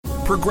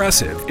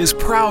Progressive is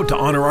proud to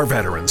honor our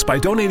veterans by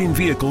donating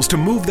vehicles to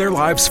move their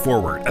lives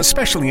forward,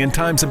 especially in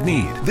times of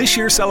need. This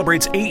year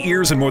celebrates 8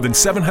 years and more than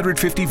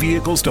 750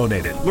 vehicles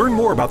donated. Learn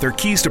more about their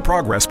Keys to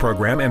Progress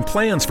program and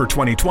plans for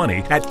 2020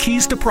 at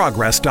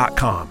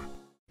keystoprogress.com.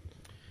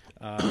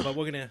 But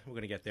we're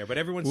gonna get there. But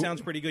everyone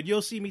sounds pretty good.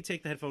 You'll see me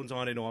take the headphones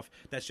on and off.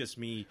 That's just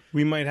me.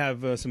 We might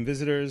have some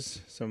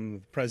visitors.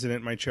 Some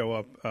president might show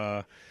up.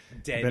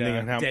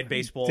 Dead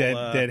baseball.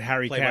 Dead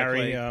Harry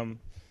Carey.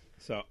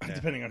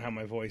 Depending on how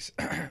my voice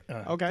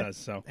does.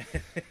 So,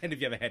 and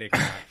if you have a headache,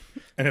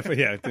 and if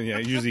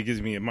it usually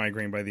gives me a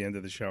migraine by the end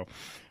of the show.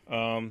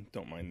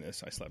 Don't mind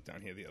this. I slept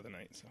down here the other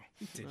night. So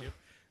did you?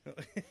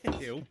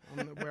 Ew.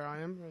 Where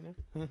I am right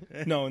now?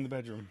 No, in the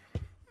bedroom.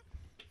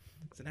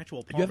 It's an actual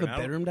You apartment. have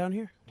a bedroom down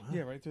here? Wow.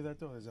 Yeah, right through that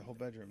door. There's a whole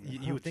bedroom.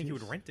 You would think you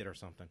would rent it or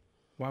something.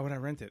 Why would I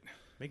rent it?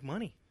 Make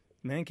money.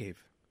 Man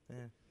cave.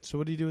 Yeah. So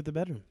what do you do with the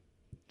bedroom?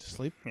 Just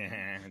sleep?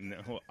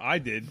 No, I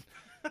did.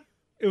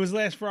 It was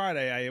last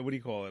Friday. What do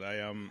you call it?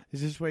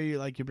 Is this where you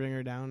bring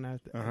her down?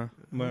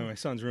 My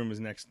son's room is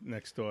next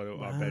door to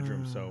our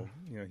bedroom, so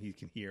he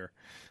can hear.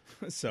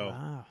 So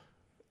wow.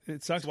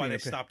 It sucks. That's why they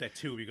stopped at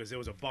 2 because there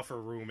was a buffer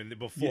room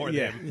before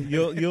them.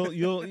 You'll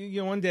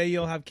one day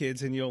you'll have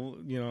kids and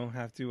you'll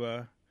have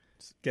to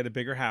get a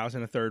bigger house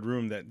and a third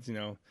room that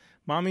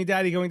mommy and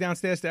daddy going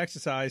downstairs to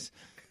exercise.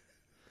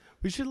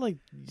 We should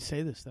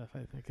say this stuff. I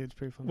think it's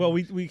pretty fun. Well,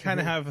 we kind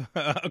of have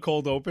a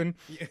cold open.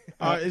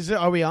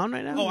 Are we on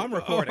right now? Oh, I'm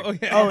recording.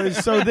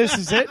 So this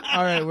is it.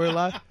 All right, we're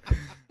live.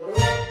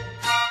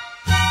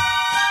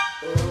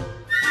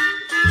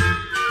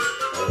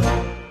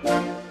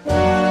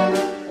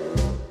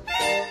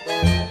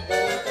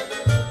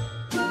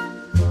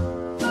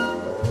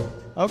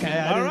 Okay.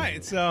 All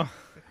right. So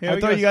I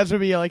thought you guys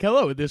would be like,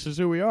 "Hello, this is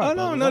who we are."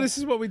 Oh no, this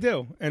is what we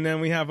do. And then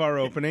we have our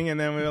opening, and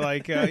then we're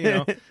like,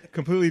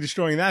 completely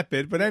destroying that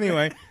bit. But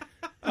anyway,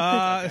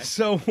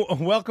 so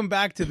welcome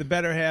back to the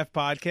Better Half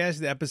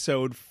Podcast,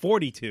 episode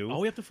 42. Oh,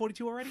 we up to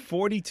 42 already?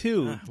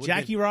 42.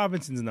 Jackie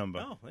Robinson's number.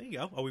 Oh, there you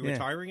go. Are we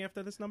retiring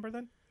after this number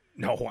then?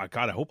 No,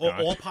 God, I hope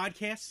not. All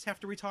podcasts have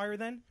to retire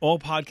then? All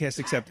podcasts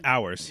except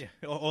ours. Yeah.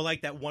 Or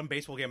like that one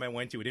baseball game I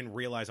went to, I didn't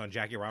realize on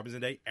Jackie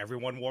Robinson Day,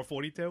 everyone wore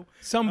 42.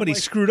 Somebody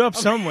screwed up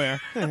somewhere.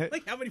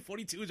 Like, how many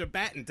 42s are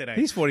batting today?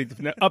 He's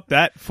 40. Up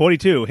that.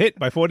 42. Hit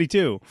by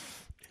 42.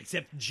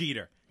 Except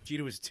Jeter.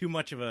 Jeter was too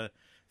much of a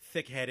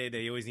thick-headed.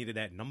 He always needed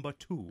that number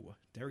 2,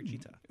 Derek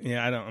Jeter.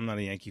 Yeah, I'm not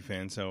a Yankee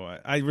fan, so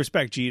I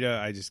respect Jeter.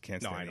 I just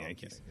can't stand the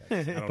Yankees.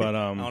 I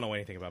don't know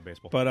anything about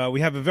baseball. But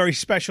we have a very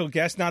special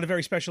guest, not a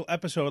very special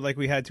episode like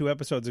we had 2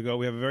 episodes ago.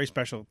 We have a very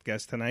special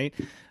guest tonight.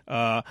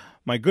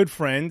 My good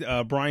friend,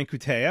 Brian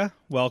Kutea.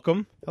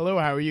 Welcome. Hello,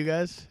 how are you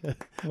guys?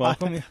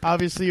 Welcome.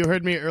 Obviously, you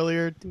heard me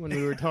earlier when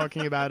we were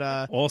talking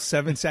about all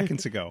 7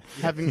 seconds ago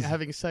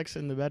having sex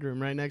in the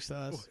bedroom right next to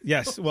us.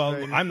 Yes. Well,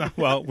 I'm not.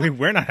 Well,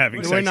 we're not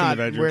having sex in the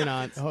bedroom. We're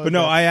not. But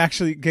no, I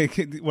actually.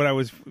 What I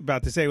was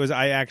about to say was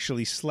I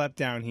actually slept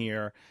down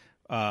here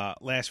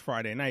last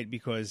Friday night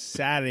because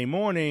Saturday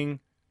morning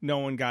no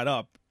one got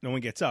up. No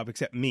one gets up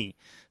except me.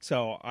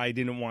 So I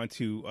didn't want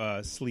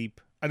to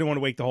sleep. I didn't want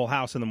to wake the whole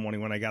house in the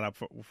morning when I got up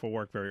for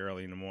work very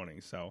early in the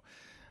morning. So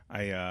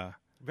I.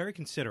 Very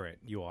considerate,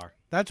 you are.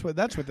 That's what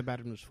the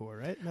bedroom's for,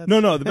 right?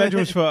 No, the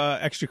bedroom's for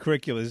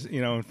extracurriculars,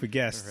 and for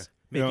guests.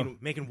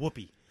 Making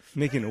whoopee.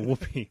 Making a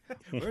whoopee.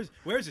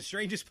 Where's the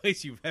strangest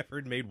place you've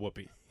ever made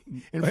whoopee?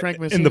 In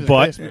Frank Messina's in the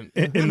butt. basement.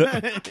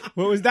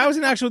 That was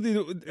an actual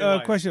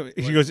question.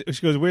 She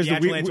goes, where's the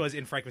the answer was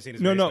in Frank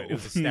Messina's basement. No, It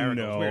was hysterical.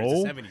 no. It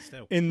was the 70s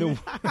too. In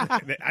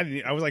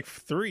the, I was like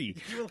 3.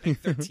 You were like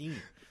 13.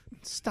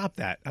 Stop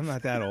that! I'm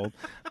not that old.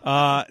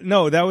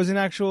 No, that was an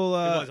actual.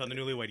 It was on the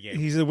Newlywed Game.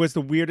 He said, "What's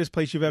the weirdest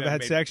place you've ever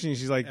had sex?" And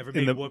she's like, "Ever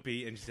made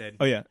whoopee?" And she said,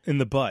 "Oh yeah, in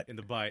the butt." In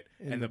the butt.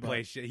 And the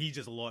place he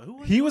just lost.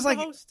 He was the like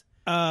host?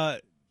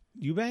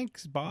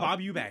 Eubanks,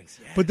 Bob Eubanks.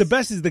 Yes. But the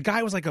best is the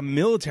guy was like a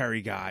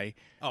military guy.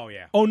 Oh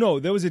yeah. Oh no,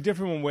 there was a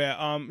different one where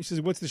he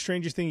says, "What's the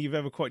strangest thing you've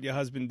ever caught your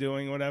husband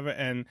doing?" Or whatever,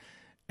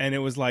 and it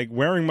was like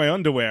wearing my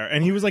underwear,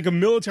 and he was like a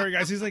military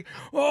guy. So he's like,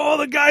 "Oh,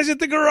 the guys at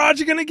the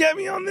garage are gonna get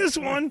me on this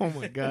one." Oh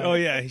my god. Oh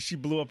yeah, she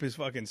blew up his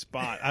fucking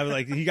spot. I was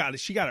like,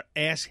 she got her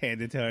ass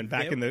handed to her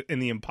back in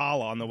the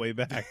Impala on the way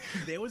back.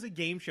 There was a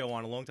game show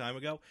on a long time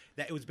ago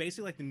that it was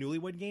basically like the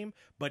Newlywed Game,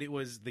 but it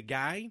was the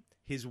guy,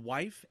 his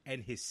wife,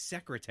 and his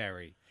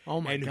secretary. Oh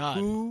my god!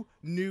 Who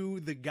knew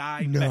the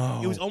guy?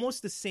 No. It was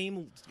almost the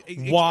same.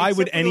 Why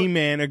would any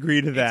man agree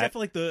to that? Except for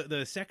like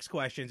the sex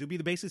questions, it would be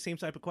basically the same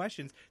type of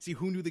questions. See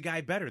who knew the guy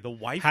better, the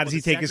wife. How does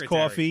he take his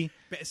coffee?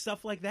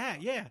 Stuff like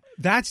that. Yeah,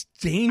 that's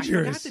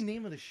dangerous. I forgot the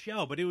name of the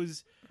show, but it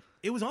was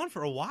on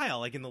for a while,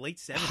 like in the late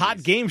 70s.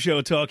 Hot game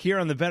show talk here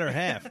on the Better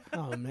Half.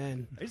 Oh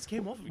man, I just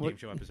came off of a game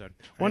show episode.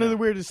 One of the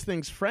weirdest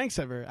things Frank's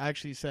ever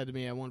actually said to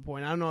me at one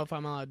point. I don't know if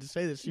I'm allowed to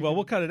say this. Well,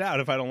 we'll cut it out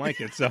if I don't like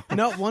it. So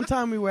no, one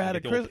time we were at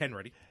a pen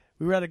ready.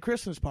 We were at a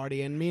Christmas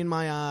party, and me and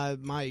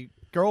my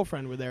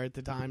girlfriend were there at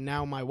the time.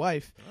 Now my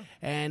wife,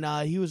 and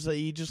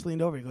he just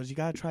leaned over. He goes, "You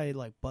gotta try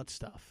like butt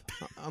stuff."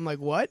 I'm like,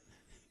 "What?"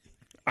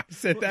 I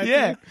said that.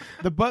 Yeah,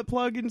 the butt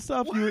plug and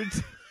stuff. You were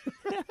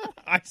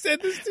I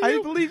said this to I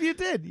you. believe you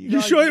did.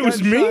 You sure it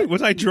was me?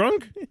 Was I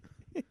drunk?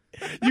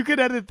 You could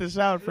edit this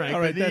out, Frank.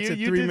 All right, but that's you, at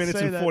you 3 did minutes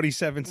say and that.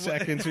 47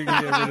 seconds. We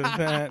can get rid of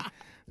that.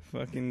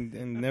 Fucking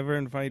and never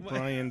invite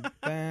Brian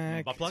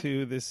back Butt plug?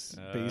 to this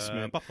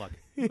basement. Butt plug.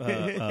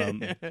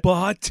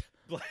 But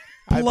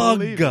I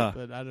believe plug.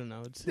 it, but I don't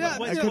know. It's, Yeah, I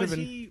Was, could have was been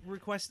he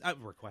requesting?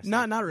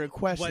 not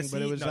requesting, Was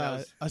but it he- was, no, that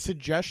was- a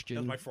suggestion.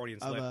 That was my Freudian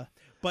of slip.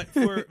 But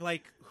for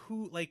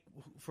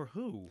for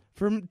who?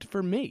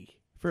 for me,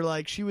 for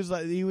like he was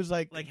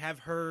like Like have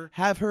her.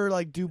 have her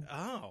like do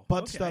Oh,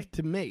 butt okay. stuff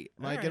to me,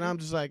 like, All and right. I'm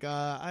just like,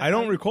 I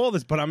don't recall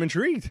this, but I'm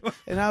intrigued.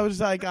 And I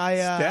was like,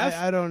 Steph?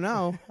 I don't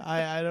know.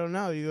 I don't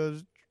know. He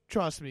goes,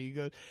 trust me. He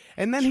goes,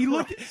 and then he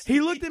looked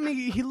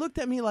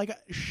at me like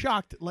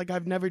shocked, like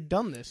I've never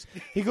done this.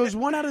 He goes,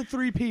 1 out of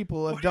 3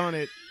 people have done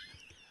it.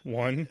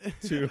 1,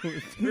 2,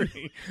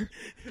 3.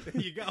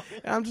 There you go.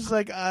 And I'm just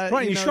like,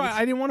 Brian, you know, sure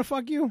I didn't want to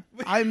fuck you?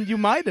 you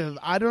might have.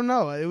 I don't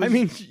know. It was, I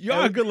mean,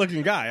 you're a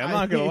good-looking guy. I'm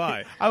not gonna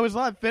lie. I was a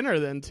lot thinner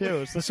then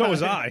too. So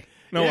was I.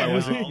 No, Yeah, I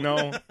wasn't.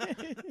 no. No,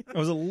 I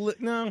was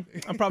no.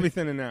 I'm probably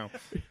thinner now.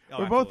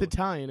 We're both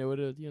Italian. It would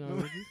have,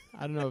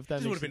 I don't know if that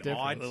This would makes have a been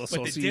odd, difference.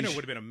 Little but the sausage. dinner would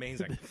have been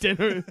amazing.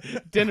 Dinner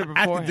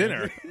At beforehand. the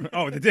dinner.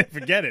 Oh, the dinner.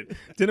 Forget it.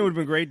 Dinner would have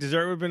been great.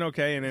 Dessert would have been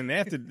okay, and then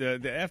after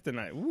the after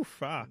night, oof.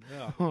 Oh,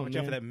 Oh, watch out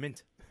man. for that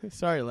mint.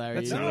 Sorry, Larry.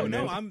 That's You not No, what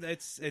know. it no,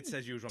 is. it's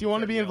as usual. Do you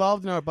want to be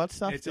involved in our butt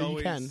stuff? It's You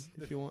always can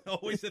if you want.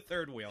 Always the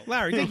third wheel.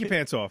 Larry, take your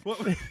pants off.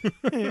 I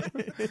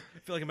feel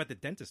like I'm at the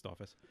dentist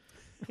office.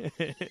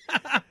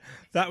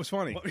 That was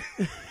funny.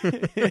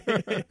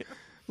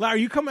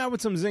 Larry, you come out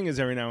with some zingers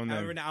every now and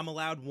then. I'm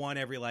allowed one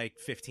every like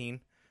 15.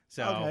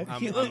 So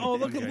Okay.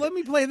 Let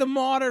me play the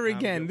martyr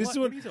again. This what is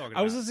what are you talking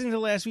I was about? listening to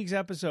last week's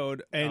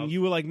episode, and Of-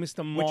 you were like Mr.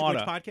 Which Martyr,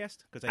 podcast?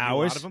 Because I do a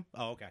Ours. lot of them.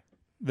 Oh, okay.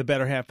 the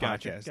Better Half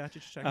Gotcha. podcast. Gotcha.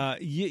 Just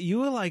checking. You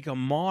were like a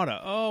martyr.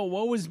 Oh,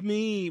 what was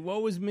me?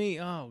 What was me?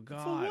 Oh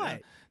God.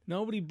 what?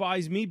 Nobody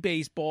buys me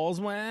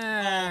baseballs. Wah.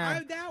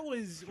 That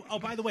was. Oh,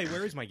 by the way,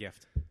 where is my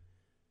gift?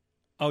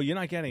 Oh, you're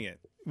not getting it.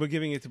 We're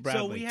giving it to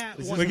Bradley. So we have.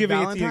 Is We're this a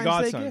giving it to your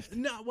Valentine's Day godson. gift?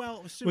 No,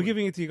 well, soon. We're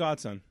giving it to your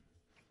godson.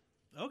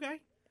 Okay.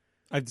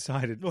 I've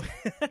decided. We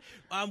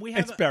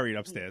have It's buried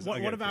upstairs. I'll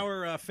One get of it to you.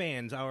 our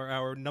fans,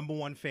 our number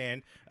one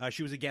fan,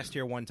 she was a guest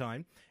here one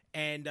time,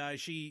 and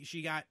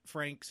she got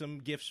Frank some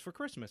gifts for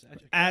Christmas.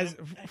 As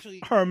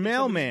Actually, her it's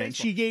mailman,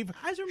 baseball. she gave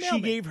As her she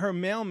mailman. gave her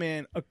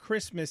mailman a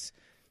Christmas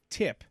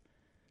tip.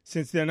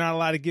 Since they're not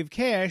allowed to give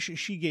cash,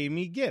 she gave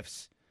me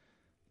gifts.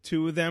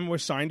 2 of them were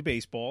signed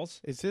baseballs.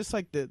 Is this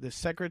like the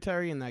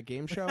secretary in that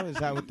game show? Is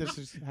that what this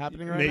is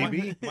happening right now?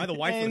 Maybe. Am I the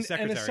wife of the and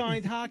secretary? a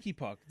signed hockey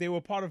puck. They were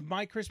part of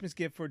my Christmas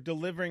gift for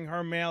delivering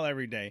her mail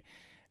every day.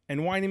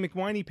 And Whiny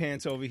McWhiny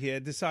Pants over here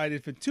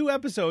decided for 2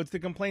 episodes to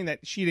complain that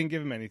she didn't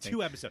give him anything.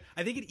 2 episodes.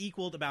 I think it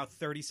equaled about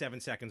 37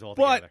 seconds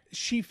altogether. But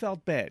she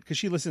felt bad because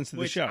she listens to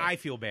the which show. I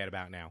feel bad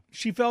about now.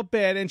 She felt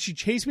bad, and she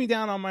chased me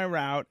down on my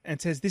route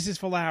and says, "This is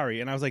for Larry."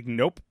 And I was like,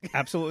 "Nope,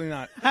 absolutely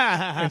not."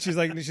 And she's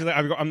like,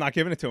 I go, "I'm not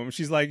giving it to him."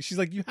 She's like,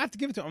 "You have to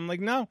give it to him." I'm like,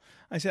 "No."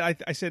 I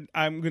said,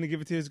 I'm going to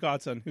give it to his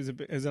godson, who's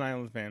an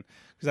Island fan,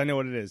 because I know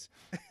what it is.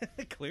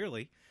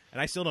 Clearly. And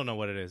I still don't know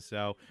what it is.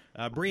 So,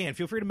 Brianne,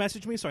 feel free to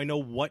message me so I know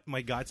what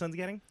my godson's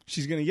getting.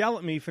 She's going to yell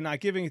at me for not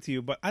giving it to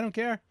you, but I don't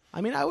care. I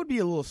mean, I would be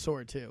a little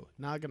sore too.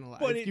 Not gonna lie.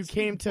 But if you it's-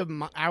 came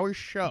to our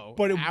show,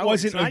 But it Ours,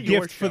 wasn't a not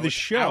your gift for the it's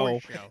show. our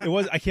show. It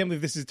was. I can't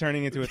believe this is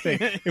turning into a thing.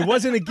 It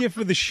wasn't a gift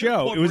for the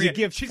show. Poor It was a Brianne.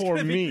 gift She's for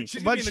gonna be- me.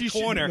 she's But gonna be in she the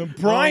should- corner. No, Oh,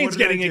 Brian's what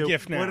did I getting a do?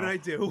 gift now. What did I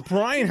do?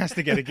 Brian has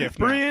to get a gift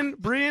now.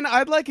 Brian,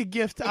 I'd like a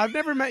gift. I've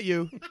never met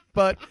you,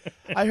 but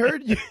I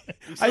heard you.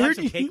 still have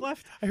some cake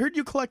left? I heard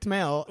you collect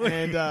mail,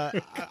 and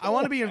I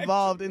want to be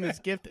involved in this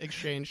gift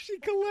exchange. She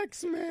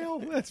collects mail.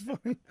 That's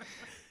funny.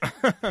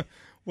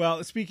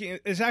 Well, speaking,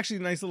 it's actually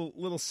a nice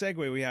little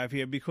segue we have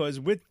here because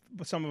with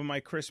some of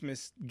my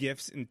Christmas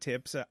gifts and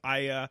tips,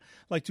 I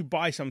like to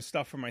buy some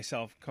stuff for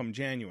myself come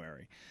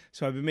January.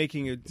 So I've been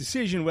making a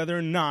decision whether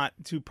or not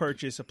to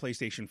purchase a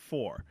PlayStation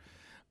 4.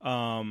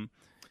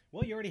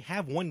 Well, you already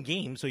have one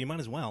game, so you might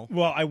as well.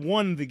 Well, I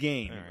won the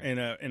game right. in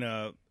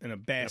a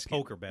basket,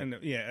 poker bet.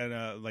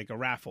 in like a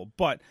raffle,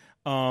 but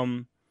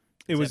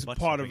it was butt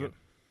part of stuffing it.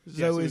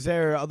 So is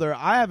there other?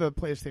 I have a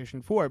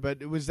PlayStation 4,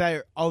 but was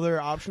there other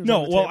options?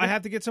 No, on the well, table? I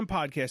have to get some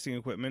podcasting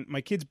equipment.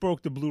 My kids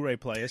broke the Bluray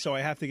player, so I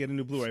have to get a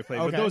new Blu-ray player.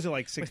 But Okay. those are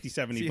like 60,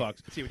 70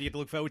 bucks. See what you get to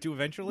look forward to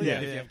eventually? Yeah.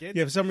 If you have kids?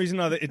 Yeah, for some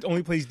reason or other, it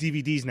only plays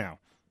DVDs now.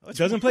 It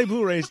doesn't play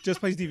Blu-rays, just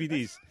plays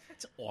DVDs.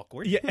 That's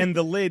awkward. Yeah, and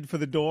the lid for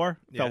the door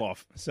fell Yeah.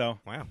 off. So,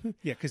 Wow.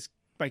 yeah, because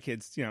my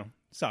kids,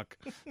 suck.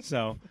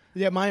 So,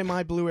 Yeah,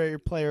 my Blu-ray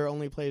player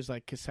only plays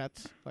like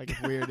cassettes. Like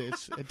it's weird.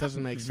 It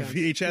doesn't make sense.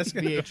 VHS?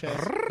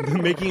 VHS, the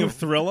making of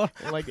Thriller.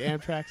 like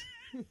Amtrak.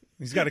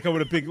 He's got to come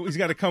with a big. He's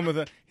got to come with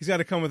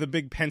a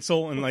big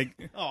pencil and like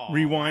Oh,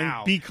 rewind.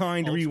 wow. Be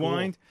kind, Old school.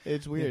 rewind.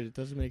 It's weird. It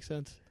doesn't make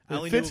sense. I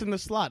only It fits knew- in the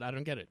slot. I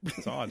don't get it.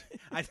 It's odd.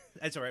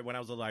 That's all right. When I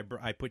was little,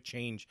 I put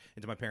change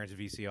into my parents'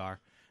 VCR,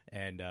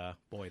 And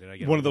boy, did I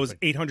get One of them those open.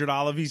 $800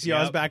 VCRs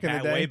Yep, back in the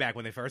day. way back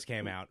when they first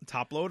came out.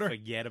 Top loader.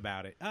 Forget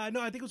about it. No,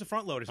 I think it was a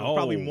front loader, so it was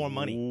probably more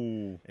money.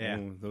 Ooh, Yeah.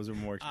 ooh, those are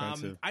more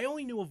expensive. I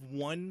only knew of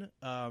one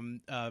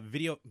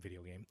video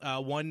game,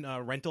 one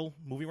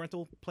movie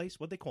rental place.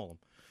 What'd they call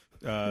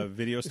them?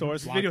 Video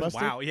stores. Blockbuster?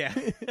 Wow, yeah.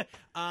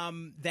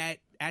 That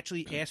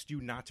actually asked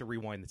you not to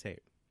rewind the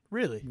tape.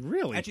 Really?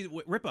 Really?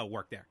 Actually, Rippo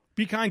worked there.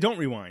 Be kind, don't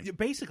rewind.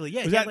 Basically,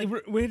 yeah. Was he had,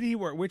 that, where did he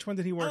work? Which one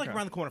did he work like on?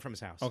 around the corner from his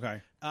house. Okay.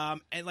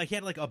 And like he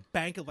had like a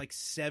bank of like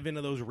 7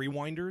 of those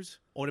rewinders,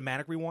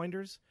 automatic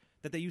rewinders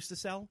that they used to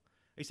sell.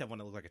 I used to have one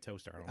that looked like a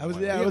toaster. I don't know. was-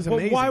 why. yeah, it was but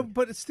amazing. why?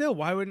 But still,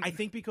 why wouldn't? I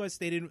think because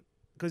they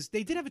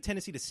did have a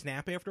tendency to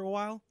snap after a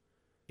while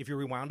if you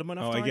rewound them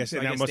enough. Oh, I times. guess, So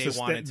and that must they have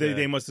wanted they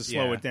to- must have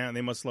slowed yeah. it down.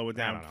 They must slow it I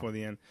down don't know. before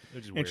the end.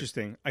 Which is weird.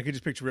 Interesting. I could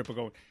just picture Ripper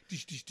going.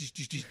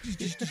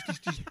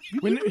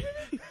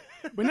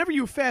 Whenever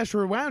you fast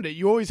rewound it,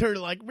 you always heard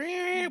like you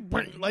Yeah,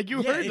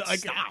 heard it like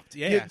stopped.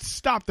 Yeah. it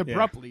stopped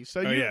abruptly.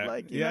 So Oh, you yeah,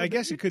 like you yeah. know, I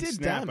guess it could did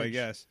snap. I damage.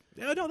 guess.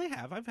 No, they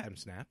have. I've had them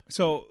snap.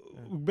 So,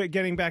 but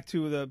getting back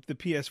to the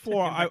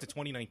PS4, Back to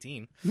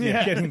 2019.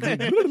 Yeah.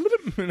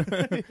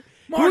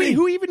 Marty,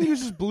 Who even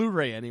uses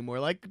Blu-ray anymore?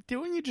 Like,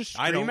 don't you just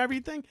I stream don't.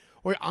 everything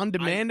or on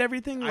demand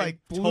everything? I'm Like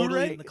totally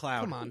Blu-ray in the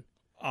cloud. Come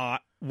on.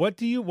 what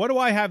do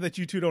I have that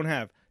you two don't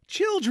have?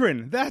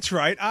 Children. That's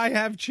right. I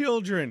have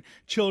children.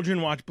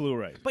 Children watch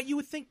Blu-ray. But you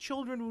would think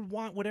children would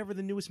want whatever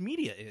the newest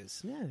media is.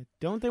 Yeah,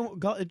 don't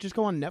they just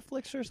go on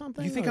Netflix or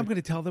something? You think or- I'm going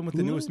to tell them what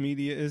the Hulu? newest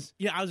media is?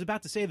 Yeah, I was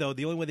about to say, though,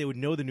 the only way they would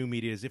know the new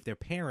media is if their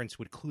parents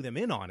would clue them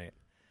in on it.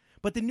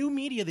 But the new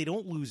media, they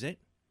don't lose it.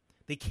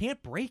 They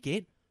can't break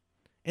it.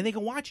 And they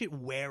can watch it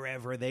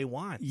wherever they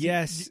want.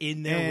 Yes,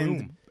 In their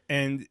room.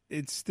 And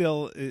it's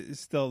still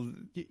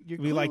You're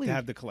we like to clearly-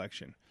 have the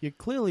collection. You're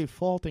clearly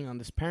faulting on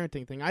this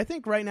parenting thing. I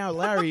think right now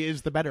Larry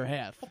is the better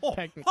half,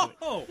 technically.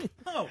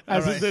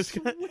 As All is this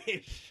guy.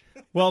 Wish.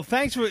 Well,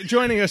 thanks for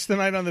joining us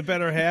tonight on The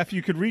Better Half.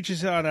 You could reach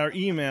us on our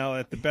email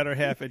at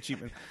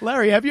thebetterhalf@gmail.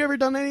 Larry, have you ever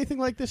done anything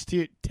like this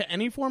to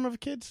any form of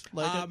kids?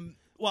 Like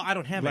Well, I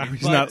don't have any.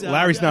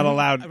 Larry's but, not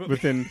allowed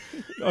within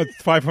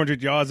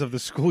 500 yards of the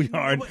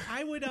schoolyard. But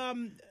I would.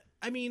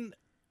 I mean,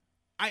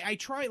 I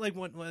try like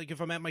if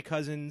I'm at my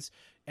cousin's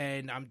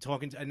and I'm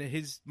talking to, and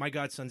my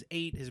godson's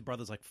 8, his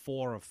brother's like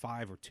 4 or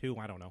 5 or 2,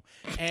 I don't know,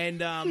 and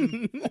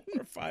 4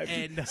 or 5,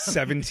 and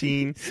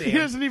 17. he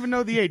doesn't even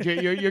know the age.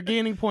 You're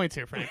gaining points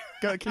here, Frank.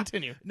 Go,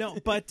 continue. No,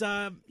 but you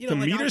know, The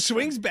like, meter I'll-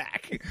 swings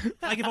back.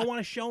 Like if I want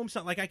to show him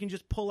something, like I can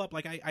just pull up.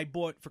 Like I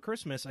bought for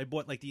Christmas, I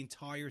bought like the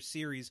entire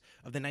series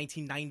of the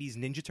 1990s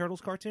Ninja Turtles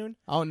cartoon,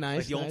 Oh, nice.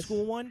 like the old nice.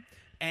 school one.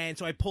 And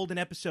so I pulled an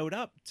episode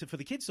up for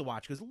the kids to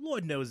watch because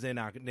Lord knows they've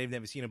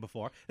never seen it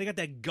before. They got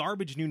that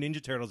garbage new Ninja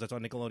Turtles that's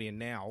on Nickelodeon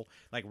now.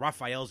 Like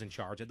Raphael's in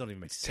charge. That don't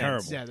even make sense.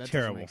 Terrible. Yeah, that doesn't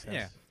Terrible. make sense.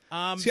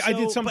 Yeah. See, I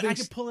did But something I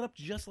could pull it up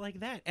just like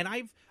that. And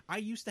I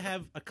used to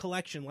have a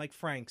collection like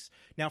Frank's.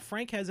 Now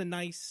Frank has a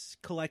nice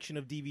collection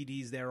of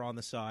DVDs there on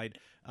the side.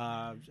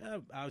 I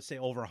would say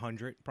over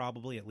 100,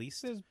 probably at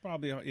least. There's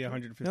probably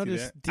 150 No, there.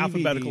 there's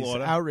Alphabetical DVDs,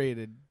 order.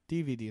 outrated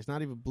DVDs,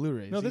 not even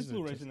Blu-rays. No, there's These are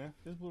Blu-rays just- in there.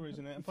 There's Blu-rays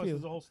in there. And plus, Phew.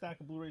 there's a whole stack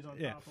of Blu-rays on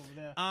Yeah. top over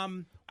there.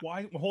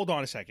 Why? Well, hold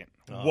on a second.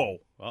 Oh. Whoa.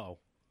 Uh-oh.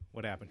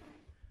 What happened?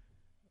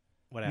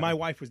 What happened? My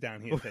wife was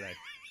down here today.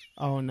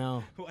 Oh,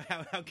 no.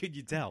 How could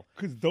you tell?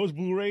 Because those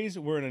Blu-rays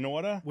were in an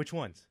order. Which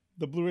ones?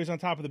 The Blu-rays on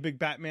top of the big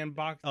Batman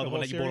box. Oh, the whole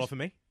one that you series. bought off of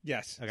me?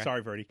 Yes. Okay.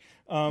 Sorry, Verdi.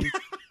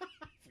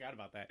 Forgot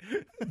about that.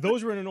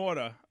 Those were in an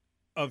order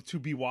of to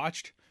be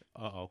watched,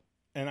 Uh-oh.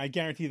 and I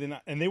guarantee they're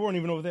not. And they weren't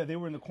even over there. They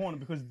were in the corner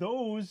because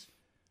those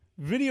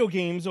video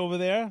games over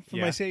there for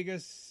Yeah. my Sega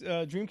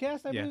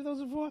Dreamcast, I Yeah. believe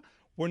those were for,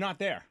 were not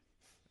there.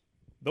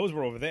 Those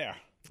were over there.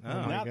 Oh,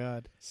 Oh, my Now-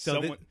 God.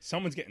 So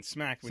someone's getting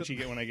smacked when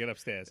when I get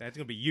upstairs. That's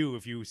going to be you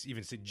if you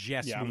even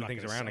suggest Yeah, I'm moving not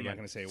things gonna, around I'm again. not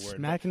going to say a word.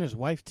 Smacking his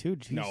wife, too.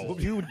 Jesus. No.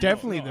 You were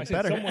definitely No, I the said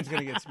better someone's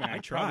going to get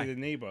smacked. try. Probably the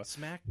neighbor.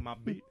 Smack my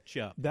bitch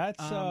up.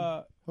 That's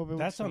Hope it works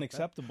that's out.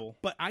 unacceptable.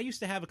 But I used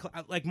to have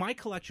like my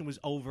collection was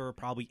over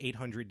probably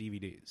 800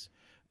 DVDs.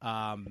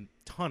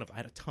 Ton of I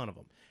had a ton of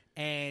them,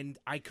 and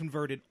I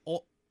converted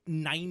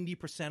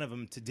 90% of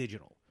them to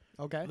digital.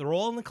 Okay. They're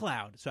all in the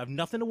cloud, so I have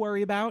nothing to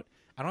worry about.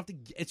 I don't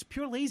have to. It's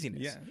pure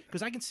laziness. Yeah.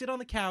 Because I can sit on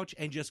the couch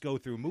and just go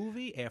through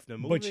movie after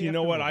movie. But you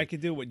know after what movie. I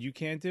could do? What you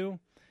can't do?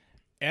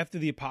 After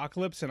the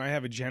apocalypse and I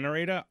have a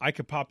generator, I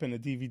could pop in a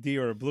DVD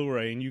or a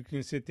Blu-ray and you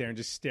can sit there and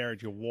just stare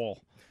at your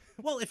wall.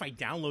 Well, if I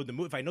download the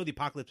movie, if I know the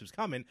apocalypse was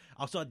coming,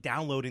 I'll start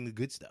downloading the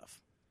good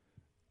stuff.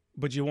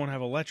 But you won't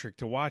have electric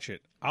to watch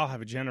it. I'll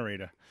have a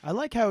generator. I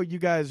like how you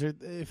guys are.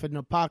 If an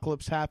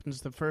apocalypse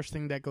happens, the first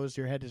thing that goes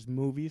to your head is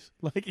movies.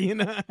 Like, you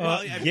know.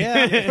 Well,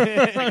 yeah.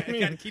 I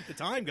got to keep the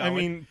time going. I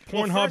mean,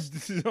 Well,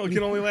 Pornhub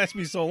can only last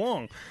me so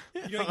long.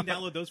 you can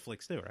download those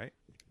flicks too, right?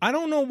 I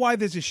don't know why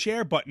there's a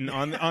share button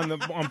on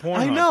Pornhub.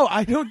 I know.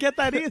 I don't get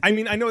that either. I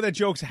mean, I know that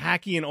joke's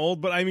hacky and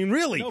old, but I mean,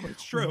 really? No, but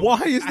it's true.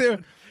 Why is there?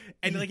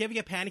 And like, ever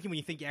get panicking when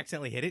you think you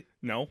accidentally hit it?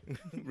 No,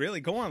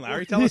 really? Go on,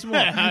 Larry. Tell us more.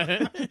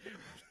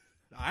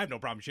 I have no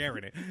problem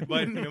sharing it,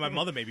 but my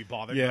mother may be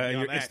bothered. Yeah, by me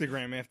your on that.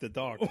 Instagram after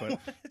dark. But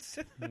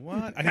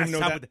what? I Gotta don't even know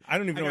stop that. with- I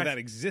don't even know gotta- that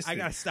existed. I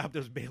gotta stop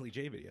those Bailey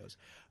J videos.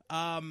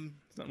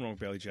 There's nothing wrong with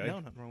Bailey J. No,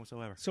 nothing wrong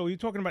whatsoever. So you're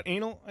talking about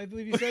anal? I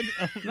believe you said.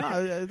 No,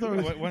 I thought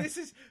it was, What? This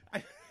is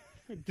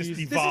Just this is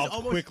evolved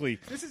almost- quickly.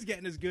 This is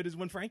getting as good as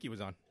when Frankie was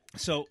on.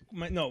 So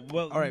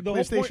well, all right. the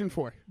whole PlayStation point-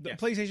 4. The Yes.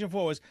 PlayStation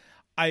 4 was.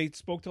 I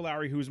spoke to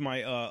Larry, who's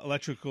my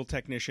electrical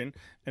technician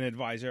and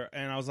advisor,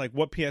 and I was like,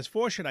 "What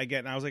PS4 should I get?"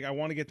 And I was like, "I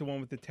want to get the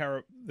one with the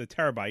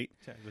terabyte."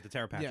 With the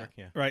Tara Patrick,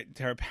 yeah. Right,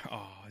 Tara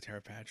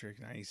Patrick,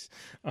 nice.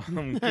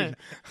 Look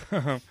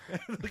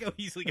how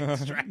easily get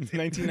distracted.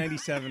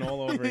 1997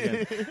 all over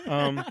again.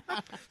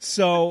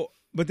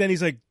 But then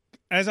he's like,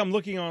 as I'm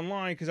looking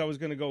online, because I was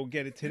going to go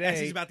get it As today.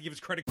 he's about to give his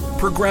credit.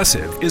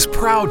 Progressive is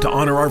proud to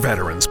honor our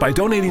veterans by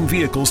donating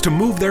vehicles to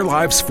move their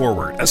lives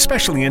forward,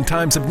 especially in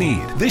times of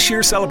need. This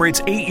year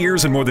celebrates 8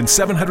 years and more than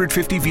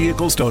 750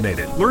 vehicles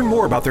donated. Learn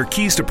more about their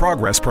Keys to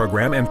Progress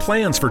program and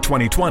plans for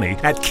 2020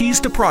 at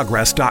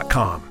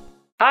keystoprogress.com.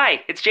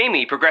 Hi, it's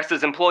Jamie,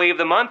 Progressive's Employee of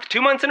the Month,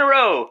 2 months in a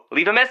row.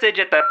 Leave a message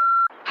at the...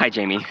 Hi,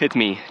 Jamie. It's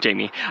me,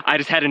 Jamie. I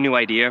just had a new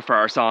idea for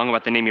our song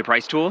about the Name Your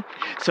Price tool.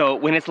 So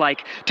when it's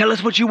like, tell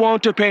us what you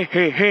want to pay,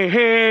 hey, hey,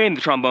 hey, and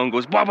the trombone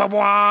goes, blah, blah,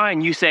 blah,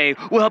 and you say,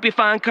 we'll help you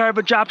find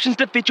coverage options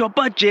to fit your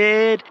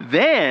budget.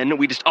 Then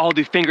we just all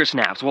do finger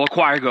snaps while a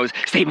choir goes,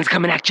 savings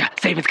coming at ya,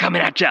 savings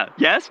coming at ya.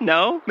 Yes?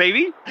 No?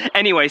 Maybe?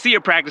 Anyway, see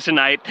your practice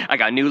tonight. I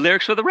got new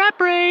lyrics for the rap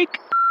break.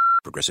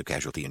 Progressive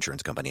Casualty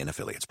Insurance Company and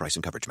Affiliates. Price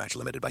and coverage match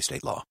limited by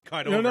state law.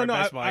 No.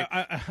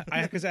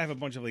 Because I have a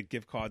bunch of like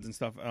gift cards and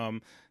stuff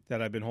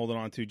that I've been holding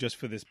on to just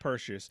for this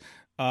purchase.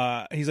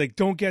 He's like,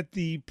 don't get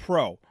the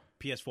Pro.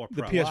 PS4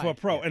 The Pro. PS4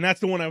 Pro, and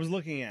that's the one I was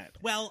looking at.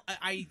 Well,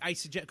 I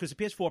suggest because the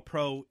PS4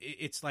 Pro,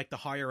 it's like the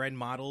higher end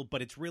model,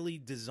 but it's really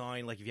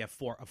designed like if you have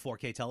a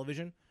 4K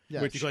television.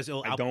 Yeah. Which because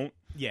I don't.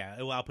 Yeah,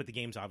 it will output the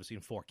games obviously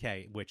in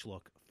 4K, which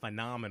look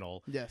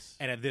phenomenal. Yes.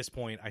 And at this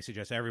point, I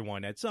suggest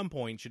everyone at some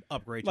point should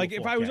upgrade. Like to a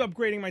if 4K. I was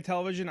upgrading my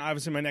television,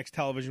 obviously my next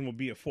television will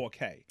be a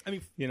 4K. I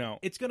mean, you know,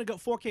 it's gonna go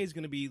 4K is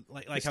gonna be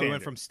like how we standard.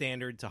 went from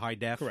standard to high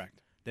def, Correct.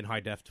 Then high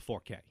def to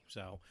 4K.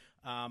 So,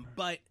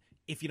 but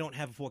if you don't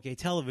have a 4K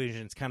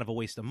television, it's kind of a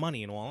waste of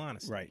money in all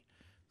honesty. Right.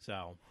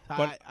 So,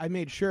 I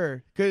made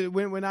sure because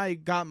when I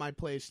got my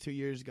place 2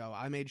 years ago,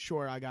 I made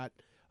sure I got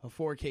a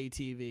 4K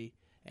TV,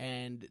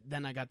 and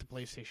then I got the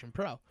PlayStation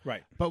Pro.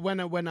 Right. But when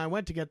I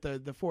went to get the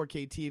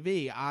 4K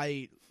TV,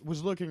 I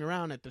was looking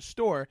around at the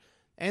store,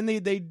 and they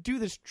do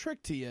this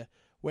trick to you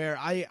where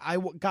I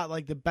got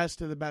like the best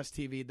of the best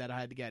TV that I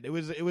had to get. It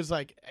was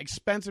like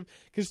expensive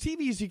because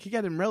TVs you could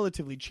get them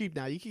relatively cheap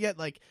now. You could get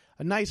like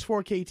a nice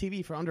 4K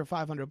TV for under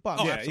 $500.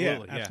 Oh, Yeah,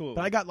 absolutely, yeah. absolutely.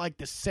 But I got like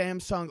the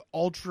Samsung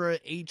Ultra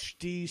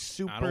HD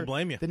Super. I don't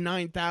blame you. The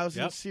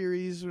 9000 Yep.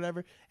 series,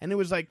 whatever, and it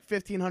was like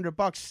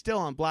 $1,500 still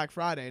on Black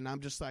Friday. And I'm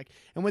just like,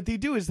 and what they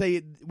do is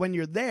when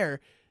you're there,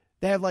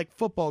 they have like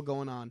football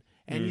going on,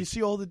 and you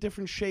see all the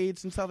different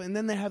shades and stuff, and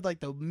then they have like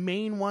the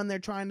main one they're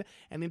trying to,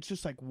 and it's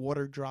just like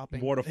water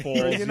dropping,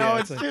 Waterfalls. you know, yeah,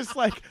 it's just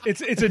like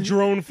it's a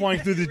drone flying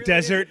through the It really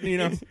desert. is. You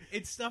know.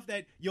 It's stuff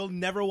that you'll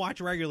never watch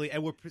regularly,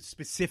 and were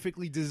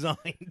specifically designed.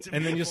 To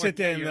And then be you'll sit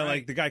there 4K, and you're they're right.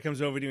 like, the guy comes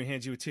over to you and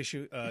hands you a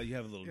tissue. You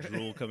have a little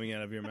drool coming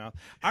out of your mouth.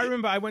 I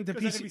remember I went to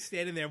Because I'm gonna be PC.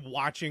 standing there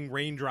watching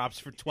raindrops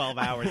for 12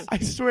 hours. I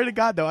swear to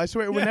God, though, I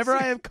swear, whenever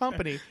I have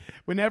company,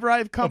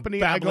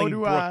 I go babbling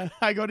to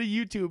I go to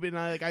YouTube and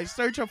I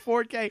search a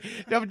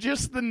 4K of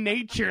just the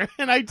nature,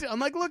 and I'm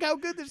like, look how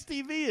good this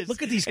TV is.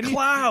 Look at these And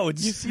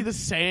clouds. You see the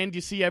sand,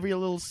 you see every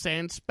little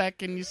sand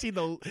speck, and you see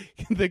the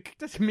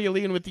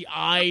chameleon with the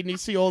eye, and you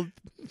see all.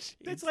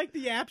 That's like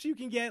the apps you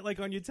can get like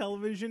on your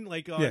television,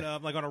 like on Yeah.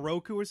 like on a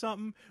Roku or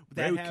something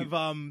that Roku.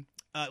 have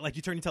like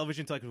you turn your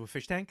television to like a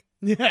fish tank.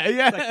 Yeah,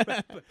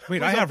 yeah.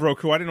 Wait, I have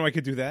Roku. I didn't know I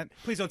could do that.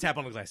 Please don't tap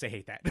on the glass. I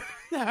hate that.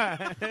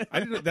 I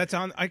didn't know that's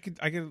on. I could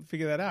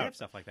figure that I out. have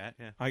stuff like that.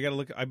 Yeah. I gotta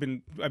look. I've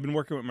been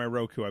working with my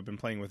Roku. I've been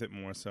playing with it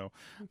more. So,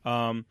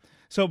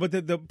 but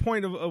the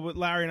point of what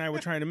Larry and I were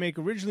trying to make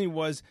originally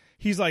was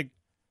he's like,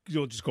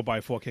 you'll just go buy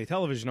a 4K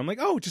television. I'm like,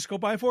 oh, just go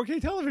buy a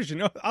 4K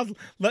television.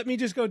 Let me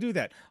just go do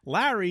that.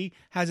 Larry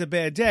has a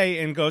bad day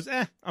and goes,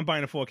 I'm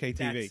buying a 4K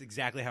TV. That's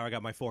exactly how I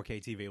got my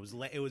 4K TV.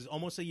 It was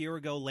almost a year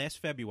ago, last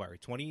February,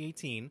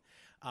 2018.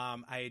 I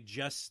had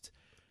just,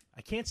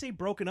 I can't say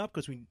broken up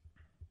because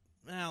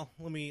I don't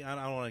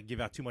want to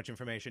give out too much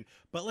information,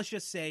 but let's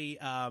just say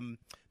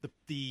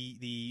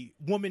the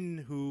woman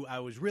who I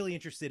was really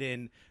interested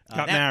in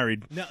Got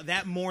married. No,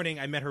 that morning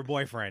I met her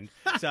boyfriend,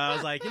 so I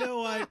was like, you know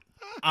what,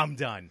 I'm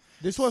done.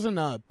 This wasn't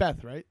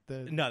Beth, right?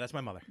 No, that's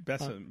my mother.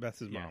 Beth's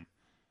his Yeah.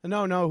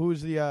 mom. No.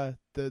 Who's the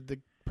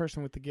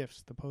person with the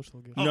gifts, the postal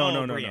gifts? Oh,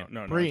 No, Brienne.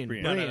 no. Brienne. It's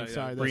Brienne. No, Brienne,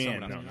 sorry, that's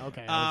Brienne, someone else. no.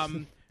 Okay.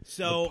 I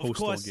So The of postal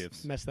course,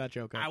 gifts. messed that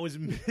joke up. I was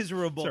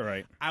miserable. It's all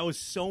right. I was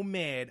so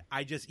mad.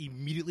 I just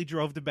immediately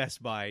drove to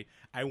Best Buy.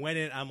 I went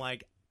in. I'm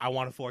like, I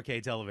want a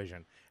 4K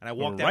television, and I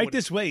walked out Right with-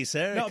 this way,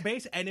 sir. No,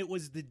 and it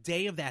was the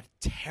day of that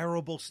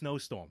terrible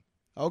snowstorm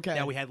Okay.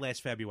 that we had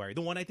last February.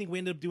 The one I think we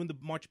ended up doing the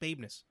March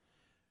Babeness.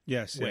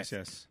 Yes, with.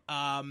 yes.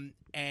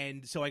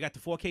 And so I got the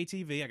 4K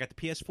TV, I got the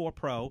PS4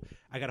 Pro,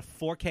 I got a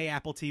 4K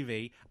Apple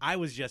TV.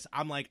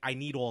 I'm like, I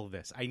need all of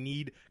this. I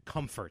need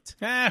comfort.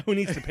 Who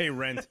needs to pay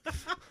rent?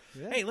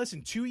 Hey,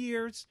 listen, 2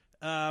 years,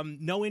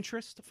 no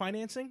interest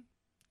financing,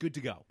 good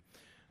to go.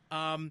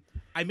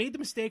 I made the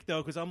mistake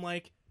though, because I'm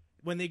like,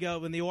 when they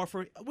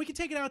offer, we can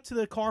take it out to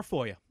the car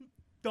for you.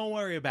 Don't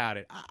worry about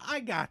it. I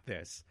got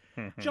this.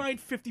 Giant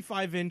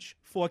 55-inch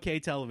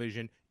 4K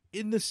television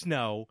in the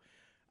snow.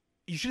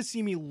 You should have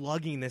seen me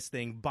lugging this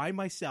thing by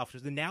myself.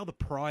 Because now the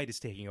pride is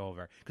taking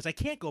over. Because I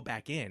can't go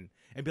back in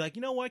and be like,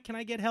 you know what? Can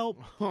I get help?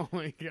 Oh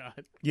my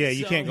god. Yeah,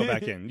 you can't go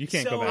back in. You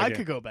can't go back I in.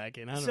 could go back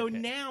in. I don't So care.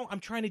 now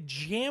I'm trying to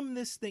jam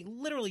this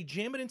thing, literally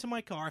jam it into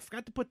my car. I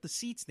forgot to put the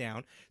seats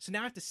down. So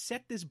now I have to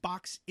set this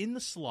box in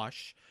the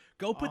slush,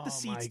 go put the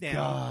seats down,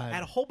 God.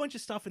 add a whole bunch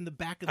of stuff in the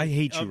back of the, I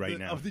hate you of right the-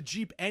 now. of the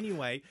Jeep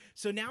anyway.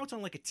 So now it's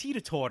on like a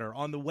teeter-totter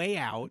on the way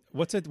out.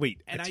 What's it?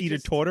 Wait, And a I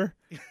teeter-totter?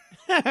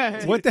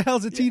 What the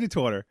hell's a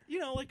teeter-totter? You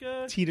know, like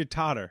a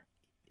Teeter-totter.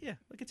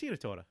 like a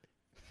teeter-totter.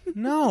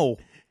 No.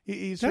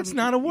 He's That's from-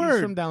 not a He's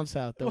word. from down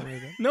south. Don't worry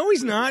about it. No,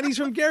 he's not. He's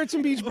from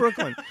Garrettson Beach,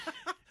 Brooklyn.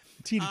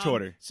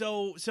 Teeter-totter.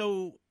 So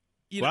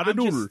you know,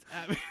 Whatadoodle.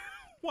 I'm just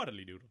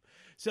waddly doodle.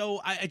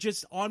 So I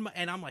just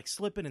and I'm like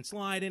slipping and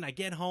sliding. I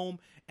get home,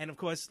 and of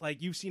course,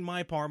 like you've seen my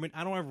apartment,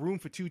 I don't have room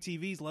for 2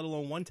 TVs, let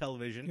alone 1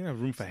 television. You don't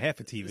have room for half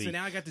a TV. So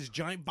now I got this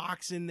giant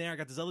box in there. I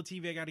got this other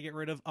TV I got to get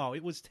rid of. Oh,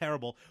 it was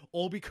terrible.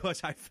 All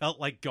because I felt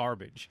like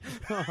garbage.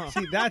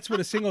 See, that's what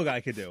a single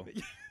guy could do.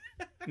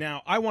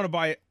 Now, I want to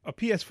buy a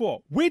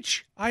PS4,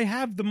 which I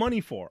have the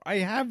money for. I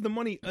have the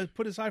money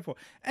put aside for.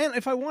 And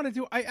if I wanted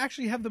to, I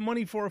actually have the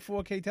money for a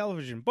 4K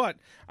television. But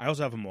I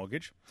also have a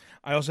mortgage.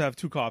 I also have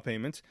 2 car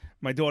payments.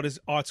 My daughter's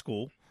art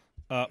school.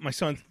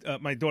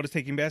 My daughter's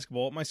taking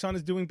basketball. My son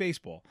is doing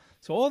baseball.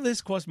 So all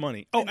this costs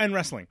money. Oh, and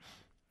wrestling.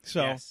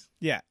 So, Yes.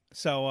 yeah.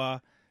 So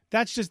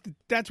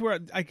that's where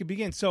I could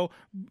begin. So,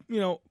 you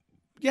know,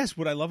 yes,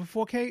 would I love a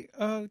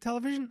 4K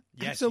television?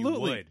 Yes, you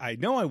Absolutely. would. I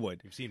know I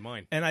would. You've seen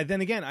mine. And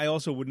I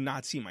also would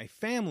not see my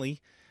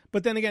family.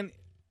 But then again,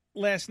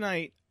 last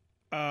night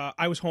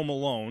I was home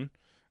alone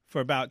for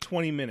about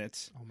 20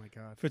 minutes. Oh my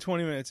god. For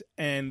 20 minutes,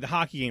 and the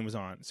hockey game was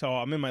on. So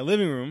I'm in my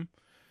living room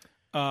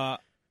on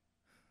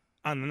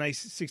the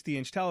nice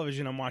 60-inch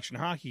television. I'm watching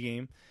a hockey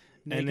game.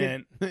 Naked?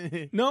 And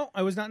then, no,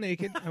 I was not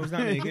naked. I was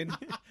not naked.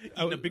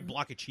 Eating a big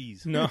block of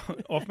cheese. No,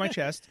 off my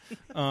chest.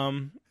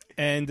 And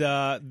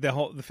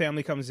the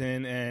family comes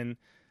in, and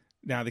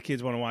now the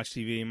kids want to watch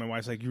TV. And my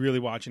wife's like, "You really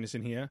watching this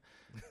in here?"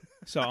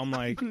 So I'm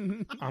like,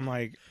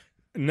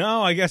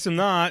 no, I guess I'm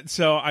not.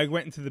 So I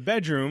went into the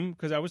bedroom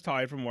because I was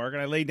tired from work,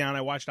 and I laid down.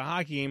 I watched a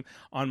hockey game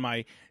on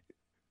my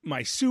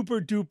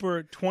super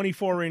duper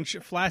 24-inch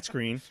flat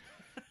screen.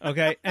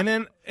 Okay, and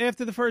then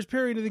after the first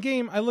period of the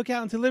game, I look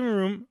out into the living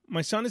room.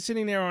 My son is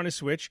sitting there on his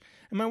Switch,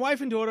 and my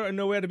wife and daughter are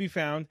nowhere to be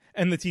found,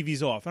 and the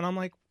TV's off. And I'm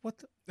like, what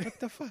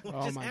the fuck?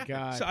 Oh my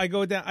god. So I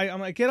go down. I'm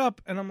like, get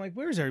up, and I'm like,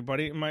 where's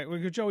everybody? We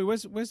go, Joey,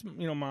 where's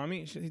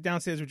mommy? She's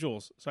downstairs with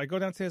Jules. So I go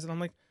downstairs, and I'm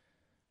like,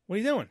 what are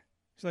you doing?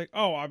 She's like,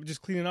 oh, I'm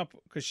just cleaning up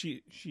because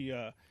she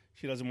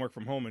doesn't work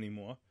from home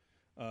anymore.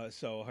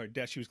 So her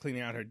desk, she was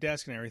cleaning out her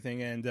desk and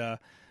everything, and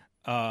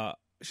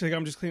she's like,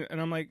 I'm just cleaning, and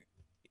I'm like,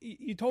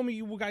 you told me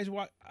you guys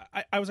watch.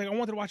 I was like, I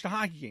wanted to watch the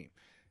hockey game,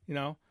 you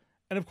know,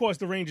 and of course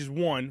the Rangers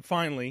won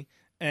finally,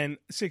 and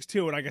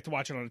 6-2, and I get to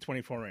watch it on a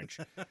 24-inch.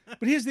 But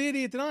here's the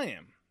idiot that I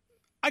am.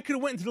 I could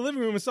have went into the living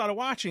room and started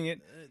watching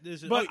it,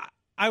 but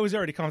I was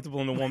already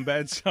comfortable in the one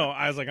bed, so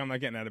I was like, I'm not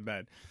getting out of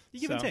bed. You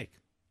give and take.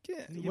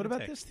 Yeah. What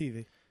about this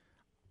TV?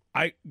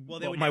 They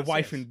were My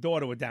wife downstairs. and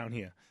daughter were down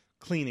here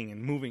cleaning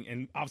and moving,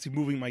 and obviously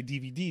moving my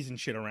DVDs and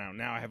shit around.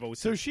 Now I have OC.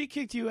 So she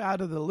kicked you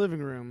out of the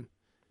living room,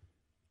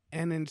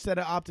 and instead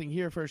of opting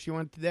here first, she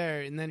went there,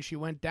 and then she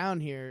went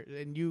down here,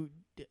 and you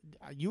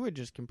were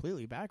just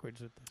completely backwards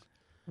with this.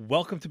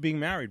 Welcome to being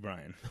married,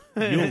 Brian.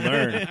 You'll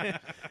learn.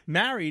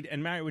 Married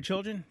and married with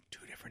children,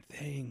 2 different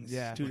things.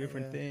 Yeah. 2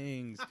 different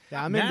things.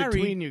 Yeah, I'm in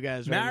between you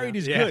guys right Married now.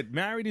 is good.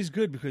 Married is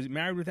good because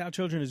married without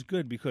children is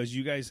good because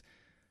you guys.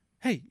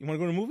 Hey, you want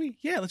to go to a movie?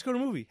 Yeah, let's go to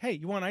a movie. Hey,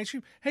 you want ice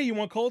cream? Hey, you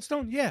want Cold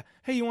Stone? Yeah.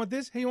 Hey, you want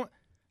this?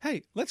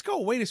 Hey, let's go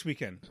away this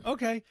weekend.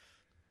 Okay.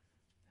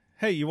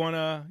 Hey, you want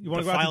to go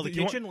out Defile to the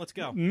kitchen? Let's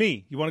go.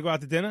 Me. You want to go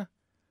out to dinner?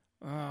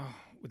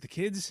 With the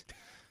kids?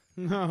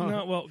 No.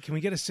 No, well, can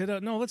we get a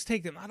sitter? No, let's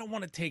take them. I don't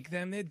want to take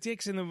them. They're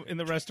dicks in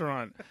the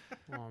restaurant.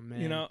 Oh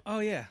man. You know? Oh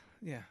yeah.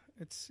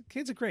 It's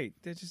kids are great.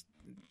 They're just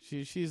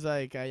She's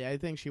like, I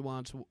think she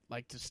wants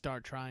like to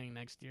start trying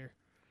next year,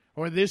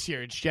 or this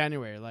year. It's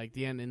January, like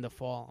the end in the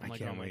fall. I'm I like,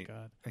 can't oh wait. my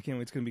god. I can't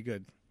wait. It's gonna be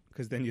good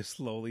because then you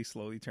slowly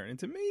turn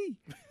into me.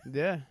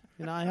 Yeah,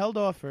 I held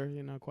off for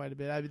quite a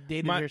bit. I've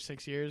dated My- her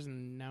 6 years,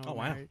 and now Oh, we're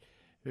wow. married.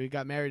 We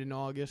got married in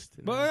August.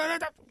 But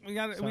we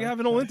have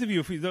an old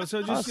interview for you, though.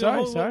 So just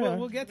sorry.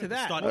 we'll get to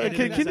that. Start Can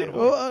editing you, that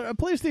a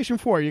PlayStation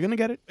 4, you're going to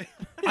get it?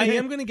 I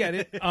am going to get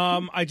it.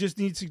 I just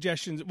need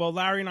suggestions. Well,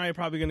 Larry and I are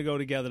probably going to go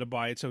together to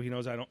buy it, so he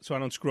knows I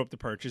don't screw up the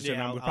purchase. Yeah,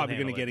 and we're I'll probably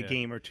going to handle get it, a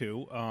game or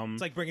two.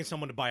 It's like bringing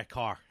someone to buy a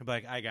car. I'm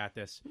like, I got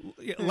this.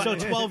 Yeah, So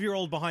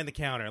 12-year-old behind the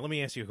counter. Let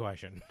me ask you a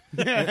question.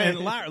 and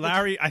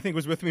Larry, I think,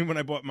 was with me when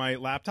I bought my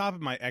laptop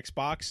and my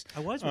Xbox.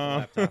 I was with the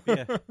laptop,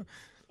 yeah.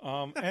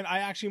 And I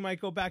actually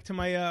might go back to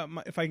my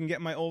if I can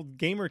get my old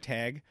gamer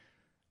tag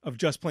of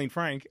Just Plain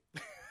Frank.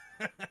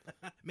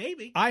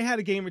 Maybe. I had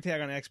a gamer tag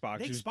on Xbox.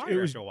 They It was- expire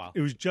it was, after a while.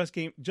 It was just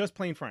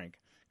Plain Frank,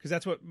 because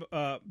that's what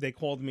they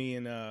called me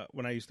in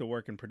when I used to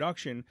work in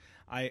production.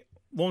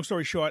 Long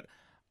story short,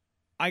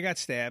 I got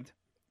stabbed,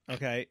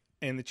 okay,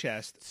 in the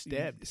chest.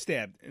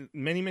 Stabbed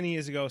many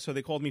years ago. So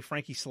they called me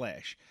Frankie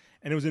Slash,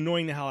 and it was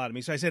annoying the hell out of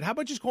me. So I said, how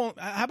about just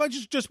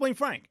Plain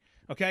Frank?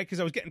 Okay, because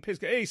I was getting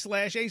pissed. Hey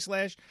Slash,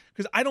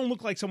 because I don't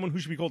look like someone who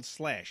should be called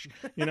Slash,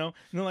 you know. And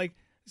they're like,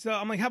 so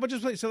I'm like, how about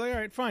just Plain? So they're like,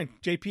 all right, fine,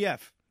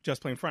 JPF,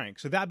 Just Plain Frank.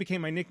 So that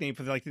became my nickname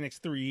for the next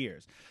 3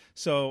 years.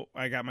 So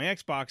I got my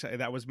Xbox.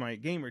 That was my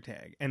gamer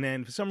tag, and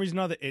then for some reason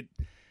or other,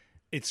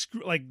 it's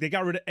like they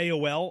got rid of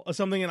AOL or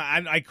something, and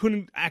I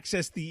couldn't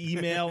access the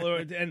email,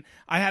 and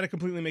I had to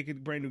completely make a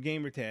brand new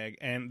gamer tag,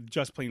 and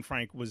Just Plain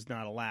Frank was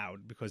not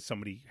allowed because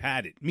somebody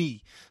had it,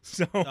 me.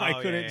 So I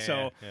couldn't.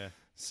 Yeah.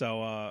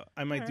 So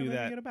I might do maybe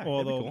that. get it back.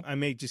 That'd be Although cool. I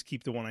may just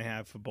keep the one I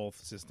have for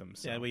both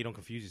systems. So. Yeah, that way you don't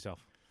confuse yourself.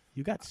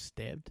 You got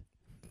stabbed.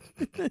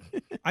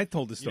 I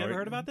told the story. never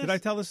heard about this? Did I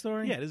tell the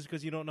story? Yeah, this is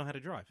because you don't know how to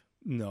drive.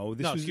 No,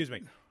 Excuse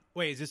me.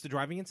 Wait, is this the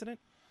driving incident?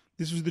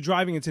 This was the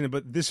driving incident,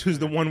 but this was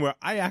the one where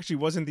I actually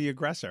wasn't the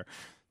aggressor.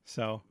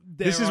 So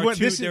There this is are what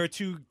two, this there is. are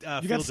two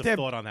got fields of stabbed.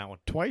 thought on that one.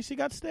 Twice you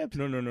got stabbed?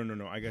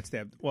 No. I got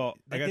stabbed. Well,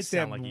 That I got did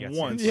stabbed sound like you got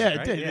once. stabbed, Yeah,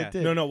 right? it did. Yeah. It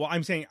did. No. Well,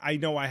 I'm saying I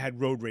know I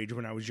had road rage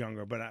when I was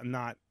younger, but I'm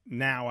not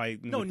now.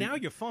 No, now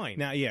you're fine.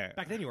 now. Yeah.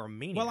 Back then you were a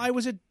maniac. Well, I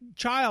was a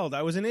child.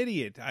 I was an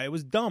idiot. I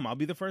was dumb. I'll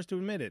be the first to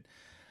admit it.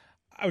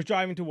 I was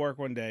driving to work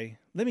one day.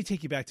 Let me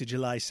take you back to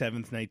July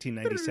 7th,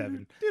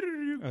 1997.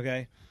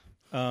 Okay.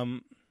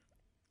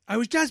 I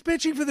was just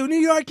pitching for the New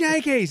York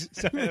Yankees.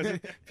 Sorry, that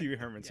was Pee Wee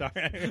Herman.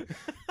 Sorry.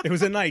 It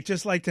was a night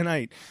just like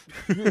tonight.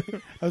 I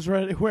was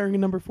wearing a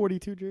number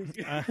 42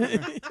 jersey.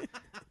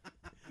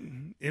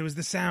 It was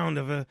the sound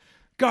of a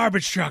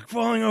garbage truck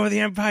falling over the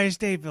Empire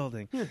State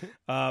Building.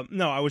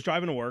 No, I was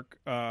driving to work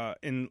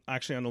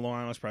actually on the Long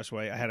Island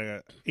Expressway. I had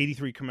a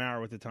 83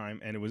 Camaro at the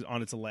time, and it was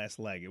on its last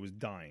leg. It was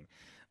dying.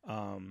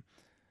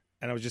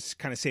 And I was just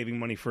kind of saving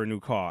money for a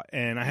new car.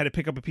 And I had to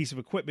pick up a piece of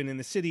equipment in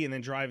the city and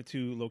then drive it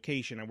to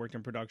location. I worked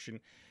in production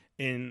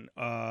in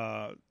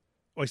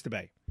Oyster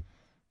Bay.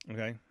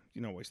 Okay?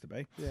 You know Oyster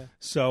Bay. Yeah.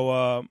 So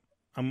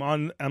I'm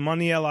on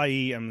the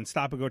LIE. I'm in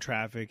stop-and-go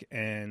traffic,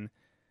 and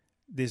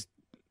this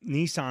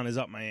Nissan is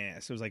up my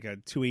ass. It was like a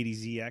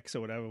 280ZX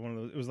or whatever. One of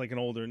those. It was like an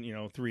older,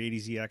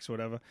 380ZX or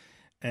whatever.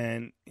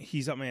 And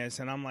he's up my ass,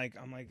 and I'm like,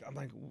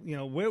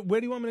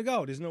 where do you want me to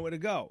go? There's nowhere to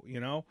go,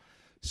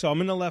 So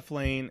I'm in the left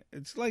lane.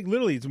 It's like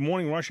literally, it's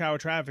morning rush hour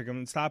traffic. I'm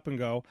in stop and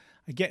go.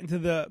 I get into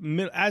the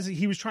middle as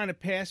he was trying to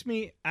pass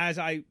me as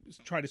I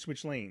try to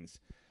switch lanes.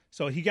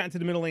 So he got into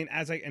the middle lane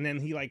and then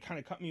he like kind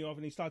of cut me off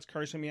and he starts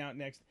cursing me out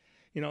next.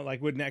 Like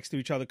we're next to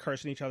each other,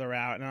 cursing each other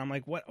out. And I'm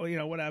like, what,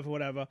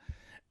 whatever.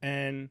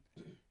 And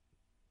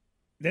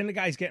then the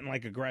guy's getting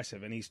like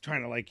aggressive and he's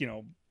trying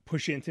to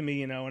push into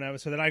me, whatever.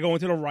 So then I go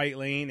into the right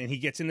lane and he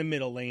gets in the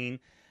middle lane.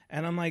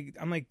 And I'm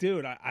like,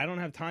 dude, I don't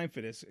have time for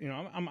this.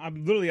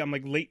 I'm literally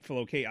like late for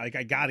location. Like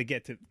I got to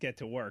get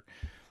to work.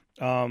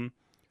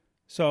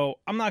 So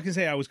I'm not gonna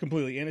say I was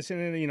completely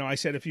innocent in it. I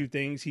said a few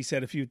things. He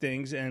said a few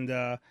things, and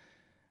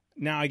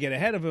now I get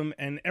ahead of him.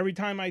 And every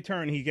time I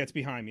turn, he gets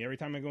behind me. Every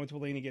time I go into a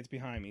lane, he gets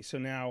behind me. So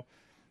now, I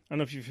don't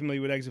know if you're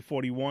familiar with Exit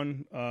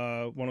 41,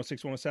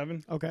 106,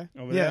 107. Okay.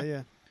 Over yeah,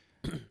 there.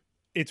 yeah.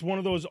 It's one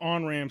of those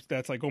on ramps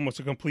that's like almost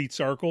a complete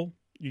circle.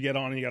 You get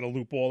on and you got to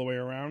loop all the way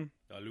around.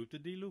 Loop.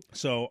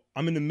 So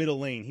I'm in the middle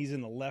lane. He's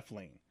in the left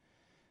lane.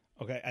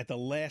 Okay. At the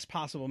last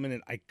possible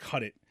minute, I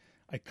cut it.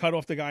 I cut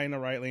off the guy in the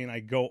right lane.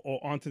 I go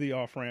onto the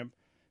off ramp,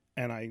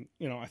 and I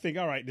think,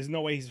 all right, there's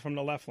no way he's from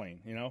the left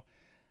lane.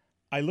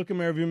 I look in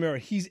my rearview mirror.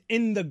 He's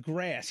in the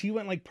grass. He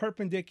went like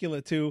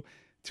perpendicular to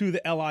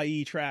the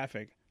LIE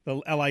traffic, the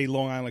LIE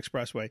Long Island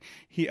Expressway.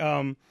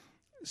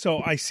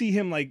 So I see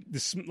him like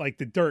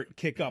the dirt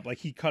kick up, like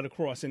he cut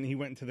across and he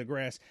went into the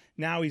grass.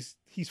 Now he's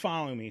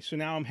following me. So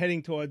now I'm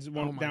heading towards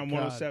down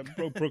 107,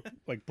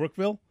 like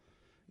Brookville,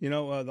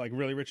 like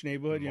really rich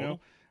neighborhood,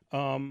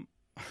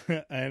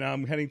 and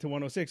I'm heading to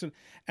 106, and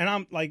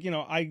I'm like,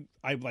 I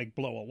like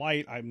blow a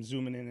light. I'm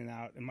zooming in and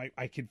out, and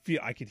I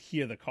could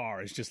hear the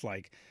car. It's just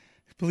like,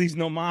 please,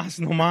 no mas.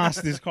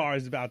 This car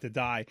is about to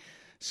die.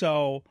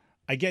 So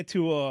I get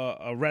to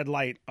a red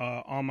light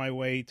on my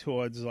way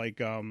towards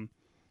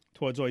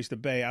towards Oyster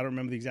Bay. I don't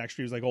remember the exact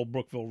street. It was like Old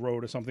Brookville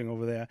Road or something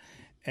over there,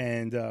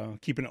 and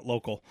keeping it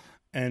local.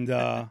 And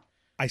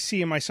I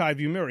see in my side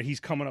view mirror, he's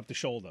coming up the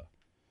shoulder.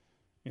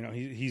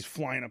 He's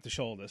flying up the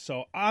shoulder.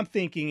 So I'm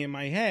thinking in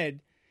my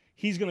head,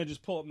 he's going to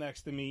just pull up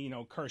next to me,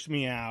 curse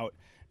me out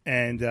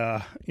and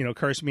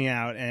curse me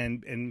out,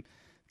 and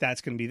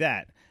that's going to be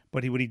that.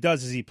 But what he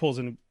does is he pulls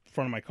in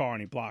front of my car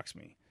and he blocks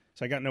me.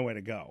 So I got nowhere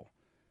to go.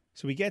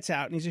 So he gets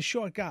out, and he's a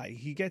short guy.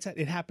 He gets out.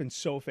 It happens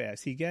so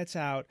fast. He gets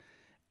out,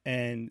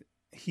 and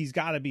he's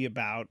got to be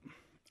about,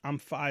 I'm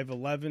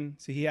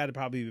 5'11", so he had to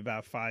probably be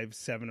about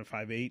 5'7" or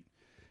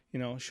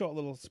 5'8", short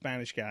little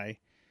Spanish guy.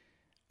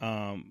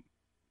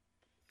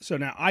 So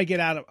now I get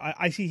out of,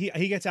 I see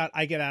he gets out,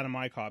 I get out of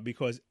my car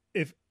because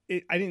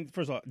I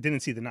didn't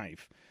see the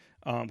knife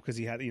because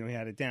he had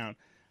it down.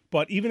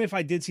 But even if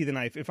I did see the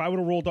knife, if I would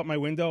have rolled up my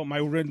window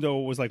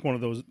was like one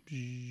of those.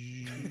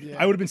 Yeah.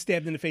 I would have been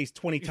stabbed in the face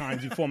 20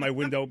 times before my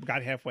window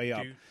got halfway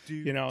up.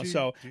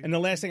 And the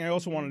last thing I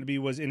also wanted to be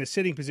was in a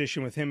sitting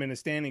position with him in a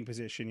standing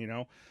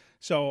position.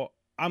 So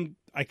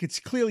I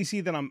could clearly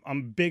see that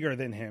I'm bigger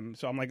than him.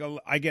 So I'm like,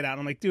 I get out.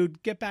 I'm like,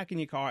 dude, get back in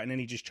your car. And then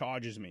he just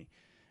charges me,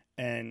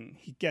 and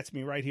he gets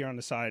me right here on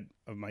the side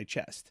of my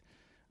chest.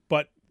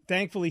 But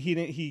thankfully,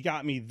 he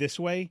got me this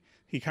way.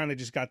 He kind of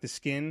just got the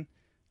skin.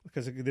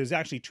 Because there's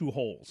actually 2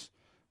 holes.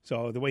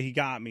 So the way he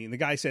got me, and the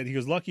guy said, he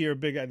goes, lucky you're a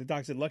big guy. The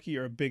doc said, lucky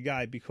you're a big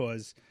guy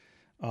because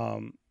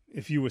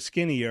if you were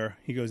skinnier,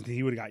 he goes,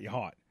 he would have got you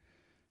hot.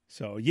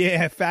 So,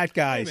 yeah, fat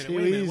guys. Wait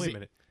a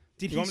minute.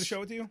 You want me to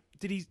show it to you?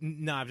 Did he?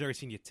 No, I've never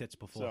seen your tits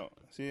before. So,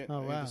 see it?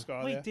 Oh, wow.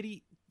 Wait, there? did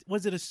he?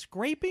 Was it a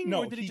scraping?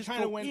 No, or did he just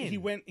kind of go went. in?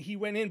 He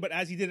went in, but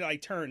as he did it, I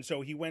turned.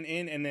 So he went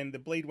in, and then the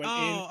blade went in,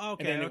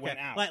 and then it went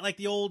out. Like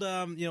the old,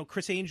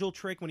 Chris Angel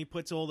trick when he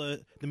puts all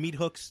the meat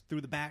hooks through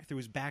his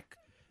back.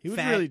 He was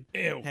fat, really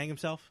hang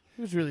himself.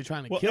 He was really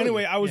trying to Well, kill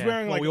anyway, you. I was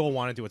wearing we all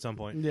wanted to at some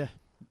point. Yeah.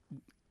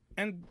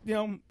 And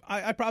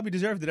I probably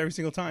deserved it every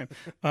single time.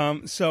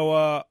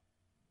 So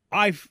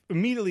I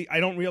immediately I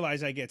don't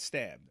realize I get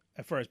stabbed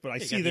at first, but I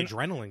see the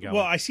adrenaline going.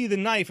 Well, I see the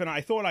knife, and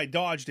I thought I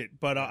dodged it,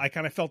 but I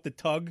kind of felt the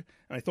tug,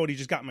 and I thought he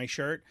just got my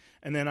shirt,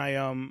 and then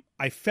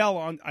I fell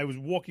on. I was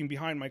walking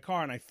behind my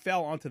car, and I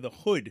fell onto the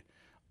hood.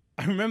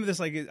 I remember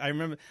this I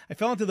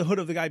fell onto the hood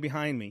of the guy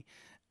behind me.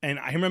 And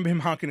I remember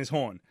him honking his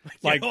horn,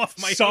 like off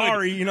my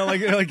sorry, like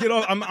get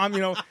off.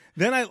 I'm.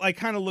 Then I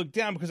kind of looked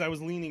down because I was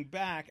leaning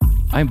back.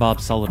 I'm Bob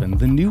Sullivan,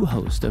 the new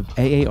host of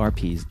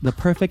AARP's The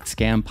Perfect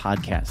Scam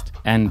podcast.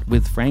 And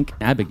with Frank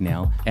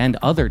Abagnale and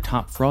other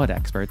top fraud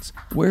experts,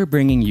 we're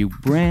bringing you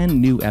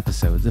brand new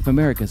episodes of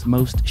America's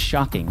most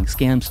shocking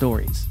scam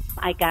stories.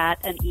 I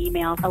got an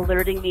email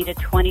alerting me to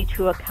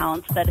 22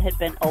 accounts that had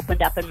been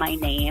opened up in my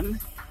name.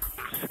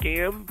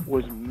 Scam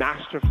was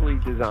masterfully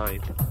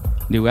designed.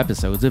 New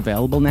episodes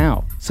available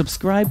now.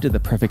 Subscribe to the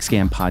Perfect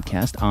Scam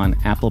podcast on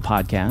Apple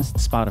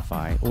Podcasts,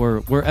 Spotify, or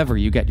wherever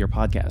you get your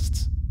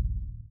podcasts.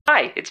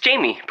 Hi, it's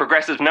Jamie,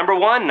 Progressive #1,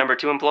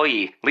 #2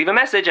 employee. Leave a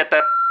message at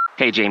the...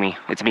 Hey, Jamie,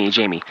 it's me,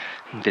 Jamie.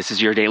 This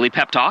is your daily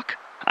pep talk.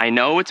 I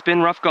know it's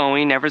been rough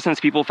going ever since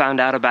people found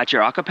out about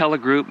your a cappella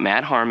group,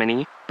 Mad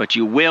Harmony, but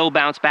you will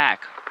bounce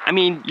back. I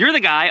mean, you're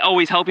the guy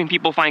always helping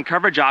people find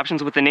coverage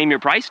options with the Name Your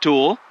Price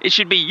tool. It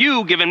should be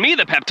you giving me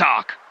the pep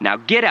talk. Now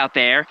get out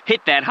there,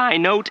 hit that high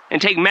note, and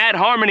take Mad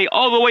Harmony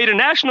all the way to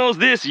nationals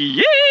this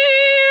year!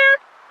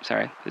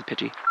 Sorry, it's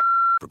pitchy.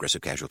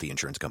 Progressive Casualty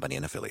Insurance Company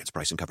and Affiliates.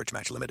 Price and coverage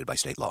match limited by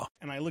state law.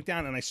 And I looked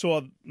down and I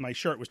saw my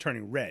shirt was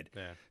turning red.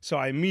 Yeah. So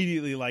I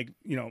immediately,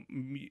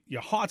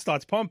 your heart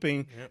starts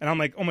pumping. Yep. And I'm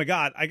like, oh my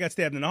God, I got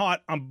stabbed in the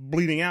heart. I'm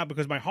bleeding out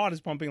because my heart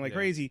is pumping like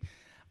crazy.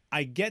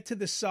 I get to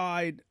the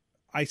side.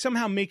 I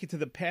somehow make it to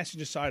the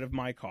passenger side of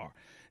my car.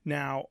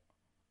 Now,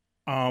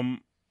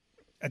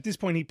 at this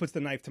point, he puts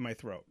the knife to my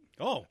throat.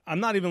 Oh, I'm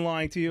not even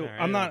lying to you.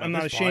 Right, I'm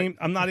not ashamed.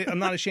 I'm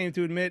not ashamed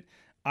to admit.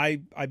 I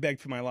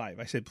begged for my life.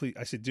 I said, please.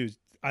 I said, dude.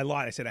 I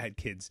lied. I said I had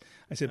kids.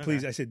 I said,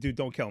 please. I said, dude,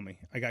 don't kill me.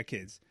 I got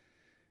kids.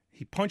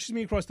 He punches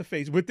me across the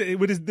face with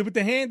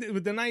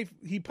the knife.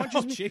 He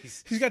punches me.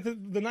 Geez. He's got the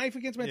knife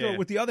against my throat.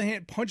 With the other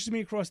hand, punches me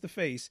across the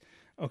face.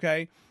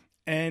 Okay,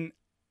 and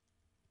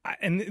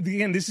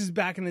again, this is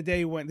back in the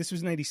day when this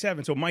was in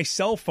 '87. So my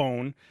cell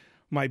phone,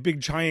 my big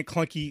giant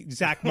clunky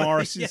Zach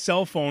Morris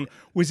cell phone,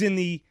 was in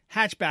the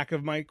hatchback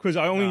of my because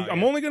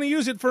I'm only going to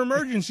use it for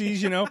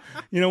emergencies. One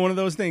of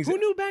those things. Who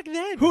knew back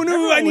then? Who knew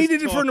Everyone I was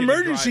needed it for an talking and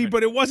emergency? driving.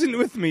 But it wasn't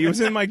with me. It was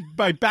in my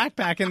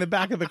backpack in the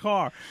back of the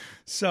car.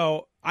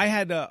 So I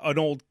had an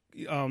old.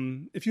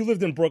 If you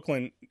lived in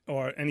Brooklyn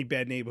or any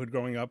bad neighborhood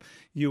growing up,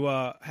 you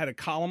had a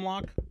column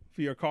lock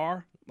for your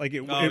car. Like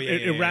it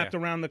wrapped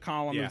around the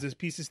column. It was this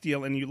piece of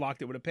steel, and you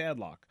locked it with a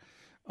padlock.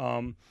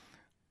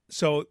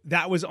 So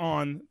that was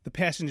on the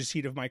passenger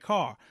seat of my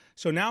car.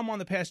 So now I'm on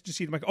the passenger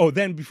seat of my car. Oh,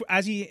 then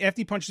after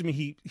he punches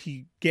me,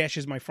 he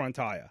gashes my front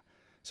tire.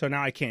 So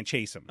now I can't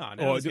chase him. Oh,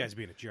 now this guy's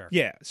being a jerk.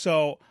 Yeah.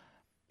 So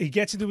he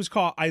gets into his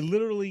car. I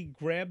literally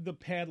grab the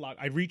padlock.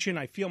 I reach in.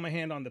 I feel my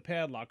hand on the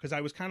padlock because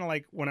I was kind of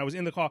like when I was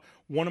in the car,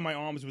 one of my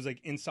arms was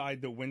like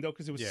inside the window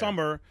because it was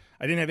summer.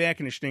 I didn't have air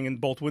conditioning and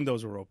both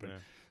windows were open. Yeah.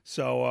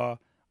 So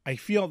I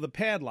feel the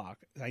padlock.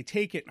 I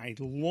take it and I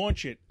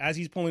launch it as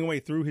he's pulling away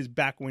through his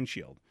back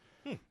windshield.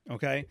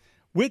 Okay.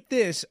 With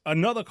this,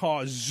 another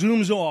car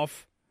zooms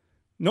off.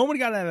 Nobody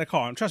got out of the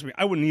car. And trust me,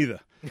 I wouldn't either.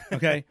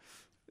 Okay.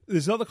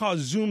 this other car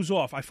zooms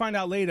off. I find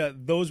out later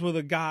those were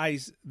the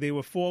guys. They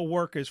were 4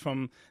 workers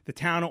from the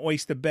town of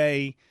Oyster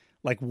Bay,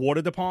 like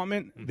water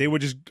department. They were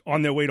just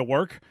on their way to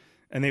work,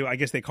 and I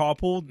guess they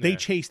carpooled. They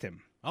chased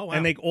him. Oh, wow.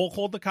 And they all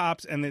called the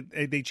cops, and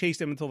they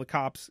chased him until the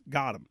cops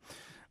got him.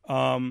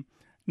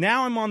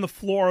 Now I'm on the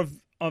floor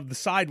of the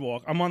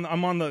sidewalk. I'm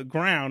on the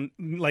ground,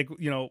 like,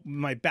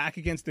 my back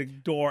against the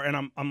door,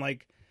 and I'm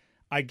like,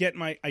 I get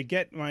my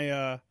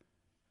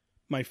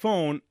my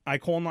phone. I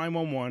call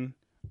 911.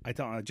 I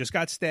tell them I just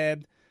got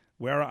stabbed.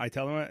 Where I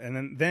tell them,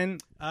 and then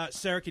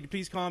sir, can you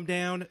please calm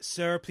down?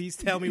 Sir, please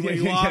tell me where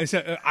you are.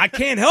 I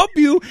can't help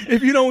you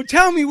if you don't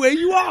tell me where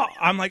you are.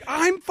 I'm like,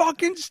 I'm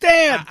fucking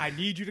stabbed. I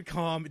need you to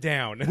calm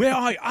down. Where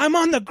are you? I'm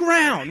on the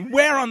ground.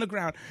 Where on the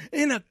ground?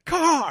 In a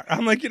car.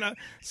 I'm like,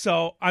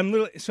 So I'm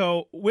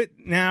literally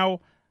now,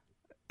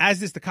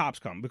 as the cops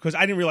come, because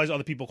I didn't realize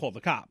other people called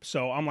the cops.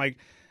 So I'm like,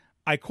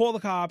 I call the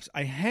cops.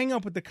 I hang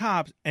up with the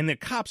cops, and the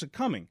cops are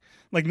coming.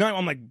 Like, no,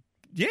 I'm like.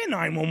 Yeah,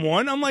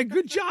 911. I'm like,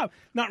 good job.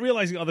 Not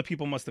realizing other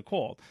people must have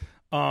called.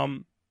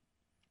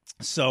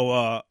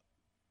 So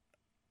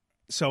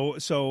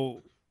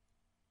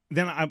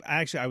then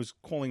I was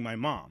calling my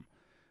mom.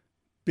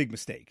 Big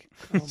mistake.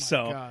 Oh my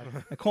so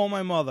God. I call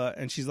my mother,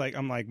 and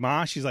I'm like,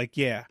 Ma? She's like,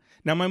 yeah.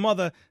 Now, my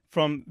mother,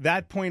 from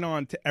that point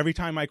on to every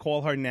time I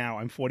call her now,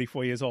 I'm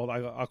 44 years old.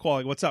 I'll call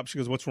her, what's up? She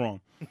goes, what's wrong?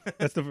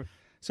 That's the...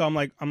 So I'm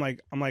like,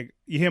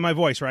 you hear my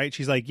voice, right?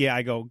 She's like, yeah.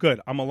 I go, good.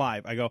 I'm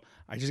alive. I go,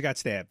 I just got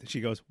stabbed. She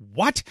goes,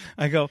 what?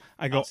 I go,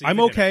 I'm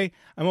okay.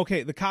 I'm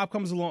okay. The cop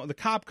comes along. The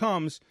cop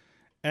comes,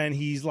 and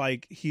he's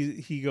like,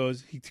 he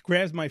goes, he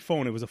grabs my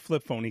phone. It was a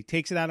flip phone. He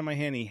takes it out of my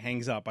hand. And he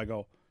hangs up. I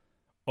go,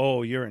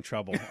 oh, you're in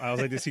trouble. I was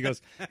like this.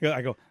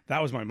 I go,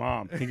 that was my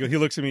mom. He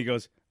looks at me. He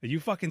goes, are you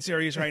fucking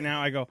serious right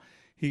now? I go.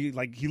 He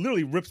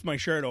literally rips my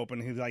shirt open.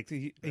 He's like,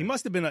 he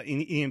must have been an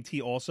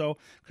EMT also,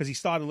 because he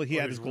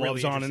had his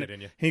gloves on,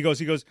 and he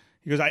goes,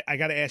 I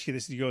got to ask you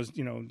this. He goes,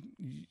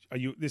 are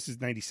you? This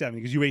is 97.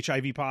 He goes, you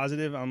HIV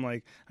positive?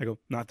 I go,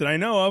 not that I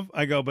know of.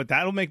 I go, but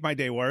that'll make my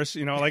day worse.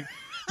 Like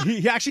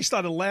he actually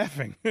started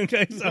laughing.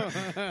 Okay, so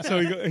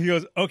he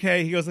goes,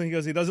 okay. He goes,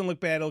 he doesn't look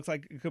bad. It looks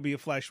like it could be a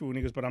flesh wound.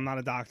 He goes, but I'm not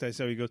a doctor.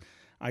 So he goes,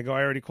 I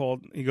already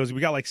called. He goes, we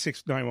got like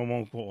 6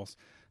 911 calls.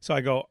 So I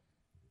go.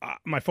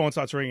 My phone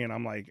starts ringing.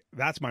 I'm like,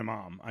 that's my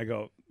mom. I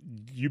go,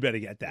 you better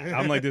get that.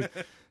 I'm like this.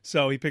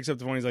 So he picks up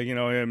the phone. He's like, yeah,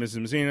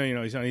 Mrs.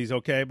 Messina, he's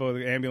okay, but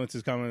the ambulance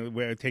is coming.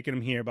 We're taking him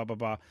here, blah, blah,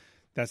 blah.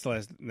 That's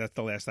the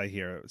last I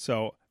hear.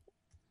 So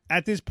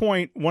at this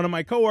point, one of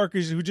my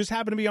coworkers who just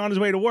happened to be on his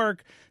way to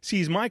work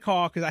sees my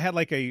car, because I had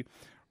like a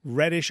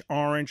reddish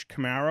orange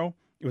Camaro.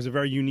 It was a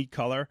very unique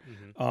color.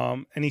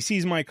 Mm-hmm. And he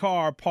sees my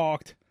car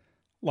parked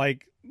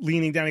like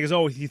leaning down. He goes,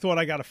 oh, he thought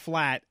I got a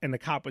flat, and the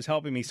cop was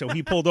helping me, so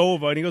he pulled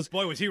over, and he goes,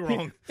 boy, was he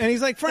wrong. And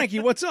he's like, Frankie,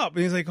 what's up?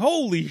 And he's like,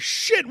 holy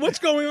shit, what's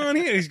going on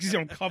here? He's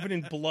covered in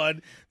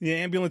blood. The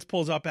ambulance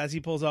pulls up as he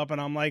pulls up, and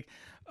I'm like,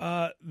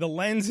 the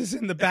lens is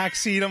in the back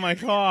seat of my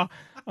car.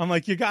 I'm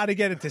like, you got to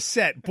get it to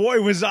set. Boy,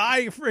 was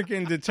I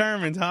freaking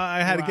determined, huh?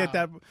 I had to get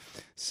that.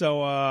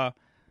 So I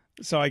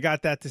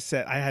got that to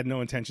set. I had no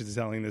intention of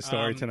telling this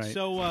story tonight.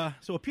 So a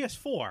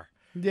PS4.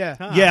 Yeah.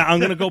 Yeah, I'm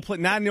going to go play.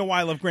 Not in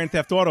why I love Grand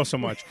Theft Auto so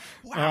much.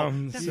 Wow.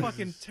 That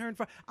fucking turned.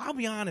 I'll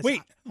be honest.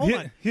 Wait, hold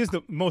on. Here's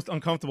the most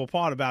uncomfortable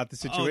part about the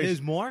situation. Oh,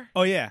 there's more?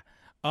 Oh, yeah.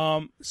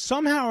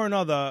 Somehow or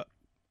another,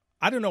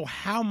 I don't know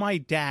how my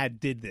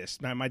dad did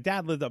this. Now, my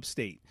dad lived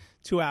upstate,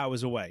 2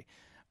 hours away.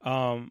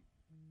 My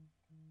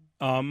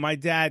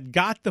dad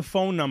got the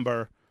phone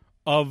number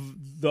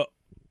of the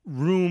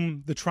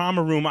room, the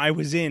trauma room I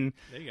was in.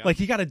 There you go. Like,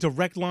 he got a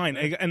direct line.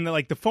 And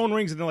like the phone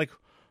rings, and they're like,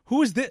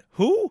 who is this?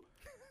 Who?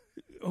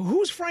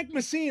 Who's Frank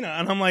Messina?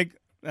 And I'm like,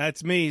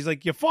 that's me. He's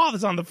like, your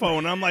father's on the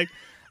phone. And I'm like,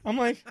 what? I'm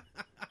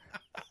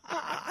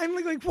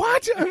like,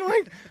 what?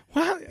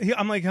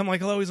 I'm like,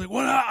 hello. He's like,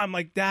 what? I'm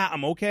like, Dad,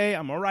 I'm okay.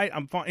 I'm all right.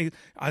 I'm fine.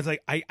 I was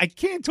like, I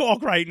can't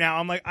talk right now.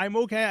 I'm like, I'm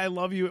okay. I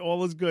love you.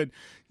 All is good.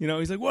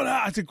 He's like, what?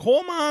 I said,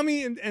 call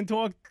mommy and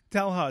tell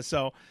her.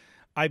 So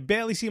I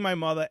barely see my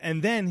mother.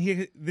 And then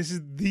this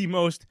is the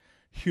most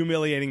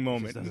humiliating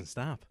moment. It doesn't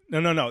stop.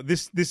 No.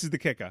 This is the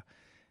kicker.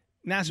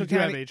 Nassau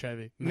County have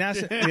HIV.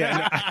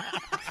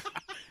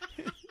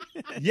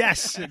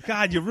 Yes,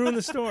 God, you ruined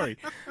the story.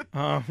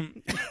 No,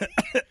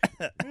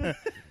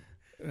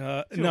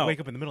 wake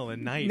up in the middle of the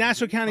night.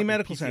 Nassau County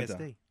Medical PTSD.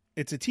 Center.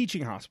 It's a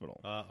teaching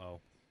hospital.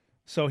 Uh-oh.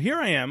 So here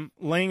I am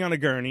laying on a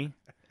gurney,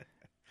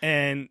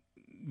 and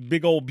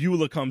big old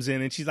Beulah comes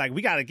in, and she's like,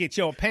 "We got to get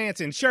your pants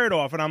and shirt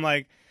off." And I'm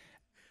like,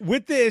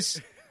 with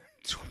this,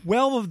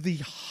 12 of the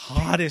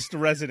hottest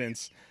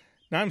residents.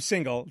 Now I'm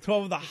single.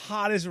 12 of the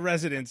hottest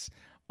residents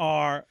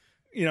are,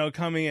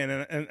 coming in,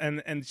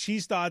 and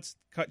she cuts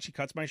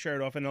my shirt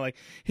off, and they're like,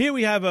 here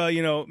we have a,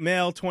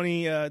 male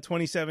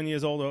 27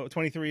 years old, or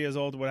 23 years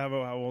old,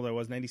 whatever, how old I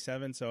was,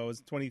 97, so I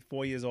was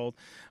 24 years old,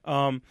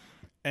 white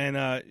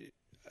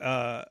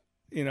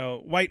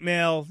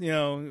male,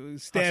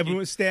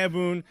 stab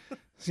wound,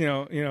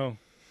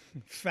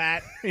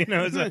 fat,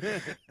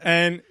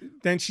 and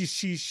then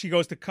she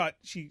goes to cut,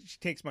 she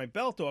takes my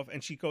belt off,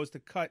 and she goes to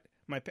cut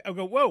I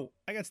go, whoa,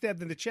 I got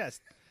stabbed in the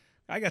chest.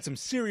 I got some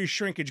serious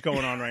shrinkage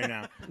going on right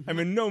now. I'm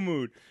in no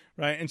mood,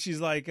 right? And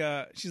she's like,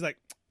 yeah,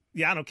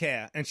 I don't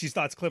care. And she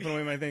starts clipping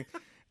away my thing.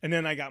 And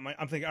then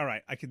I'm thinking, all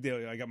right, I could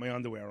deal. I got my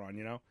underwear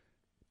on,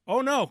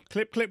 Oh no,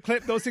 clip.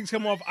 Those things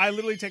come off. I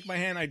literally take my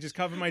hand, I just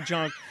cover my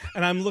junk,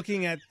 and I'm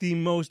looking at the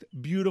most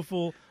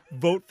beautiful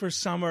Vote for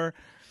Summer,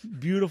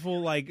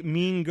 beautiful, like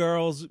Mean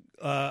Girls,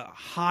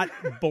 hot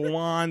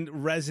blonde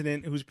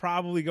resident who's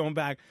probably going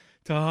back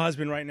to her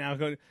husband right now.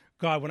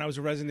 God, when I was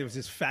a resident, there was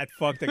this fat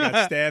fuck that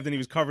got stabbed and he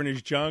was covering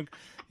his junk.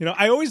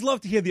 I always love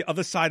to hear the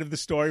other side of the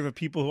story of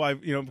people who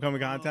I've, come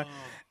in contact.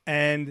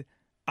 And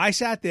I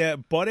sat there,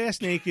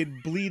 butt-ass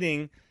naked,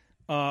 bleeding,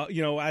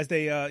 as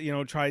they,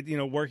 tried,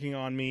 working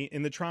on me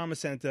in the trauma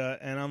center.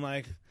 And I'm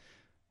like,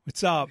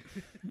 what's up?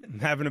 I'm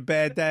having a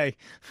bad day.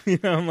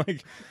 I'm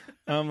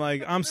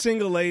like, I'm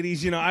single,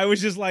 ladies. I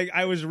was just like,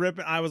 I was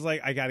ripping. I was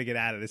like, I got to get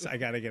out of this. I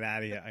got to get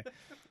out of here.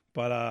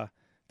 But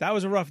that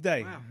was a rough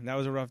day. Wow. That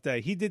was a rough day.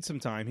 He did some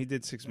time. He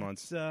did 6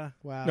 months. Wow.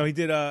 No, he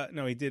did.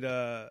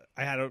 I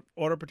had an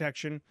order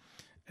protection,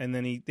 and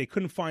then they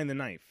couldn't find the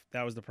knife.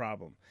 That was the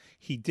problem.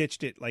 He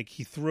ditched it. Like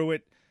he threw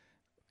it.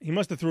 He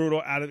must have threw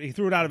it out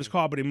of his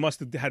car, but he must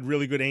have had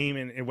really good aim,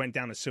 and it went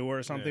down a sewer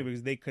or something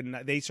because they could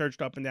not. They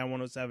searched up and down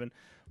 107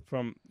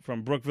 from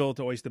Brookville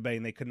to Oyster Bay,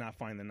 and they could not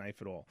find the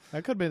knife at all.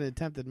 That could have been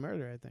attempted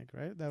murder, I think.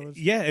 Right? That was.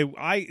 Yeah,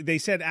 they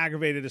said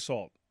aggravated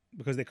assault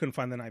because they couldn't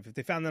find the knife. If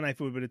they found the knife,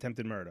 it would have been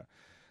attempted murder.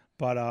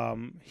 But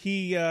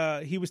he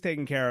was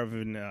taken care of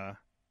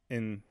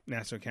in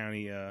Nassau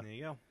County. There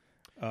you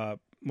go.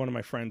 One of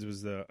my friends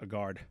was a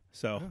guard,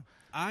 so. Oh.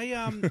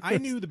 I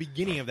knew the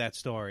beginning of that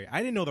story. I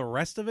didn't know the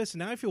rest of it, so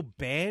now I feel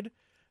bad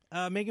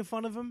making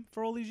fun of him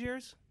for all these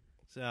years.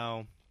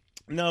 So,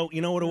 no,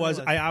 you know what it was?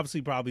 I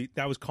obviously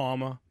that was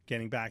karma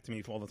getting back to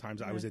me for all the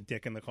times I was a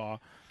dick in the car.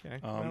 Okay.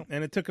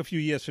 And it took a few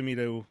years for me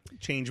to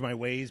change my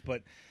ways,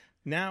 but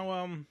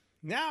now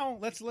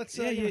let's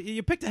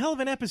you picked a hell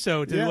of an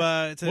episode to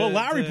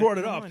Larry brought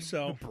it up.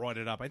 So brought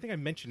it up. I think I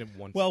mentioned it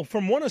once. Well,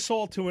 from one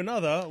assault to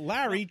another,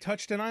 Larry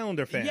touched an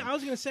Islander fan. Yeah, I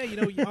was going to say,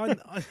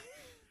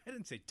 I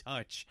didn't say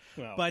touch,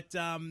 but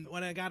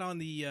when I got on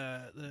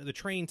the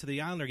train to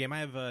the Islander game, I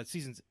have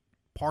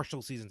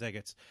partial season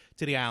tickets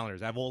to the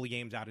Islanders. I have all the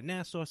games out in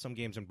Nassau, some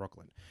games in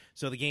Brooklyn.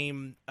 So the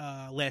game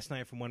last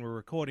night from when we were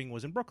recording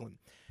was in Brooklyn.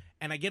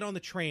 And I get on the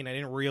train, I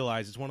didn't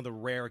realize it's one of the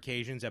rare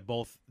occasions that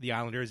both the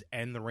Islanders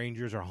and the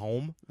Rangers are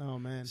home. Oh,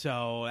 man.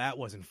 So that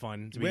wasn't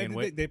fun to begin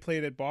with. with. They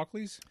played at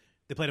Barclays?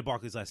 They played at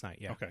Barclays last night,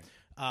 yeah. Okay.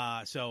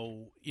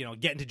 So,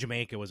 getting to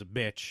Jamaica was a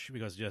bitch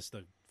because just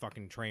the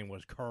fucking train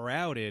was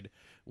crowded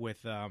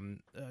with a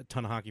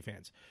ton of hockey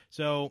fans.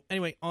 So,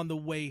 anyway, on the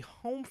way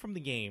home from the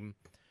game,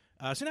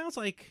 so now it's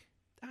like,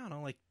 I don't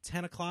know, like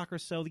 10 o'clock or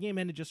so. The game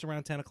ended just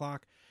around 10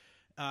 o'clock.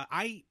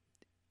 I'm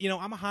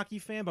a hockey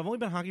fan, but I've only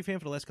been a hockey fan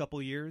for the last couple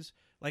of years.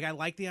 Like, I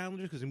like the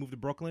Islanders because they moved to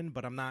Brooklyn,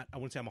 but I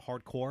wouldn't say I'm a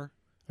hardcore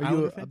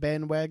Islander fan. A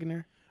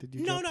bandwagoner?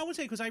 No, I wouldn't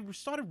say, because I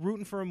started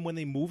rooting for them when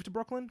they moved to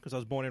Brooklyn, because I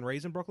was born and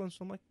raised in Brooklyn. So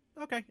I'm like,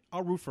 okay,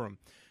 I'll root for them.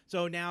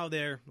 So now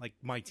they're like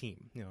my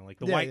team, like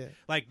the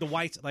the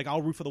Whites. Like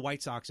I'll root for the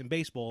White Sox in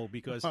baseball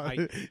because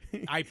I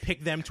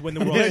picked them to win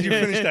the World Series. You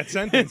finished that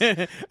sentence.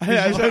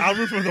 I'll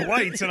root for the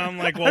Whites, and I'm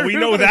like, well, we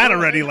know that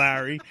already,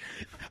 Larry.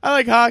 I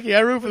like hockey. I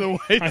root for the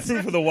Whites. I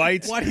root for the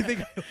Whites. Why do you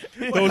think?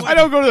 I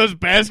don't go to those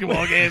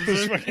basketball games.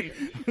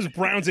 Those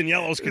browns and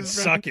yellows can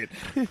suck it.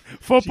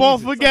 Football,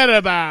 forget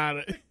about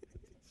it.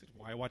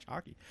 I watch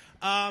hockey.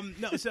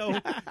 So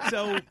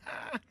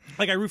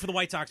like I root for the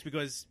White Sox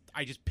because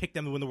I just picked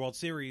them to win the World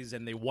Series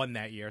and they won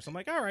that year. So I'm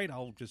like, all right,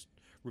 I'll just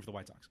root for the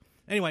White Sox.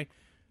 Anyway,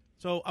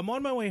 so I'm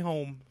on my way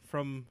home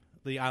from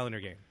the Islander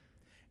game,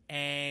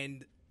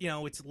 and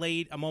it's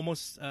late. I'm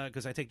almost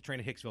because I take the train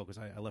to Hicksville because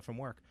I left from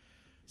work.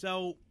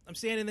 So I'm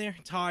standing there,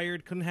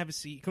 tired, couldn't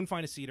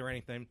find a seat or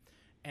anything,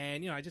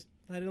 and I just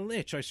let it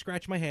itch. So I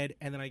scratch my head,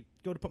 and then I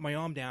go to put my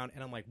arm down,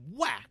 and I'm like,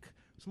 whack.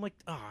 So I'm like,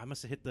 I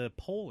must have hit the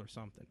pole or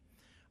something.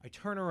 I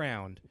turn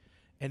around,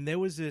 and there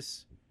was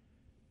this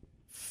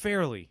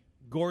fairly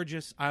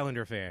gorgeous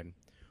Islander fan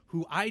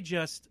who I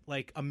just,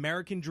 like,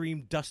 American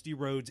Dream Dusty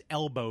Rhodes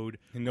elbowed.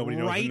 And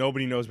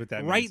nobody knows what that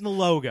means. Right in the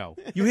logo.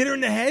 You hit her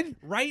in the head?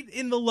 Right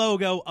in the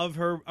logo of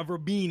her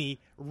beanie,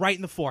 right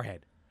in the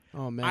forehead.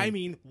 Oh, man. I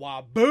mean,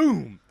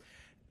 boom.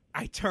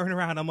 I turn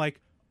around, I'm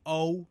like,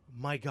 oh,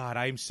 my God,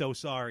 I am so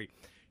sorry.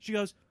 She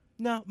goes,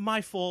 no,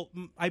 my fault.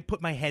 I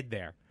put my head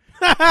there.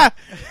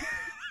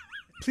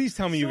 Please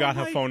tell me you got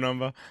her phone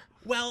number.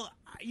 Well,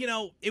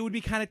 it would be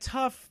kind of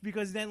tough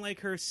because then, like,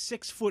 her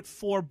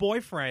 6'4"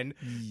 boyfriend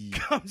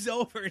comes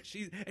over and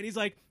he's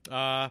like,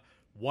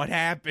 what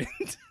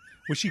happened?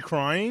 Was she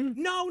crying?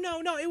 No.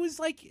 It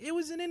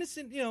was an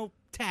innocent,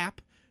 tap.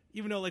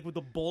 Even though, like, with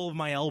the ball of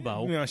my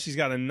elbow. She's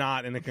got a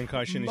knot and a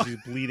concussion and she's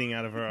bleeding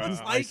out of her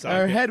eye socket.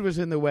 Her head was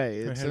in the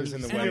way. Her head was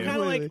in the and way. I'm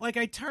kind of like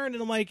I turned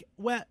and I'm like,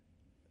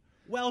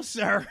 well,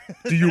 sir.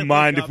 Do you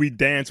mind if we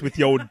dance with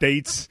your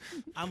dates?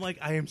 I'm like,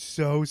 I am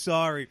so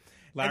sorry.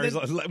 Larry's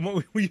like,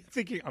 what were you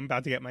thinking? I'm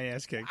about to get my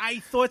ass kicked. I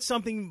thought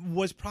something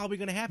was probably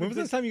going to happen. When was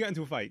the last time you got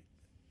into a fight?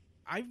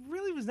 I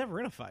really was never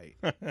in a fight.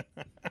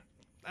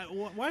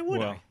 Why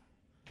would I?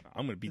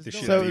 I'm gonna beat the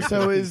shit out So of you.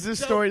 so is this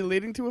story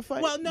leading to a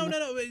fight? Well, no.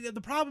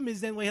 The problem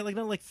is then we had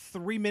like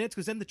 3 minutes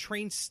because then the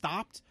train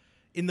stopped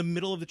in the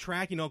middle of the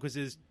track, because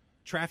there's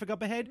traffic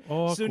up ahead.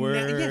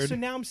 Awkward. So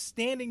now I'm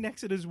standing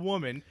next to this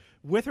woman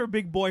with her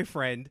big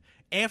boyfriend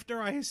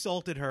after I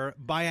assaulted her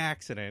by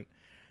accident,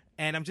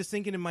 and I'm just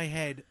thinking in my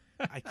head,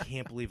 I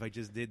can't believe I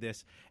just did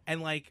this,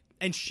 and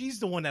she's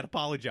the one that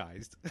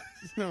apologized.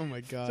 Oh my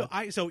god.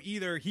 So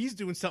either he's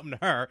doing something to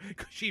her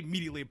because she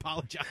immediately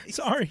apologized.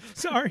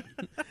 Sorry.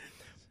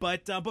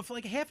 But for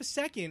like half a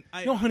second,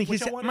 No, honey,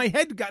 my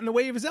head got in the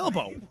way of his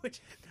elbow. Which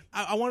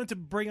I wanted to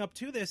bring up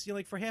to this.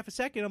 Like for half a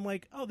second, I'm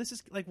like, oh, this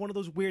is like one of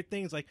those weird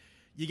things. Like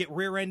you get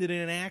rear-ended in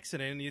an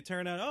accident, and you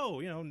turn out,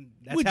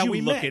 that's Would how you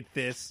we look met. at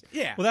this?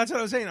 Yeah. Well, that's what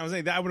I was saying. I was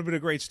saying that would have been a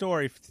great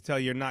story to tell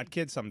your not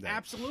kid someday.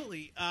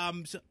 Absolutely.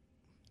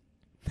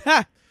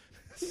 That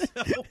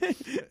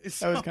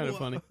was kind of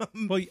funny.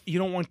 Well, you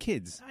don't want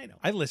kids. I know.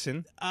 I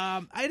listen.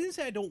 I didn't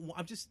say I don't.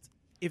 I'm just.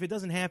 If it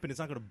doesn't happen, it's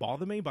not going to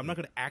bother me. But I'm not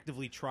going to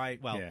actively try.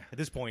 Well, at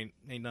this point,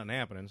 ain't nothing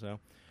happening. So,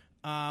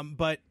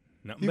 but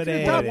Nothing but I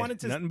Eddie. wanted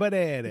to. Nothing but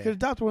Eddie. You could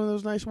adopt one of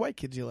those nice white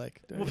kids you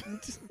like.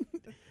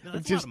 No,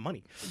 that's Just- a lot of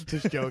money.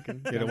 Just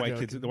joking. Yeah,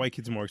 the white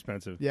kids are more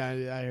expensive. Yeah,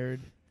 I heard.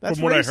 That's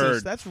From what racist. I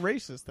heard. That's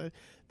racist. The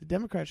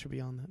Democrats should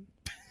be on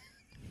that.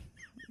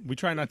 We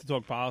try not to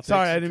talk politics.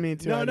 Sorry, I didn't mean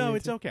to. I didn't No, mean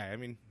it's to. okay. I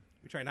mean,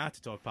 we try not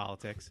to talk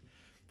politics,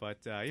 but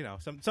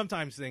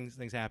sometimes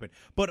things happen.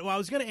 But I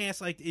was going to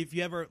ask, like, if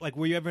you ever, like,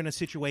 were you ever in a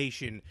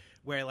situation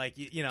where, like,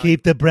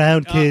 Keep the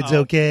brown kids,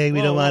 okay? We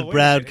Whoa, don't whoa, want wait a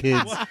brown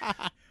minute. kids.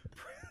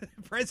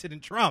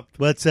 President Trump.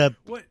 What's up?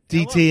 What?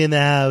 DT Hello? in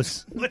the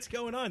house. What's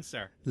going on,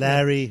 sir?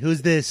 Larry,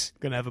 who's this?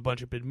 Gonna have a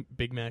bunch of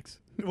Big Macs.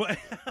 What?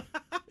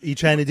 You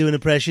trying to do an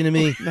impression of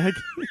me?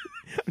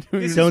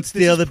 This Don't is-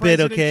 steal this the is bit,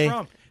 President okay?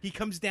 Trump. He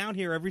comes down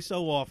here every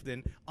so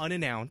often,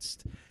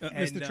 unannounced.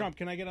 Mr. Trump,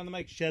 can I get on the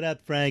mic? Shut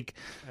up, Frank.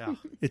 Yeah.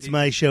 It's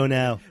my show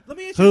now. Let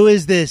me ask Who you,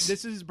 is this?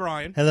 This is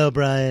Brian. Hello,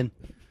 Brian.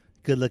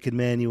 Good-looking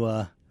man you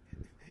are.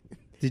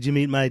 Did you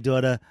meet my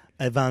daughter,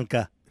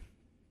 Ivanka?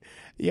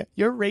 Yeah,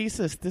 you're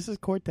racist. This is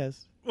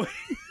Cortez.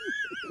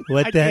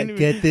 What I the? can't even-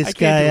 Get this I can't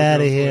guy do a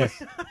out of girl's here.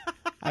 voice.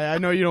 I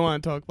know you don't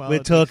want to talk about.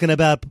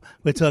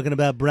 We're talking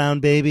about brown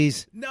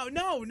babies. No,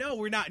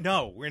 we're not.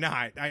 No, we're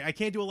not. I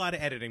can't do a lot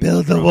of editing.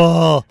 Build the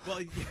wall. Well,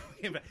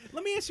 but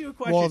let me ask you a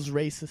question. Wall's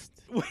racist.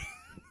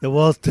 The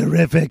wall's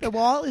terrific. The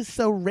wall is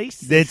so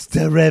racist. It's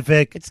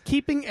terrific. It's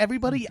keeping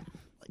everybody.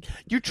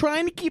 You're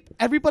trying to keep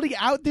everybody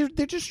out. They're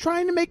just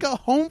trying to make a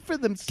home for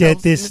themselves.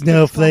 Get this and it's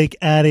snowflake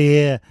out of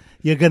here.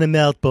 You're gonna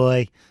melt,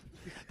 boy.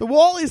 The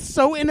wall is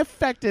so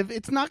ineffective.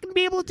 It's not going to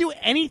be able to do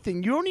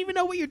anything. You don't even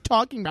know what you're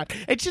talking about.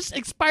 It's just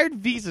expired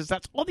visas.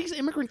 That's all these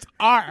immigrants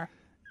are.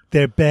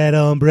 They're bad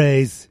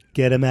hombres.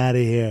 Get them out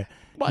of here.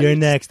 Why You're you-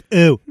 next.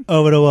 Ooh,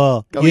 over the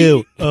wall. Go You,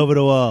 eat. over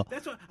the wall.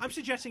 That's what I'm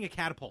suggesting. A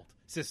catapult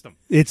system.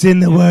 It's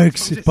in the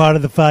works. It's part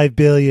of the $5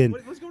 billion.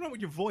 What's going on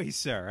with your voice,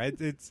 sir?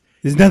 It's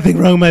There's nothing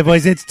wrong with my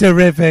voice. It's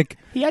terrific.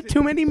 He had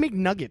too many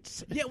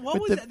McNuggets. yeah. What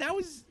With was the- that? That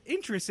was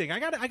interesting. I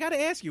got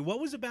to ask you. What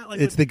was about like?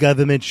 It's the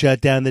government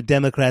shutdown. The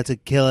Democrats are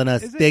killing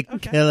us. Is it? They're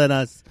Okay. killing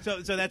us.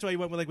 So that's why you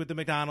went with the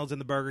McDonald's and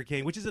the Burger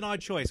King, which is an odd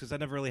choice because I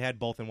never really had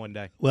both in one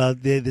day. Well,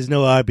 there's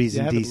no Arby's You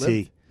in haven't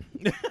D.C.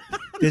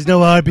 There's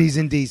no Arby's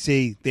in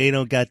D.C. They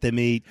don't got the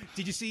meat.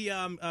 Did you see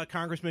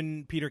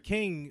Congressman Peter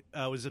King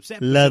was upset?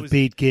 because Love there was-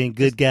 Pete King.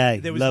 Good guy.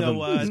 There was Love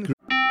no. him.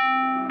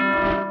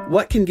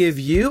 What can give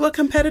you a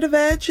competitive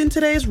edge in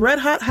today's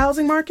red-hot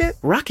housing market?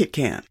 Rocket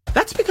can.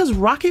 That's because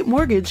Rocket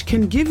Mortgage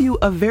can give you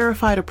a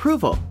verified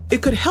approval.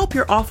 It could help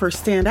your offer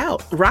stand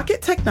out.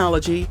 Rocket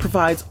Technology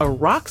provides a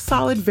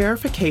rock-solid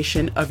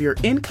verification of your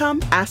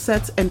income,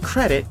 assets, and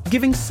credit,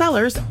 giving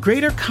sellers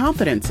greater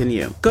confidence in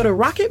you. Go to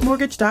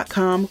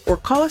rocketmortgage.com or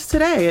call us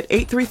today at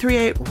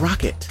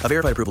 8338-ROCKET. A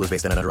verified approval is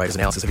based on an underwriter's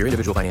analysis of your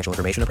individual financial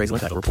information, appraisal,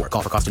 and title report.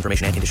 Call for cost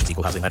information and conditions.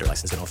 Equal housing lender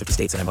license in all 50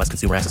 states and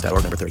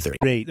MLSConsumerAccess.org number 3030.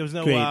 Great. There was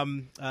no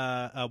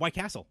Great. White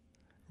Castle.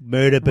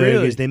 Murder burgers.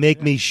 Really? They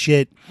make me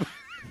shit.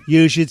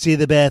 You should see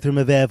the bathroom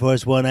of Air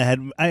Force One. I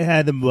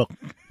had them. Well,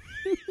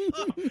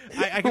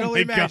 I can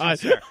only my imagine, God.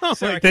 sir. Oh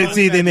Sir, my I can only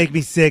see, they imagine. make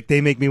me sick.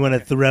 They make me want to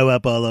throw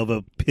up all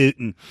over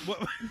Putin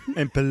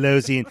and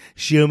Pelosi and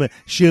Schumer.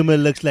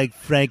 Schumer looks like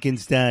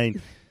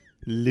Frankenstein.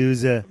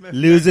 Loser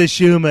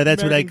Schumer.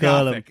 That's what I American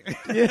call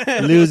Gothic.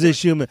 him. Loser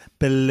Schumer.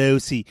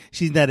 Pelosi.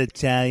 She's not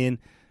Italian.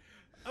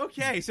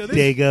 Okay, so this.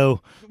 Dago.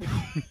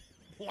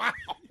 Wow.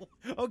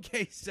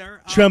 Okay, sir.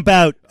 Trump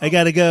out. I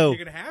gotta go.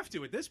 You're gonna have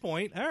to at this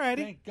point. All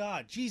righty. Thank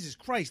God. Jesus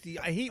Christ.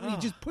 I hate when Oh.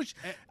 he just push.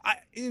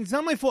 It's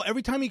not my fault.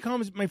 Every time he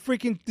comes,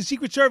 the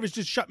Secret Service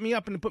just shut me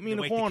up and put me in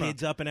a Wake corner. the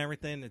kids up and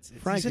everything. It's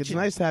Frank, such it's a-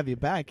 nice to have you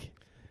back.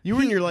 You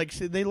were in your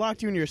they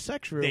locked you in your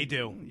sex room. They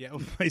do. Yeah.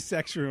 My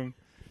sex room.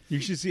 You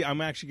should see.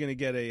 I'm actually going to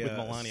get a With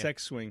Melania.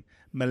 sex swing.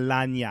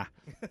 Melania.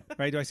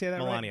 Right? Do I say that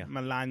Melania. right?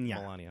 Melania.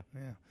 Melania.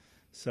 Yeah.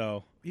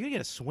 So. You gonna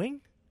get a swing?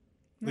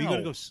 Or No. you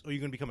gonna go? Or you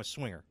gonna become a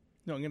swinger?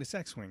 No, I'm going to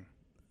sex swing.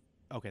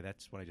 Okay,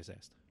 that's what I just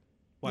asked.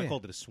 Well, I Yeah.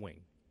 called it a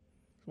swing.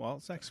 Well,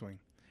 sex swing.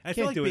 I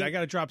feel Can't like do it. being- I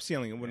got to drop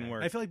ceiling. It wouldn't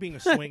work. I feel like being a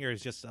swinger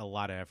is just a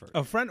lot of effort.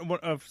 A friend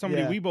of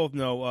somebody Yeah. we both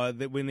know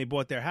that when they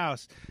bought their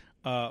house,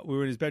 we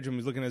were in his bedroom. He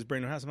was looking at his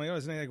brand new house. I'm like, oh,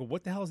 isn't it? I go,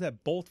 what the hell is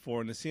that bolt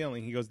for in the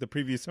ceiling? He goes, the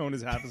previous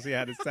owners obviously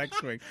had a sex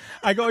swing.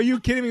 I go, are you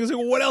kidding me? He goes,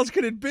 well, what else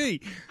could it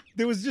be?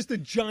 There was just a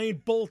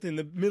giant bolt in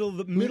the middle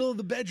of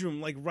the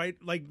bedroom, like right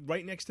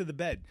next to the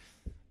bed.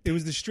 It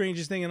was the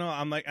strangest thing and all.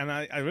 I'm like, and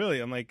I'm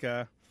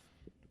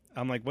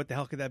like, what the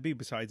hell could that be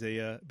besides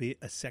a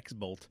sex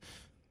bolt,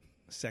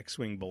 a sex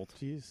swing bolt?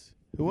 Jeez.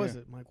 Who was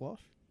Yeah. it? Mike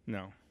Walsh?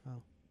 No.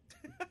 Oh.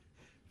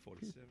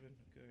 47.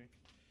 Okay.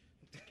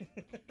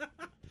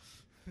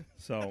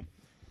 So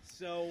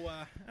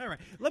all right.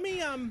 Let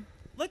me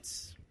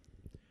let's.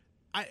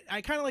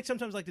 I kind of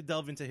sometimes like to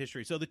delve into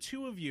history. So the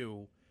two of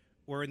you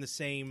were in the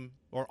same,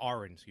 or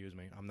are in, excuse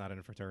me. I'm not in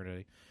a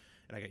fraternity,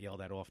 and I get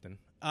yelled at often.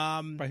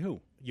 By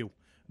who? You.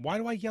 Why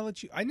do I yell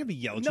at you? I never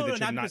yell at No, you. no, that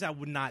you're not because I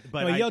would not.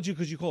 But no, I yelled at you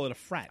because you call it a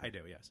frat. I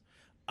do, yes.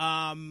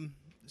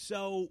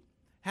 So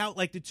how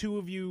the two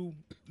of you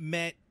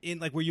met in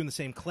were you in the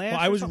same class?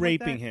 Well, I or was something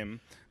like raping that? him.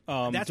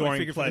 That's what I during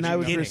figured from the And I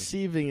was beginning.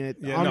 receiving it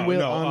Yeah,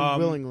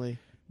 unwillingly.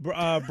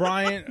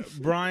 Brian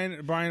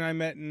and I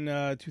met in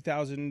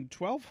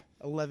 2012?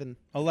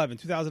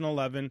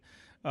 2011.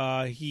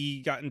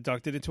 He got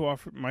inducted into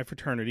my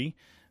fraternity,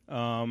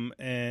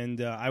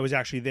 and I was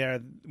actually there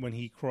when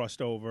he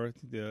crossed over.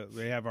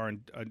 They have our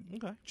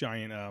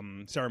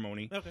giant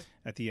ceremony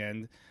at the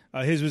end.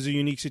 His was a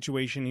unique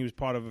situation. He was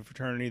part of a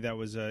fraternity that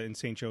was in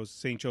St.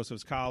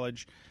 Joseph's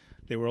College.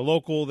 They were a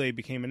local. They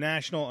became a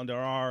national under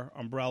our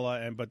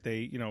umbrella, but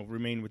they,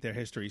 remained with their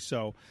history.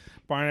 So,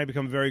 Brian and I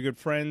become very good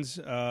friends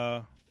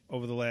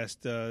over the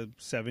last 8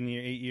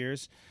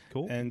 years.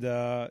 Cool. And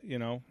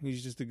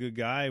he's just a good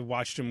guy. I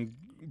watched him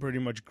pretty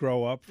much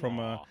grow up from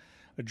a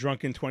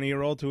drunken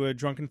 20-year-old to a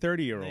drunken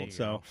 30-year-old.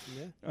 So,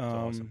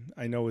 awesome.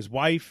 I know his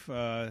wife,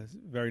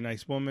 very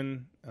nice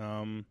woman,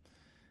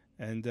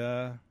 and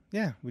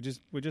we're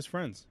just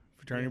friends.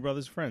 Fraternity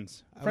brothers,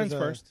 friends. Friends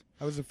first.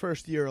 I was a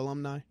first-year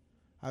alumni.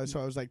 I was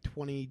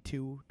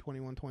 22,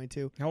 21,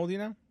 22. How old are you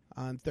now?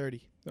 I'm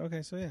 30.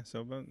 Okay, so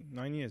about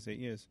 8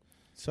 years.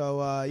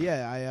 So,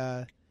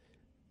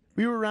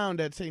 we were around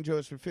at St.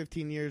 Joe's for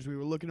 15 years. We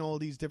were looking at all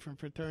these different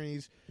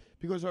fraternities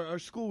because our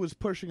school was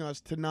pushing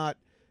us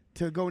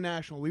to go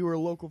national. We were a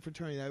local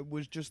fraternity that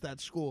was just that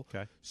school.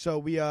 Okay. So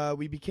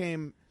we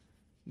became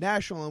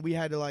national, and we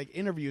had to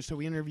interview. So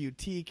we interviewed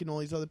Teak and all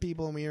these other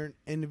people, and we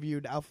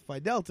interviewed Alpha Phi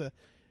Delta,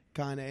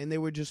 kind of, and they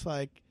were just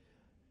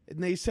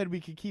and they said we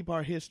could keep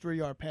our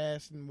history, our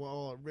past, and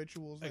all our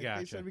rituals. I gotcha.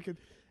 They said we could.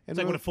 It's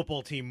like when a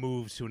football team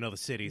moves to another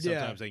city,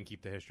 sometimes they can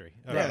keep the history.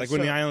 Right, Okay. like when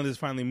the Islanders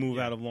finally move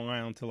out of Long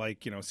Island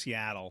to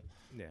Seattle.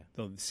 Yeah.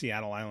 The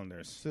Seattle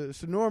Islanders. So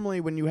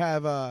normally when you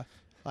have a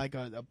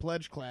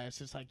pledge class,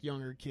 it's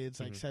younger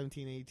kids,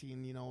 17,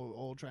 18,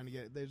 all trying to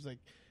get. There's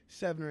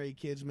 7 or 8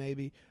 kids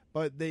maybe,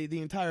 but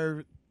the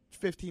entire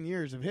 15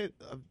 years of people.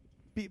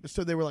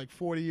 So they were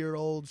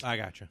 40-year-olds. I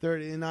gotcha.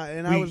 30,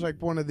 I was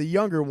one of the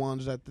younger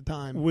ones at the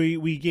time.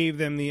 We gave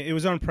them it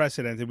was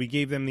unprecedented. We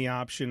gave them the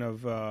option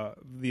of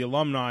the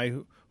alumni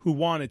who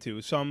wanted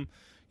to. Some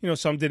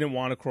didn't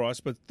want to cross,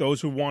 but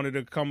those who wanted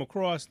to come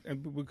across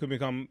and we could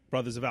become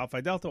brothers of Alpha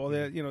Phi Delta. Or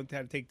they had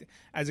to take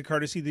as a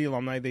courtesy to the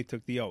alumni, they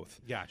took the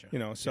oath. Gotcha.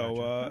 So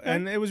Gotcha.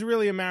 and it was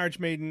really a marriage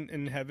made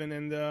in heaven,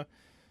 and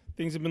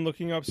things have been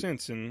looking up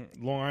since. And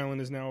Long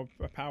Island is now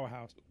a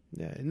powerhouse.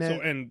 Yeah,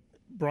 and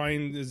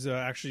Brian is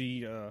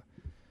actually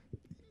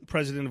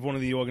president of one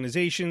of the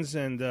organizations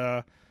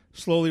and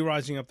slowly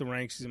rising up the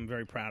ranks. I'm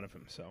very proud of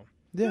him. So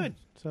Good.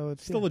 So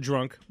it's still a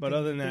drunk, but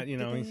other than that, he's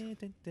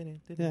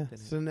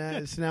So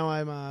now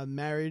I'm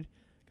married.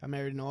 Got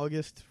married in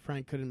August.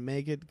 Frank couldn't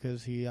make it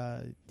because he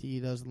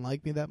doesn't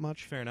like me that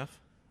much. Fair enough.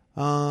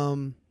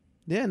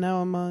 Yeah.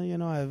 Now I'm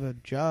I have a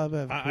job. I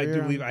have a I career.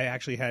 do believe I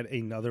actually had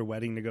another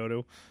wedding to go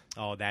to.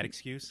 Oh, that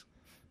excuse?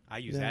 I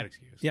use that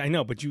excuse. Yeah, I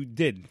know, but you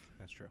did.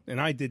 That's true. And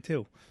I did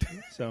too.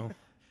 So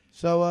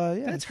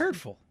That's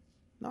hurtful.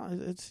 No,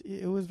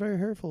 it was very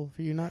hurtful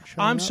for you not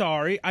showing I'm up.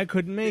 sorry, I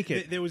couldn't make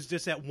it. There was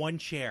just that one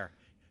chair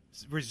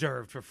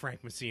reserved for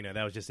Frank Messina.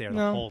 That was just there the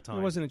No, whole time.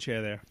 there wasn't a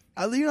chair there.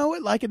 You know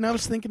what? And I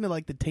was thinking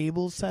of the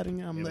table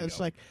setting.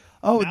 It's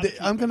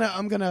I'm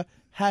gonna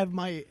have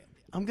my.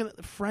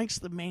 Frank's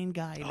the main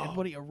guy, and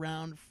everybody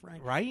around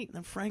Frank. Right? And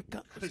then Frank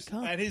comes.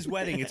 At his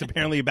wedding, it's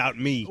apparently about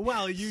me.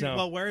 Well, So-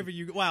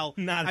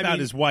 not I about mean,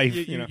 his wife.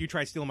 You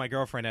tried stealing my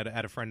girlfriend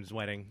at a friend's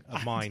wedding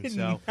of mine.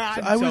 So he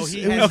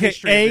has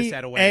history of this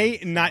at a wedding.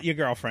 A, not your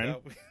girlfriend.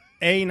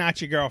 A,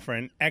 not your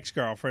girlfriend.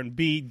 Ex-girlfriend.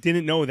 B,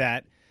 didn't know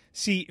that.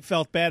 C,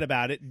 felt bad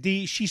about it.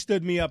 D, she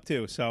stood me up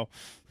too. So,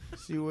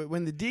 See,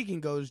 when the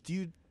deacon goes, do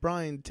you,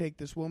 Brian, take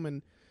this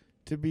woman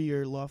to be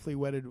your lawfully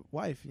wedded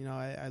wife?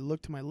 I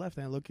look to my left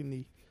and I look in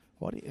the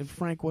audience, and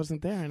Frank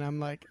wasn't there, and I'm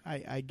like,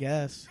 I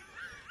guess.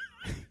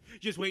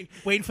 Just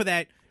waiting for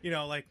that.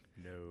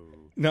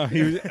 no,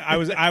 he was. I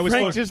was. Frank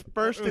supposed- just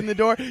burst in the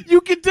door.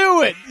 You can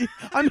do it.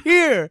 I'm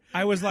here.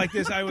 I was like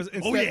this. I was.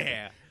 Instead,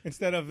 yeah.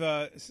 Instead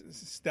of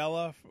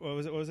Stella, what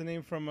was her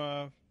name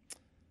from?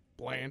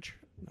 Blanche.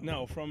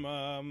 No,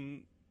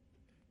 from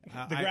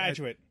The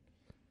Graduate.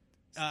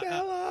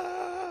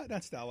 Stella.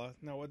 Not Stella.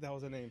 No, what the hell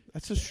was her name?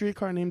 That's a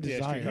streetcar named Yeah,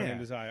 Desire. Streetcar Named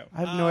Desire. I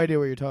have no idea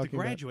what you're The talking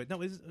about. Graduate.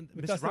 No, is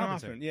Mrs. Dustin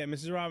Robinson. Hoffman. Yeah,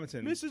 Mrs.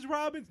 Robinson. Mrs.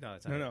 Robinson. No,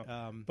 that's not No, it.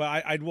 no.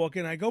 But I'd walk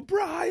in, I'd go,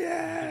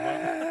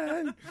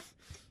 Brian.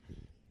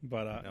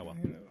 But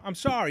I'm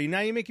sorry. Now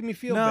you're making me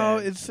feel No,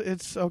 bad.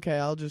 it's okay.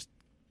 I'll just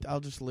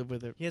live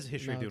with it. He has a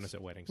history of No, doing it's- this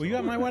at weddings. Well, you so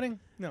at my don't worry wedding?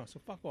 No, so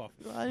fuck off.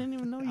 I didn't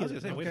even know about you. it. I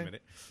was going to say, wait a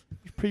minute.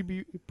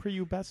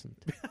 Prepubescent.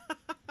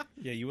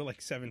 Yeah, you were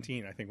like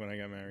 17, I think, when I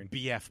got married.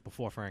 BF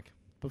before Frank.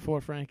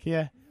 Before Frank,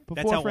 yeah. Before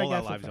That's how Frank, all our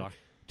after lives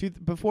Frank. are.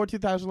 Before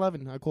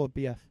 2011, I call it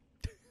BF.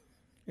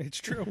 It's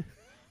true.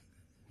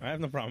 I have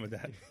no problem with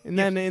that. And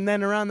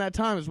then around that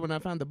time is when I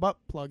found the butt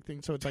plug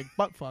thing. So it's like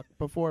butt fuck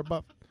before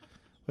butt,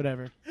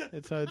 whatever.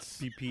 It's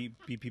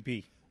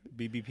BPP.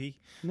 BBP.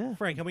 Yeah.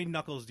 Frank, how many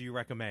knuckles do you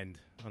recommend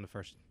on the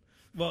first?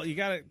 Well, you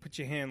got to put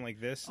your hand like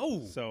this.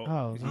 Oh. So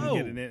Oh. you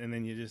get it in, and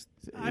then you just...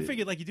 I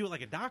figured like you do it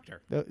like a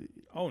doctor.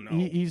 Oh, no.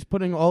 He's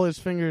putting all his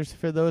fingers,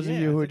 for those of Yeah,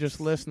 you who are it's just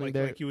listening, like,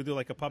 there. like you would do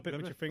like a puppet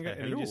with your finger,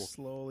 and you just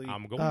slowly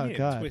I'm going Oh, in.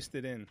 God. twist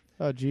it in.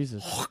 Oh,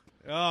 Jesus.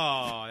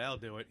 Oh, that'll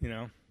do it. You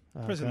know?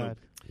 Oh, Prison God. loop.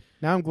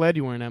 Now I'm glad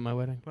you weren't at my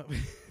wedding.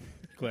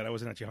 Glad I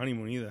wasn't at your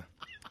honeymoon either.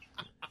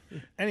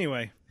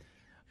 Anyway,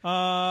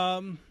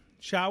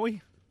 shall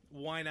we?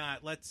 Why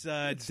not? Let's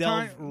It's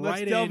delve time- right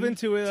let's delve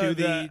into to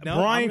the no,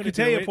 Brian I'm gonna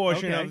do Cataya it.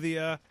 portion Okay. of the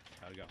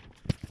Gotta go.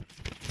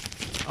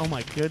 Oh,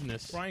 my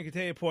goodness. Brian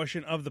Cataya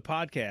portion of the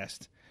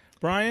podcast.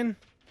 Brian,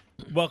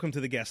 welcome to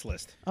the guest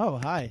list. Oh,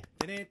 hi.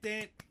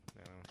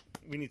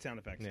 We need sound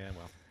effects. Yeah,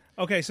 well.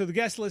 Okay, so the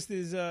guest list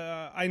is.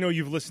 I know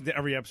you've listened to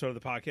every episode of the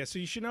podcast, so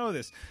you should know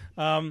this.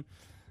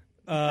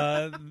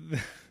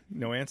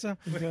 No answer.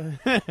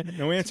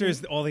 No answer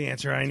is all the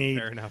answer I need.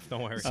 Fair enough.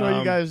 Don't worry. So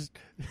you guys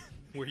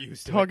We're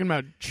used to talking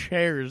about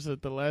chairs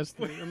at the last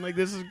thing. I'm like,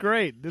 this is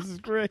great. This is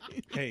great.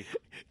 Hey,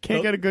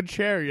 Can't get a good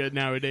chair yet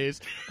nowadays.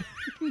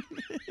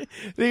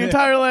 The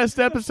entire last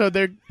episode,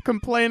 they're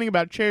complaining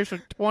about chairs for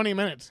 20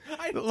 minutes.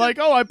 Like,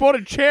 oh, I bought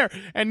a chair,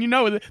 and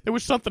there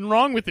was something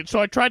wrong with it, so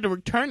I tried to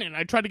return it, and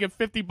I tried to get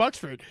 $50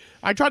 for it.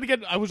 I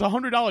was a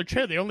 $100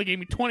 chair. They only gave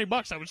me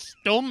 $20. I was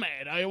still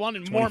mad. I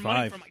wanted more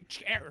money 25. for my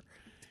chair.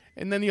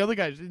 And then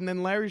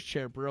then Larry's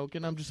chair broke,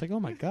 and I'm just like, oh,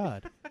 my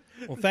God.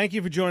 Well, thank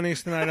you for joining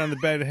us tonight on the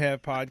Better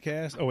Half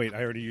podcast. Oh wait,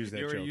 I already used that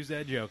You already joke. used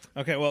that joke.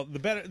 Okay, well,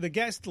 the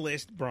guest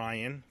list,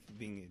 Brian,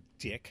 being a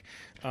dick,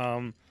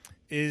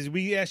 is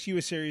we ask you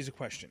a series of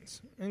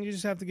questions, and you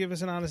just have to give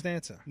us an honest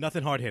answer.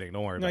 Nothing hard hitting.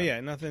 Don't worry about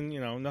it. Nothing,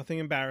 nothing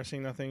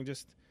embarrassing, nothing.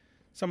 Just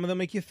some of them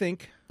make you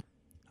think,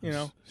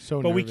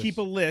 So but we nervous. keep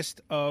a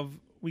list of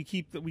we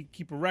keep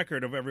a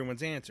record of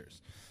everyone's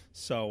answers.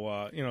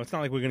 So it's not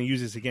like we're going to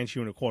use this against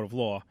you in a court of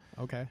law.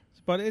 Okay.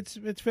 But it's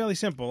fairly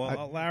simple.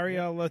 Larry,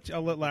 I'll let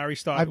Larry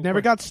start. I've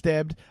never got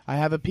stabbed. I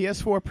have a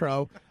PS4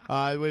 Pro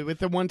with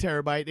the 1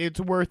 terabyte.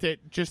 It's worth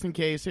it just in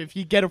case. If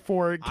you get a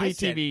 4K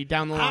TV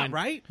down the line,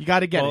 right? You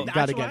got to get Well, it. You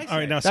got to that's what get it. I All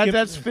right, now skip.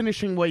 That's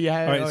finishing what you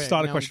have. All right, Okay,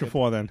 start now a question I'm good.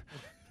 4 then.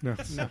 No,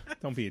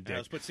 don't be a dick.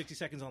 Let's put 60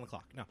 seconds on the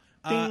clock. No.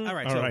 Ding. All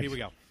right, All so right. here we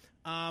go.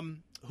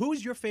 Who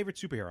is your favorite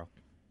superhero?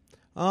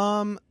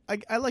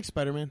 I like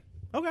Spider-Man.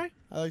 Okay.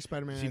 I like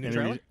Spider-Man. Seen the Any,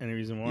 trailer? any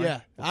reason why? Yeah,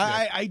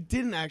 I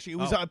didn't actually. It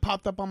was Oh. it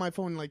popped up on my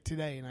phone like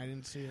today, and I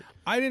didn't see it.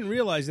 I didn't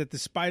realize that the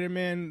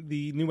Spider-Man,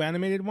 the new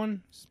animated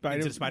one,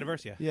 Into the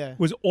Spider-Verse, yeah. Yeah,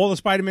 was all the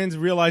Spider-Mans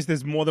realized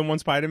there's more than one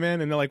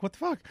Spider-Man, and they're like, what the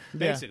fuck?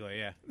 Basically,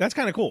 yeah. That's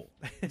kind of cool.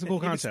 It's a cool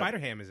Even concept.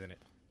 Spider-Ham is in it.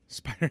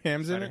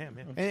 Spider-Ham's in it?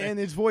 Spider-Ham, yeah. and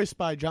it's voiced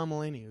by John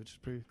Mulaney, which is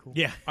pretty cool.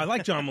 Yeah. I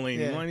like John Mulaney.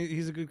 Yeah. Mulaney,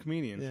 he's a good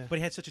comedian. Yeah. But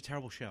he had such a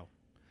terrible show.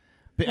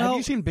 But have Well-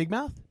 you seen Big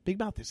Mouth? Big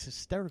Mouth is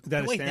hysterical.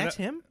 That is Wait, stand-up? that's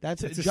him?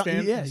 That's It's a John,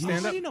 stand- yeah, I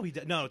stand-up? didn't know he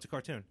did. No, it's a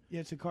cartoon.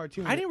 yeah, it's a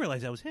cartoon. I didn't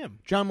realize that was him.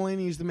 John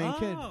Mulaney is the main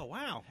kid. Oh,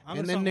 wow.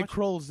 And then Nick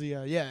Kroll's the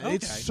it's Okay.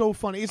 so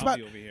funny. It's I'll about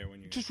be over here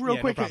when you... just real Yeah,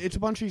 no quick. problem. It's a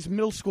bunch of these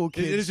middle school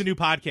kids. It is a new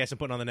podcast I'm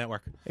putting on the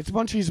network. It's a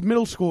bunch of these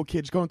middle school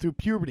kids going through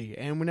puberty,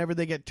 and whenever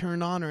they get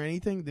turned on or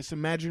anything, this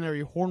imaginary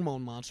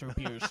hormone monster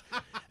appears.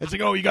 It's like,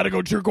 oh, you got to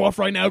go jerk off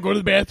right now. Go to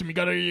the bathroom. You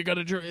got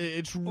to jerk.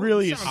 It's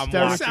really Sounds- hysterical.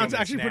 watching sounds this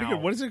actually pretty now.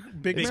 good. What is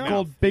it? Big It's Mouth?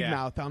 called Big Yeah.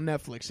 Mouth on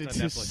Netflix. It's on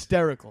Netflix.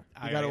 hysterical. You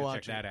I got to gotta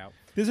watch check it. that out.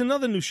 There's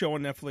another new show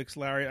on Netflix,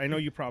 Larry. I know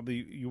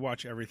you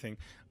watch everything.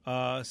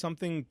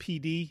 Something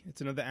PD.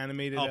 It's another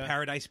animated. Oh,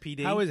 Paradise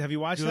PD. How is? Have you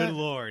watched Good that?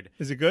 Lord.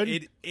 Is it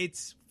good?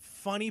 It's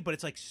funny, but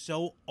it's like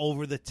so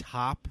over the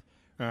top,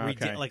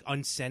 okay. like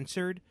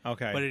uncensored.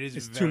 Okay. But it is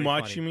It's very too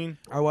much. funny. You mean?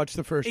 I watched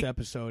the first It-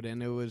 episode,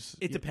 and it was.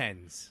 It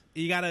depends.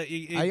 You gotta.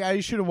 I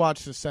should have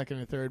watched the second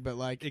or third, but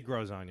like it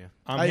grows on you.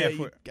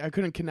 I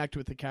couldn't connect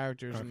with the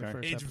characters in the Okay.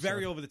 first It's episode.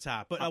 very over the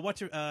top. But what's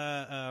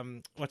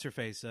her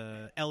face?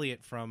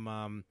 Elliot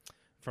from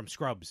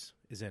Scrubs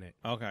is in it.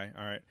 Okay.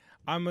 All right.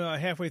 I'm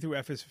halfway through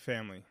F is for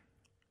Family.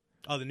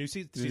 Oh, the new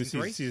season? Season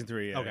 3? Season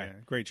 3, yeah. Okay. Yeah.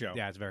 Great show.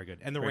 Yeah, it's very good.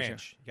 And The Great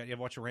Ranch. You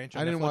ever watch The Ranch?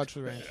 I didn't watch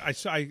The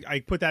Ranch. I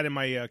put that in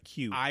my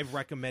queue. I've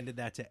recommended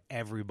that to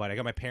everybody. I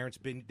got my parents,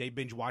 they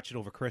binge watch it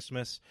over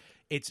Christmas.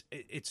 It's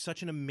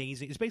such an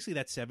amazing, it's basically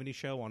that 70s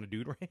show on a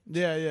dude ranch.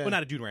 Yeah, yeah. Well,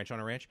 not a dude ranch, on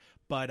a ranch.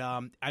 But,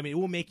 I mean, it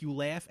will make you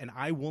laugh, and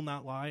I will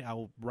not lie. I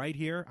will, right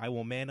here, I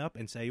will man up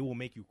and say it will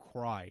make you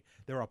cry.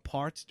 There are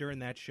parts during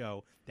that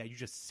show that you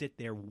just sit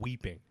there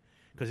weeping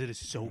because it is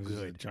so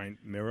good. Giant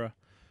mirror.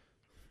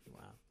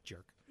 Wow,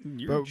 jerk.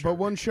 But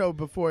one show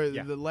before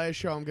the last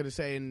show I'm going to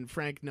say, and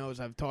Frank knows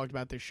I've talked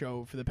about this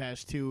show for the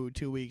past two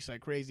weeks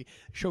like crazy.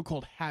 A show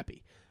called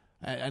Happy.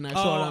 And I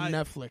saw it on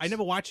Netflix. I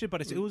never watched it,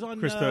 but it was on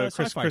Christopher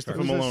Sci-Fi.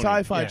 Maloney. It was a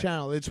Sci-Fi Yeah.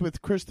 channel. It's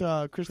with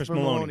Christopher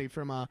Maloney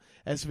from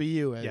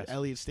SVU, Yes.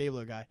 Elliot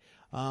Stabler guy.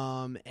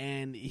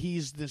 And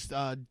he's this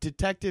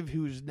detective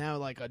who's now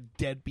like a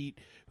deadbeat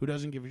who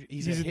doesn't give a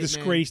he's a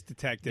disgraced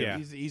detective. Yeah.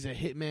 He's a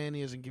hitman.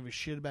 He doesn't give a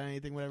shit about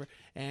anything, whatever.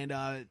 And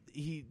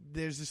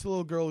there's this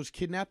little girl who's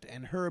kidnapped,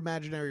 and her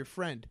imaginary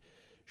friend.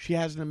 She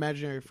has an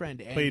imaginary friend.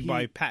 And Played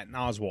by Patton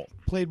Oswalt.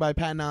 Played by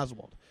Patton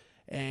Oswalt.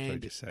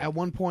 And at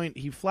one point,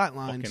 he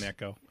flatlines. Fucking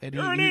Echo. And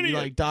You're an he idiot.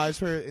 like dies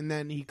for her, and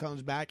then he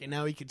comes back, and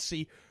now he can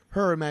see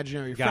her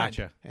imaginary friend.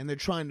 Gotcha. And they're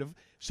trying to.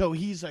 So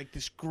he's like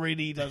this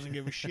gritty, doesn't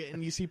give a shit,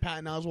 and you see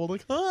Patton Oswalt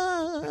like,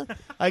 ah,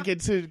 like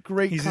it's a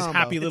great. He's combo.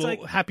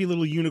 this happy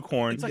little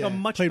unicorn. It's like a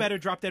much better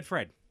Drop Dead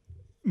Fred.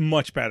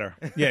 Much better.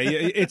 Yeah,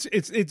 it's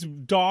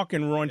dark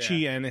and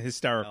raunchy and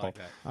hysterical. I like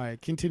that. All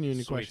right, continuing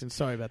the Sweet. questions.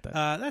 Sorry about that.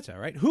 That's all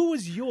right. Who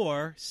was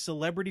your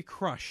celebrity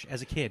crush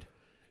as a kid?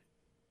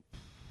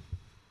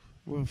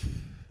 This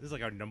is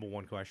like our number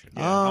one question.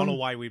 I don't know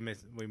why we make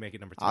it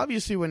number 2.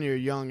 Obviously, when you're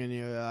young and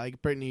you're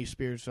like Britney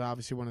Spears, was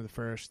obviously one of the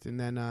first, and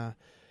then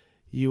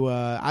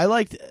I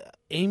liked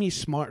Amy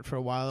Smart for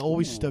a while. It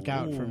always stuck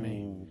out for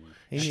me.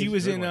 She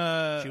was in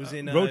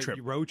Road Trip.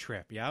 Road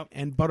Trip, yeah.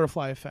 And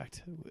Butterfly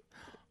Effect.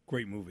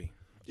 Great movie.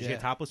 Did she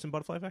get topless in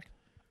Butterfly Effect?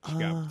 She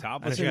got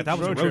topless. She got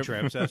topless in Road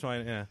Trip, so that's why.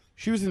 Yeah.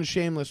 She was in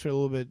Shameless for a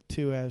little bit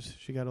too as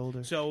she got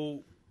older.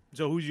 So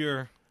who's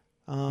your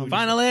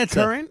final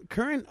answer?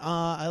 Current.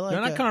 I like. No,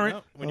 not current.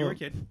 No, when you were a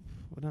kid.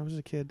 When I was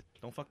a kid.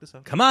 Don't fuck this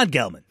up. Come on,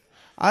 Gelman.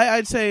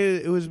 I'd say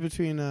it was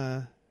between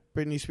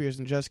Britney Spears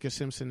and Jessica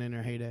Simpson in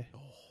her heyday.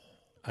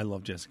 I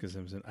love Jessica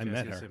Simpson. I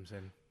met her.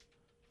 Simpson.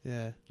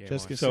 Yeah, Game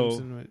Jessica on.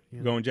 Simpson.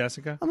 Going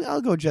Jessica? I mean,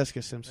 I'll go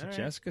Jessica Simpson. All right.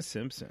 Jessica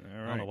Simpson. All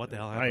right. I don't know what the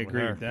hell happened. I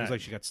agree with It that. was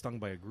like she got stung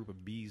by a group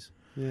of bees.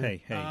 Yeah.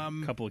 Hey, a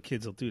couple of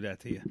kids will do that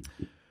to you.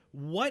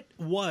 What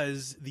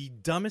was the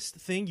dumbest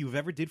thing you've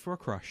ever did for a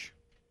crush?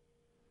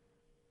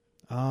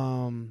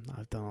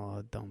 I've done a lot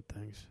of dumb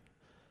things.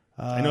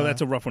 I know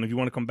that's a rough one. If you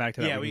want to come back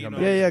to that, Yeah, we we can know.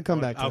 come back. Yeah, come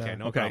back to Okay, that.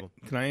 no problem.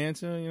 Can I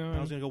answer? You know, I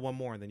was going to go one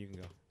more, and then you can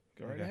go.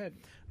 Go right Okay.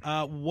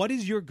 ahead. What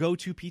is your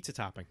go-to pizza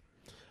topping?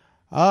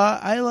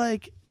 I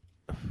like.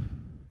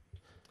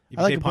 If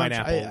I you like say a bunch.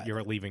 pineapple,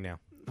 you're leaving now.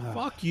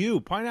 Fuck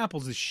you.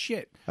 Pineapple's is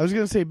shit. I was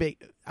gonna say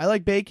bacon. I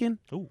like bacon.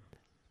 Ooh.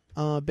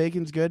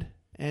 Bacon's good,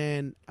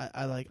 and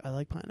I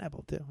like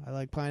pineapple too. I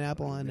like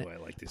pineapple and I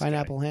like this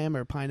pineapple ham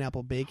or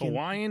pineapple bacon.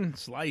 Hawaiian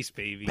slice,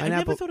 baby. I never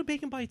Pineapple- thought of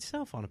bacon by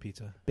itself on a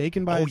pizza.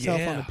 Bacon by itself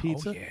yeah. on a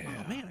pizza. Oh,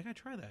 yeah. Oh, man, I got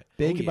to try that.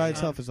 Bacon by yeah.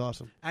 itself is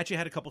awesome. I actually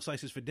had a couple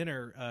slices for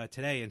dinner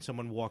today, and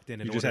someone walked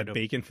in and You just had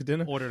bacon for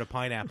dinner? ordered a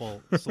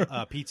pineapple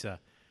pizza.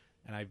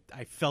 And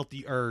I felt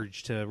the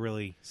urge to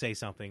really say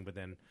something, but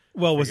then...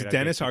 Well, was it figured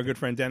I'd Dennis, get our good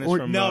friend Dennis? Or-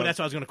 from, No, that's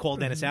why I was going to call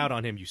Dennis out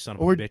on him, you son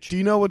of Or a bitch. do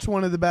you know what's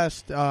one of the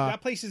best?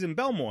 that place is in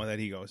Belmore that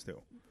he goes to.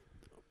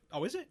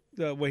 Oh, is it?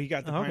 Where he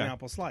got the Oh, okay.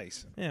 pineapple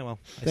slice. Yeah, well,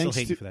 I Thanks still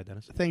hate to- you for that,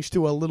 Dennis. Thanks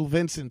to Little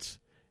Vincent's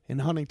in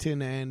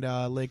Huntington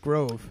and Lake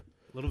Grove.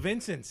 Little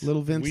Vincent's.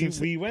 Little Vincent's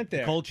We went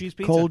there. Cold cheese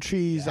pizza. cold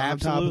cheese on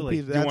top of Absolutely.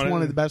 pizza. That's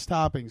one of the best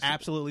toppings.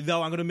 Absolutely.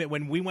 Though I'm going to admit,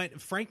 when we went,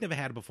 Frank never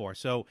had it before.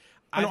 So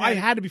I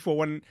had it before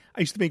when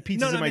I used to make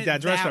pizzas in my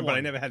dad's that restaurant, but I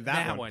one. never had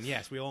that one.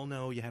 Yes, we all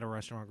know you had a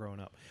restaurant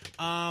growing up.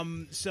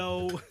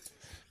 So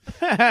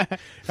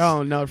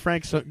Oh no,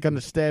 Frank's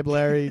gonna stab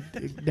Larry,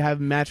 have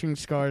matching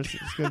scars.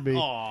 It's gonna be.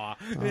 Aw.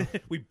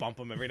 We bump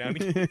him every now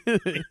and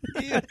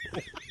again.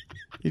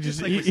 You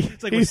just,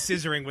 it's like we're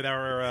scissoring with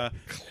our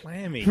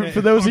Clammy.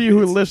 for those of you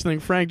who are listening,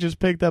 Frank just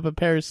picked up a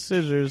pair of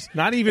scissors.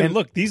 Not even and-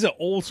 look. These are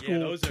old school. Yeah,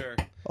 those are.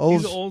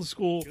 These are old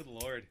school. Good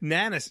lord.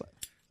 Nana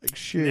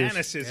Shears.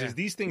 scissors. Yeah.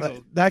 These things. Are,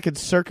 That could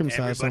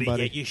circumcise Everybody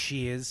somebody. get your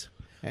shears.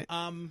 Eh.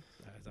 I don't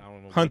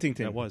know what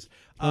Huntington. that was.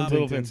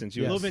 Little Vincent's.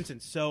 Little Yes.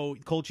 Vincent's. So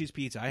cold cheese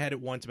pizza. I had it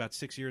once about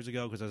 6 years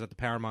ago because I was at the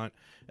Paramount.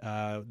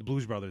 The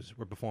Blues Brothers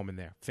were performing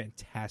there.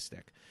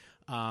 Fantastic.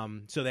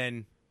 So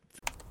then,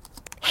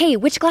 Hey,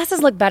 which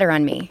glasses look better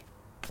on me?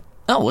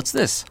 Oh, what's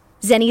this?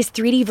 Zenni's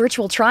 3D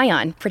virtual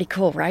try-on. Pretty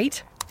cool,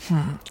 right?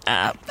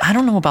 I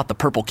don't know about the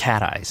purple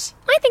cat eyes.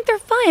 I think they're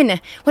fun.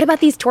 What about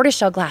these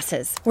tortoiseshell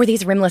glasses? Or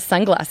these rimless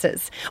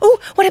sunglasses? Oh,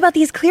 what about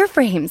these clear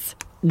frames?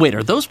 Wait,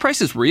 are those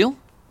prices real?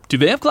 Do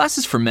they have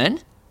glasses for men?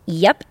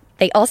 Yep.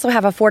 They also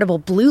have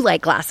affordable blue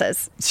light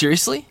glasses.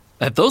 Seriously?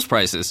 At those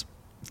prices?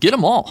 Get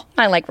them all.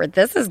 I like where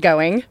this is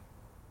going.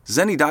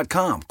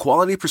 Zenni.com.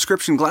 Quality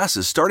prescription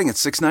glasses starting at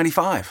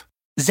 $6.95.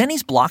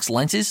 Zenni's Blocks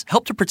lenses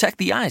help to protect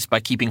the eyes by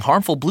keeping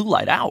harmful blue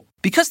light out.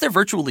 Because they're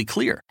virtually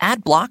clear,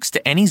 add blocks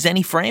to any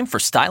Zenni frame for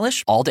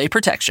stylish, all-day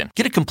protection.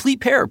 Get a complete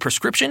pair of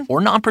prescription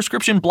or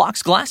non-prescription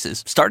Blocks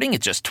glasses starting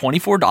at just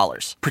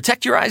 $24.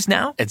 Protect your eyes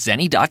now at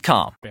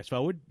Zenni.com. Fast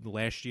forward,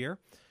 last year,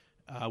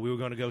 we were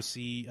going to go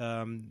see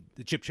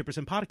the Chip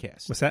Chipperson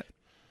podcast. What's that?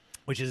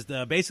 Which is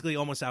basically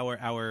almost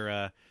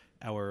our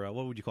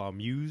what would you call it,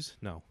 muse?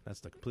 No,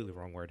 that's the completely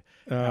wrong word.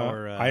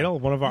 Our idol,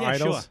 one of our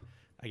idols. Sure.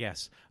 I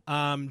guess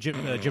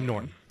Jim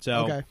Norton.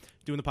 So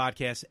doing the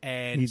podcast,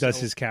 and he does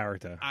his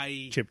character.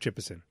 Chip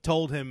Chipperson.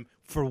 Told him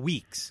for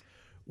weeks,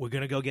 we're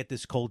gonna go get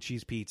this cold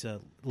cheese pizza,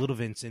 Little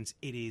Vincent's.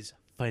 It is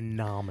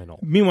phenomenal.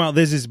 Meanwhile,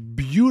 there's this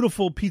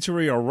beautiful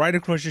pizzeria right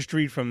across the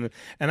street from them,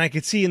 and I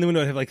could see in the window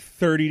they have like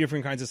 30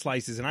 different kinds of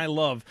slices, and I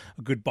love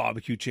a good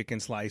barbecue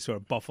chicken slice or a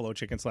buffalo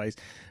chicken slice.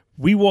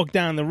 We walk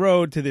down the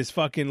road to this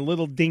fucking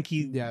little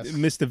dinky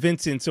Mr.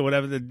 Vincent's or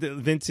whatever, the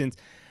Vincent's,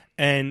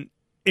 and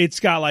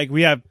it's got like,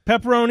 we have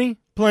pepperoni,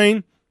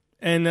 plain,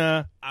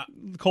 and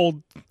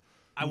cold.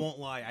 I won't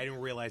lie, I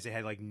didn't realize they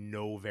had like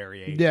no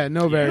variation. Yeah,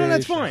 no variation. No,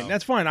 that's fine.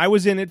 That's fine. I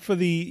was in it for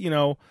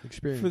the,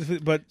 experience.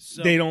 But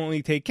they don't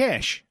only take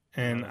cash.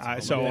 And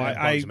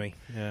bugs me.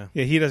 Yeah,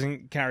 he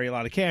doesn't carry a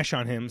lot of cash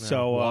on him. No,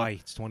 so why?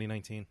 It's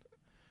 2019.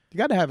 You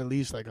got to have at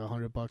least like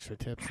 $100 for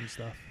tips and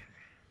stuff.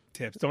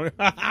 Tips, don't?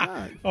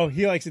 Oh,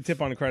 he likes to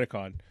tip on the credit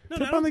card. You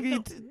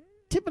don't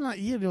tip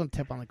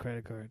on the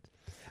credit card.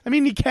 I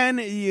mean, you can,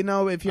 if you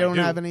don't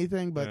have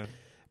anything, but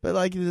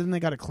like then they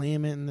got to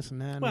claim it and this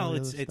and that. Well,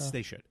 and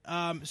they should.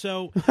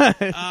 So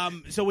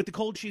with the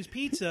cold cheese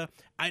pizza,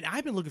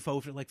 I've been looking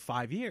forward for like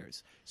 5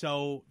 years.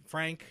 So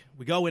Frank,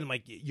 we go in, I'm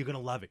like, you're gonna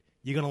love it.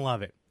 You're gonna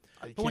love it.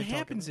 But what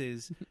happens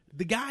is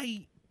the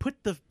guy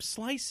put the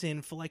slice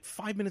in for like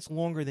 5 minutes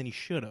longer than he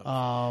should have.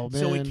 Oh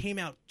man! So it came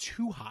out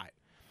too hot.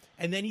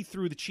 And then he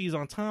threw the cheese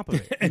on top of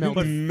it. And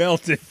it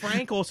melted.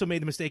 Frank also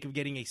made the mistake of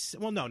getting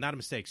not a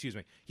mistake, excuse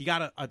me. He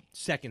got a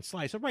second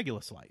slice, a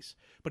regular slice.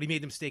 But he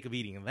made the mistake of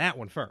eating that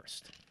one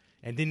first.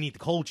 And didn't eat the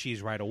cold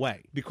cheese right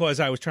away. Because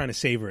I was trying to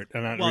savor it.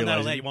 And not only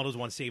that, you want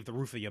to save the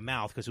roof of your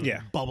mouth because it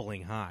was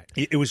bubbling hot.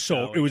 It was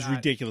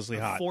ridiculously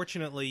hot.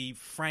 Unfortunately,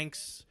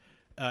 Frank's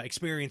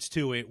experience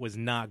to it was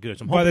not good.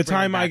 So by the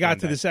time I got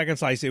to the second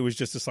slice, it was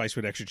just a slice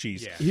with extra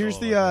cheese. Yeah, here's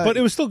but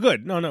it was still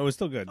good. No, it was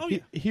still good. Oh, yeah.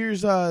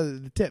 Here's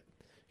the tip.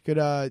 You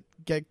could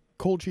get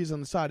cold cheese on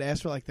the side.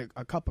 Ask for like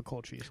a cup of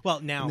cold cheese. Well,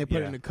 now and they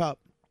put it in a cup,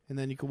 and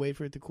then you can wait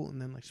for it to cool, and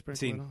then like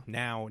sprinkle it on.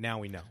 Now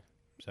we know.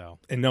 So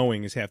and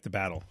knowing is half the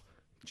battle.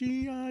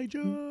 G.I.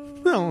 Joe.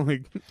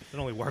 It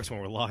only works when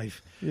we're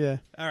live. Yeah.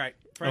 All right.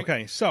 Frank.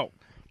 Okay. So,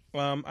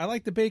 I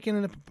like the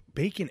bacon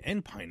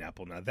and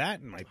pineapple. Now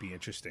that might be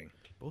interesting.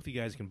 Both of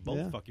you guys can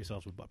fuck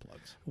yourselves with butt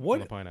plugs. What? On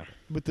the pineapple.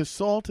 With the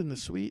salt and the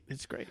sweet,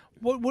 it's great.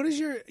 What is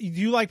do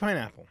you like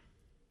pineapple?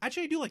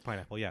 Actually, I do like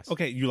pineapple, yes.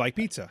 Okay, you like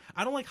pizza.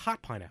 I don't like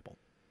hot pineapple.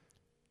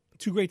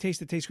 Two great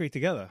tastes that taste great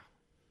together.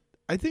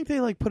 I think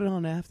they like put it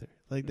on after.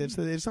 Like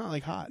it's not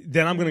like hot.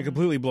 Then I'm going to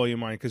completely blow your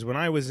mind because when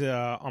I was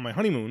on my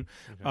honeymoon,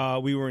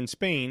 we were in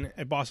Spain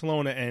at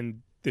Barcelona,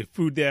 and the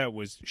food there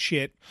was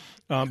shit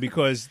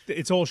because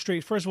it's all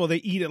straight. First of all, they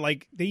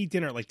eat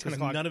dinner at like 10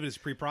 o'clock. None of it is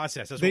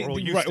pre-processed. That's what we're all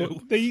used to.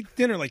 They eat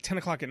dinner at like 10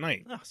 o'clock at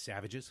night. Oh,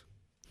 savages.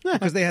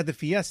 Because they had the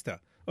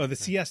fiesta. Or the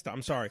siesta,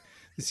 I'm sorry.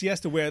 The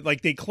siesta where,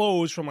 like, they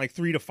close from, like,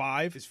 3 to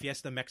 5. Is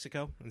Fiesta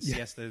Mexico? And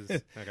siesta is...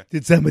 Okay.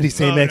 Did somebody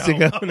say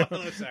Mexico? No,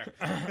 sorry.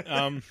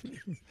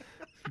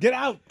 Get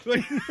out!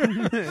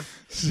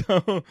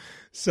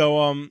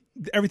 So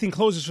everything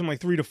closes from,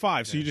 like, 3 to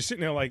 5. So you're just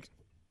sitting there, like,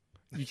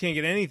 you can't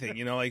get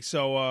anything,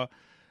 so...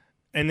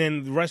 and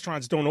then the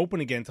restaurants don't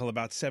open again until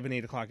about 7,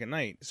 8 o'clock at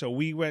night. So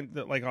we went,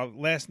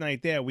 last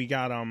night there, we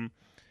got...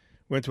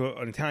 went to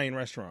an Italian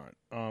restaurant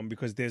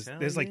because there's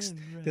like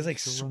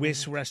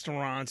Swiss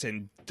restaurants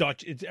and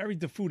Dutch.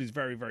 The food is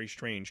very, very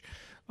strange.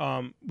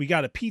 We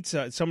got a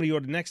pizza. Somebody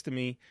ordered next to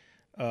me.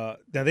 Now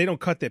they don't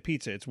cut their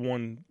pizza. It's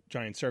one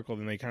giant circle.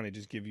 Then they kind of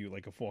just give you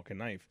like a fork and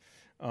knife.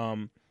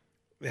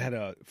 They had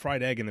a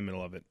fried egg in the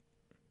middle of it.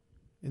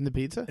 In the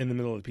pizza? In the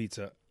middle of the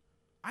pizza.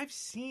 I've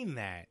seen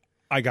that.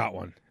 I got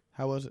one.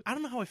 How was it? I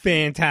don't know how I feel.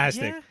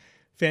 Fantastic. Yeah.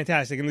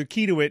 Fantastic. And the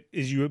key to it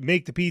is you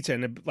make the pizza,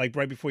 and like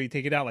right before you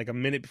take it out, like a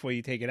minute before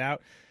you take it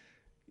out,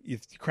 you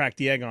crack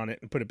the egg on it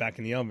and put it back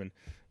in the oven.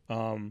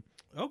 Okay,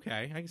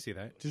 I can see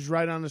that. Just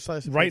right on the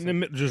slice of right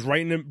pizza. just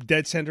right in the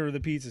dead center of the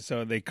pizza.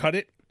 So they cut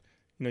it.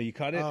 You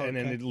cut it, and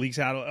then it leaks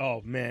out.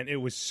 Oh, man, it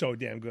was so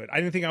damn good. I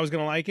didn't think I was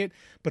going to like it,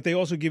 but they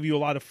also give you a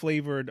lot of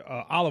flavored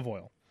olive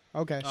oil.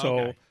 Okay.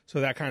 So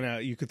that kind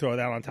of, you could throw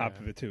that on top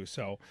of it, too.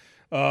 So,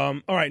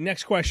 all right,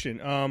 next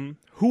question.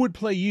 Who would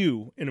play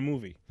you in a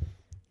movie?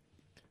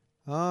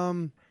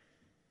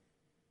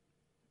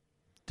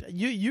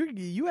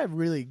 You have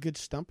really good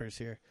stumpers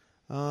here.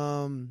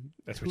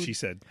 That's what she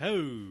said.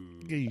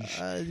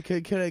 Next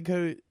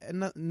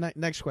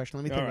question.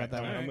 Let me think about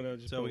that one.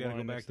 So we got to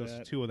go back to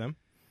those two of them.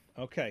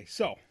 Okay,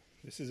 so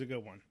this is a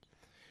good one.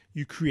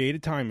 You create a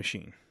time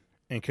machine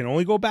and can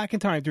only go back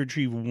in time to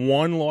retrieve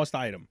one lost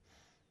item.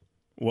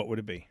 What would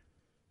it be?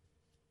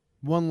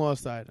 One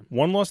lost item.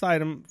 One lost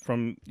item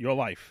from your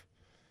life.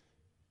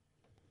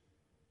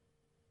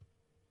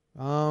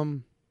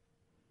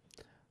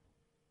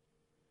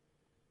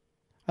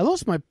 I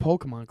lost my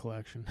Pokemon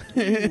collection.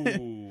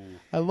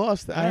 I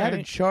lost. I had a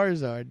Alright.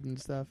 Charizard and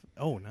stuff.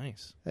 Oh,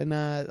 nice. And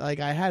like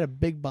I had a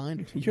big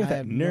binder. You're I that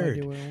have no nerd.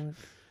 idea what I want.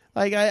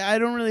 Like I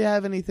don't really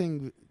have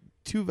anything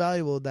too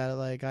valuable that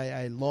like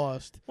I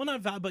lost. Well,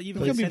 not but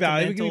even It like can be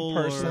valuable. It can be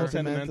sentimental personal, or-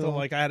 sentimental.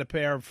 Like I had a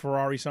pair of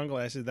Ferrari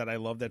sunglasses that I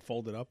loved that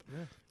folded up.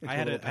 I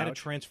had a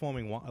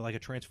transforming like a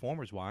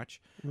Transformers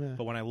watch, Yeah.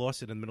 but when I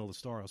lost it in the middle of the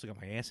store, I also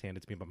got my ass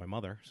handed to me by my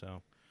mother.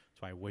 So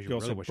that's why I You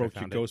also really wish broke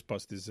I your found it.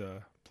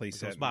 Ghostbusters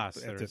playset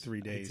Ghostbusters. after 3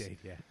 I days. did,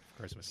 yeah, for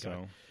Christmas.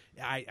 So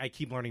I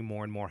keep learning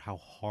more and more how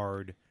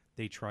hard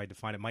they tried to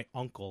find it. My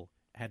uncle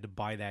had to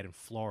buy that in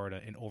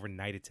Florida and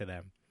overnight it to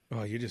them.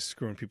 oh, you're just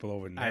screwing people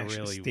over I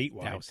really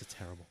statewide. that was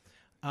terrible.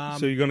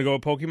 So you're going to go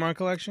with Pokemon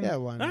collection? Yeah,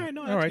 why not? All right,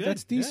 no, All right, good.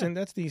 that's decent.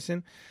 That's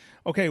decent.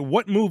 Okay,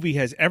 what movie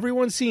has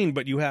everyone seen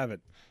but you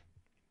haven't?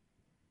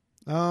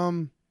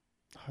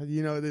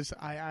 You know this.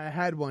 I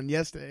had one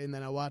yesterday and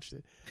then I watched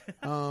it.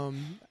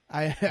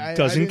 I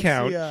Doesn't didn't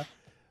count. See,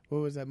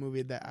 what was that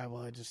movie that I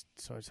just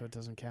so it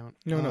doesn't count.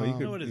 No, you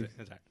could. No, what is it?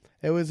 That's all right.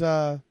 It was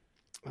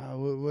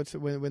what's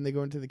when they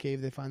go into the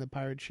cave they find the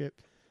pirate ship.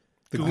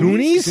 The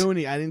Goonies?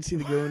 Goonie. I didn't see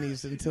the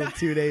Goonies until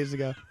 2 days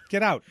ago.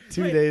 Get out.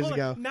 2 Wait, days hold on.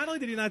 ago. Not only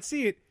did he not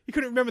see it, he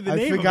couldn't remember the I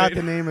name forgot of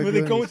it. the name of Where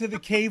they go Goonies. into the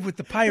cave with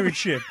the pirate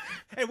ship.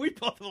 And we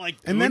both were like,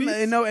 And then,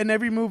 Goonies? in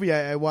every movie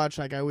I watched,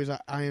 like I always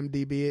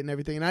IMDb it and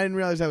everything, and I didn't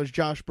realize that was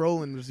Josh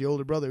Brolin was the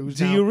older brother. Who's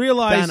Do now you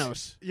realize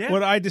Thanos? Yeah.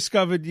 what I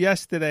discovered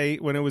yesterday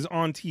when it was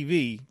on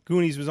TV?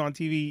 Goonies was on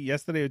TV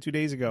yesterday or 2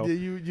 days ago.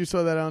 You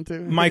saw that on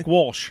too? Mike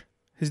Walsh.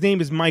 His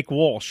name is Mike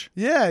Walsh.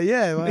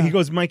 Yeah. Wow. He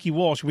goes Mikey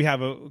Walsh. We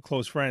have a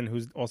close friend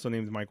who's also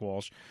named Mike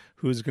Walsh,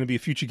 who's going to be a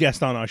future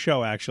guest on our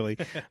show, actually.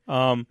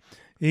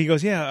 He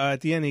goes,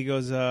 at the end, he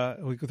goes,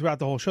 throughout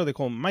the whole show, they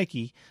call him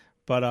Mikey.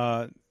 But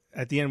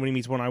at the end, when he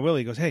meets One-Eye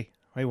Willie, he goes, hey,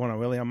 One-Eye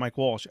Willie, I'm Mike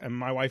Walsh. And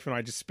my wife and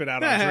I just spit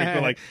out our drink.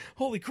 We're like,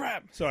 holy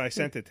crap. So I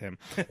sent it to him.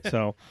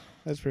 So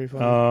That's pretty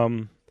funny.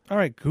 all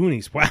right,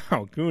 Goonies.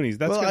 Wow, Goonies.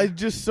 That's well, good. I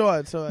just saw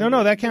it, so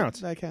No, that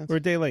counts. That counts. We're a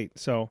day late.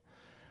 So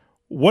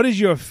what is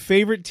your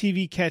favorite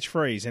TV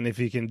catchphrase? And if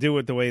you can do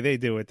it the way they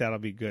do it, that'll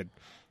be good.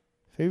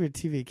 Favorite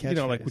TV catchphrase? You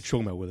know, like we're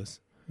talking about with us.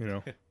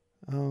 You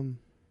know.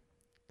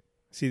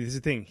 See, this is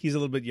the thing. He's a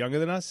little bit younger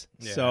than us,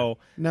 Yeah. so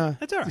no,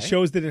 That's all right. the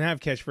shows didn't have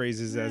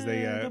catchphrases as they.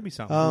 There'll be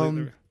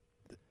something.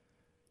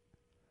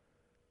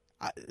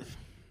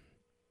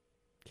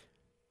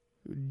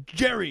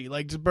 Jerry,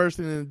 like just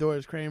bursting in the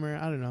doors. Kramer,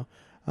 I don't know.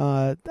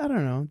 I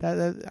don't know.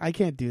 That I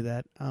can't do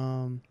that.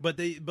 But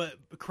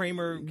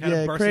Kramer kind yeah,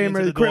 of bursting Kramer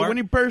into the door. when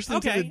he burst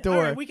into okay, the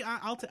door. all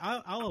right,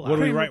 I'll allow What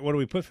do it. we write? What do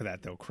we put for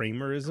that though?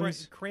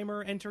 Kramerisms.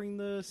 Kramer entering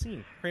the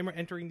scene. Kramer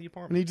entering the and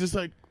apartment. he just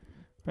like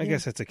I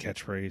guess that's a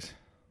catchphrase.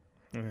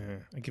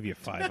 I give you a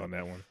 5 on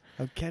that one.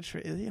 a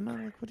catchphrase. You know,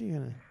 like what are you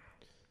gonna?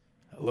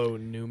 Hello,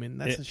 Newman.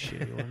 That's a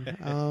shitty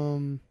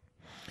one.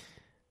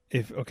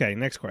 Okay,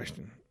 next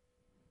question.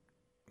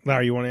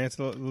 Larry, you want to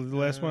answer the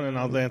last one, and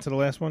I'll answer the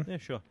last one. Yeah,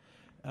 sure.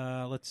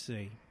 Let's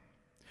see.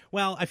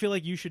 Well, I feel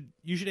like you should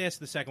ask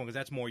the second one because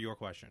that's more your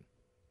question.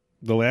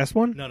 The last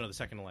one? No, the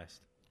second to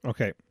last.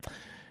 Okay.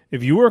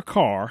 If you were a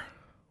car,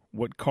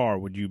 what car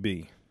would you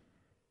be?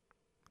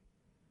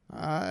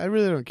 I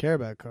really don't care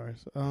about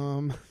cars.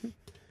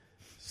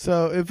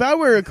 So if I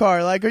were a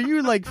car, like, are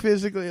you like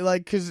physically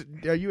like? Because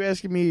are you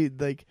asking me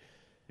like?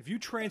 If you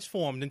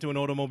transformed into an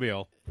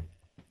automobile,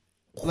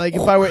 Like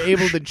if I were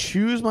able to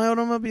choose my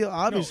automobile,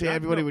 obviously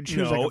everybody would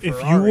choose no, like a if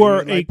Ferrari. you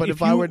were but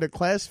if I were to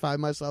classify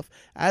myself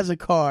as a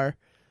car,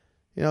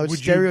 you know, Would you-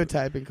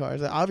 stereotyping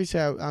cars. Like, obviously,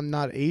 I'm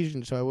not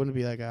Asian, so I wouldn't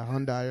be like a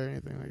Hyundai or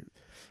anything like.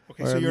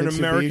 Okay, or so a you're an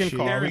American Mitsubishi.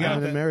 car.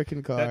 I'm an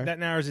American car. That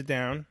narrows it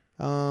down.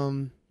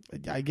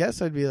 I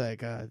guess I'd be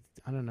like I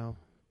don't know,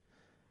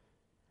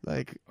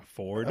 like a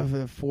Ford.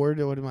 A Ford.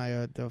 What am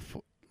I?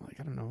 Like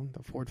I don't know,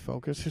 the Ford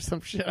Focus or some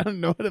shit. I don't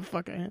know what the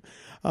fuck I am.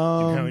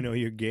 Now we know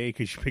you're gay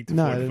because you picked the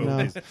No, Ford I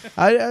didn't Focus.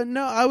 know.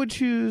 No, I would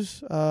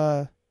choose.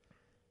 I'll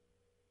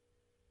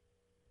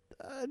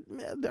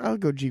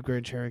go Jeep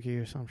Grand Cherokee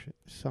or some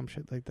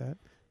shit like that.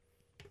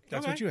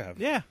 That's what you have.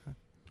 Yeah.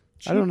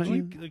 I don't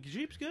know.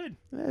 Jeep's good.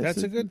 Yeah,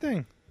 That's a good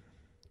thing.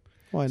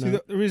 Why See,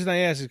 not? the reason I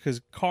ask is because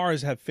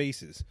cars have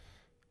faces,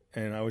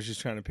 and I was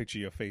just trying to picture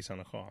your face on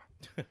a car.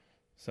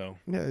 So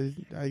Yeah,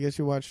 I guess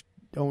you watched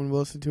Owen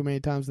Wilson too many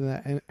times in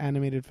that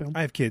animated film.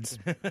 I have kids.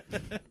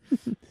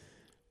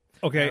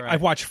 Okay, All right.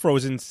 I've watched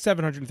Frozen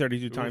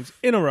 732 times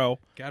in a row.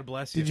 God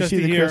bless you. Did you see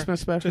the Christmas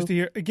special? Just to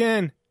hear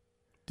again.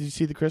 Did you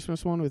see the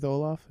Christmas one with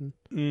Olaf? And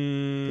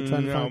They're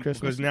trying to No, find Christmas?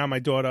 because now my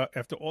daughter,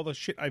 after all the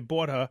shit I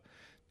bought her,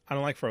 I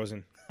don't like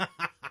Frozen.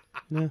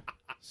 Yeah.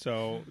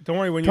 So don't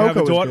worry. When you Coco have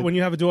a was daughter, good. when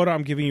you have a daughter,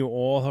 I'm giving you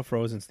all her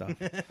Frozen stuff.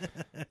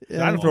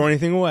 Yeah. I don't throw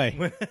anything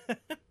away.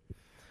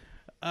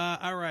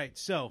 All right.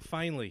 So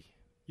finally,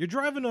 you're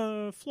driving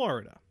to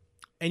Florida,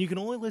 and you can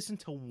only listen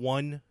to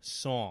one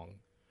song.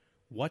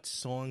 What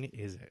song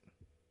is it?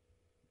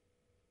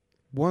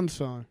 One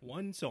song.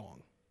 One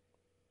song.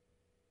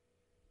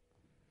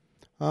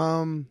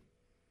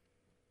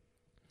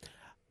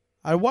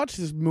 I watched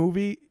this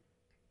movie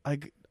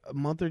like a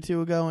month or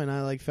two ago, and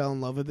I like fell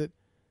in love with it.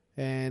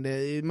 And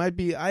it might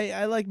be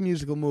I like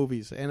musical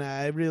movies, and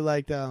I really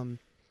liked The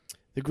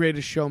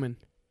Greatest Showman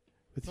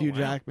with Hugh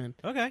Jackman.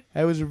 Okay,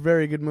 it was a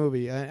very good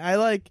movie. I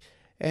like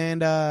and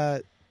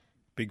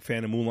big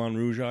fan of Moulin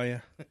Rouge, are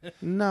you?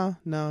 No,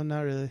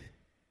 not really.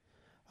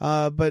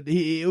 But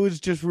it was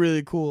just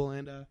really cool,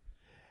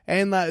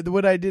 and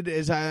what I did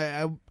is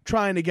I'm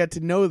trying to get to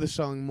know the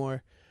song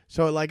more.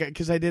 So like,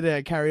 because I did it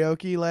at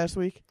karaoke last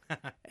week,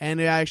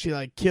 and it actually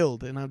like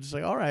killed, and I'm just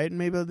like, all right,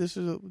 maybe this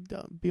will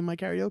be my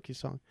karaoke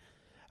song.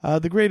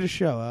 The Greatest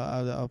Show.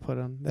 I'll put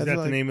on. Is that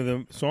the name of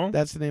the song?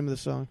 That's the name of the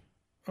song.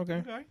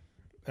 Okay,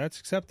 that's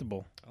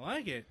acceptable. I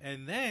like it,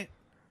 and that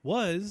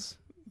was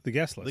the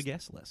guest list. The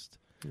guest list.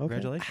 Okay.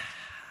 Congratulations.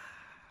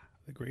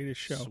 The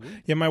Greatest Show.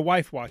 Sweet. Yeah, my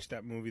wife watched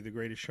that movie, The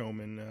Greatest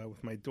Showman,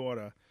 with my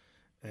daughter,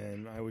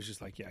 and I was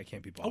just like, yeah, I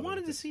can't be I bothered.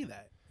 wanted to see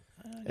that.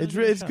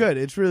 It's good.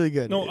 It's really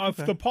good. No,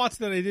 the parts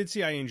that I did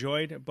see, I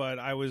enjoyed, but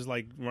I was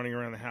like running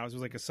around the house. It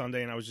was like a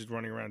Sunday, and I was just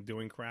running around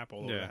doing crap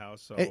all over the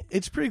house. So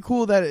It's pretty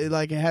cool that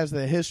it has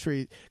the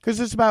history, because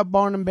it's about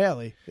Barnum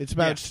Bailey. It's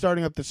about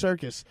starting up the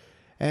circus,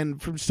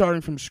 and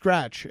starting from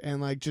scratch,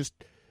 and like just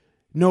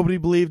nobody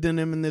believed in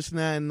him and this and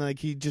that, and like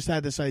he just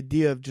had this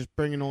idea of just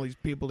bringing all these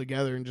people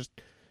together and just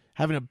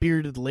having a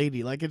bearded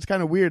lady. Like, it's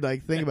kind of weird,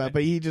 like, think about it,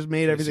 but he just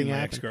made everything my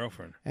happen.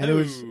 ex-girlfriend. And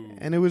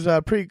it was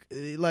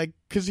pretty, like,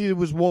 because he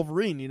was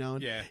Wolverine, you know.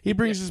 Yeah. He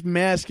brings this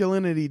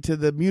masculinity to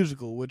the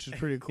musical, which is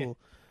pretty cool.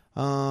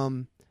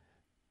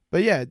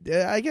 But yeah,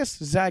 I guess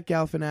Zach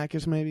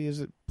Galifianakis maybe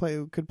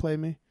could play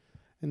me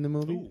in the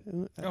movie.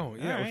 Oh yeah, All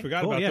we right.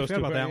 forgot Cool. about Yeah, those forgot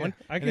two. about that one.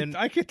 I And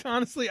could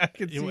honestly, I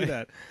could see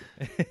that.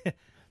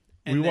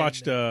 We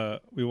watched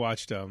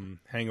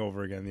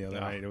Hangover again the other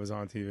night. It was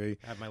on TV.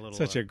 I had my little,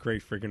 Such a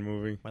great freaking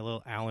movie. My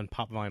little Alan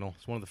pop vinyl.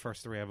 It's one of the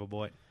first 3 I ever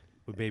bought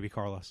with Baby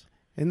Carlos.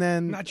 And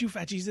then Not you,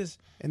 fat Jesus.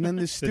 And then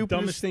the The stupidest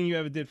dumbest thing you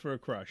ever did for a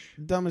crush.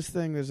 dumbest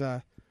thing was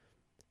I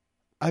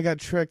got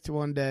tricked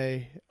one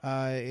day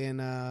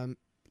in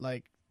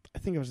like I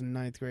think I was in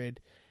 9th grade,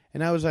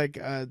 and I was like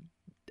I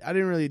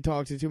didn't really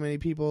talk to too many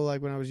people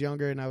like when I was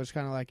younger, and I was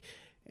kind of like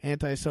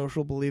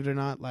antisocial, believe it or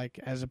not, like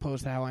as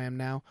opposed to how I am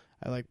now.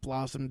 I like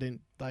blossomed in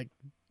like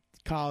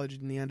college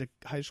and the end of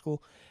high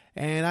school,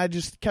 and I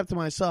just kept to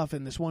myself.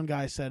 And this one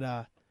guy said,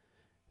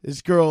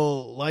 "This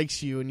girl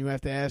likes you, and you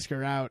have to ask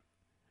her out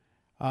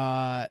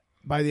by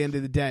the end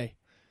of the day."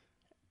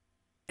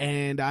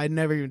 And I'd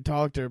never even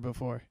talked to her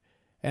before,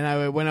 and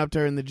I went up to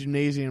her in the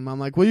gymnasium. I'm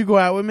like, "Will you go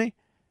out with me?"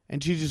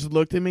 And she just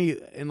looked at me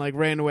and like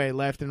ran away,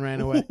 left and ran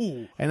away.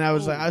 Ooh. And I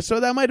was like, so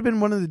that might have been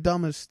one of the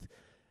dumbest.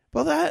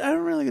 Well, I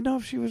don't really know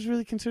if she was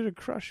really considered a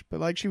crush, but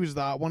like she was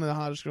one of the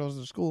hottest girls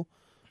in school.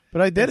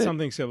 But I did it.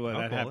 Something similar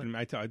that happened.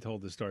 I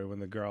told the story when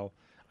the girl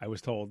I was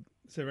told.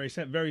 It's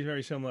very,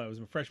 very similar. It was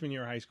my freshman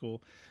year of high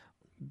school.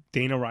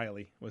 Dana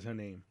Riley was her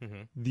name.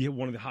 Mm-hmm.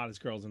 One of the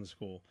hottest girls in the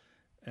school,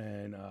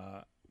 and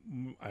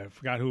I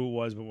forgot who it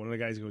was, but one of the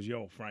guys goes,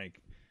 "Yo, Frank,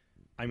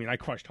 I mean, I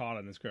crushed hard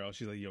on this girl."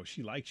 She's like, "Yo,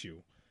 she likes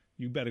you.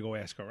 You better go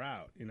ask her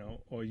out, you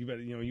know, or you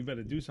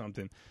better do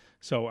something."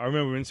 So I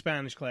remember in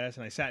Spanish class,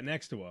 and I sat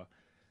next to her,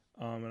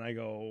 and I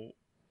go,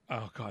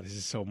 "Oh God, this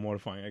is so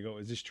mortifying." I go,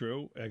 "Is this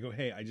true?" I go,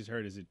 "Hey, I just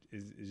heard. Is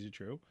it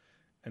true?"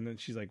 And then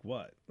she's like,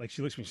 "What?" Like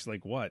she looks at me, she's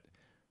like, "What?"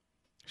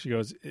 She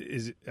goes,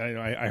 "Is it,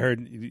 I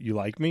heard you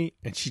like me?"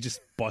 And she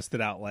just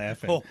busted out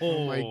laughing.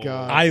 Oh my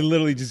God! I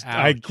literally just Ouch.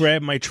 I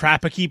grabbed my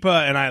trapper keeper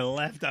and I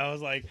left. I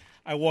was like,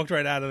 I walked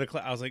right out of the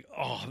class. I was like,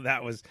 oh,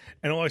 that was,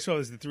 and all I saw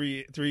was the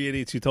three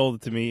idiots who told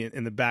it to me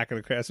in the back of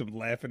the class,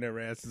 laughing their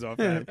asses off.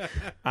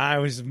 I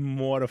was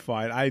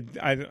mortified. I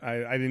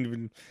didn't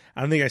even.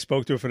 I don't think I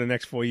spoke to her for the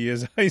next 4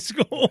 years of high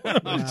school.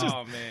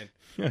 Oh man!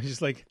 I was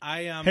just like,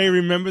 hey,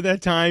 remember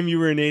that time you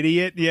were an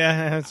idiot?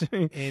 Yeah.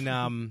 In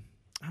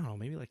I don't know,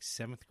 maybe like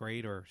 7th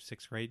grade or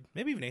 6th grade,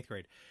 maybe even 8th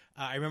grade.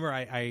 I remember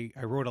I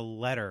wrote a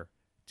letter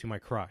to my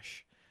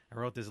crush. I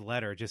wrote this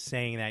letter just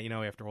saying that, you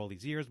know, after all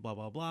these years, blah,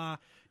 blah, blah,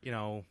 you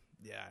know,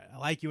 yeah, I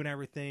like you and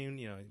everything,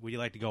 you know, would you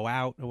like to go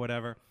out or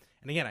whatever?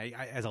 And again, I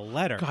as a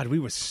letter. God, we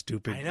were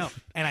stupid. I know.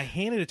 And I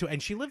handed it to her,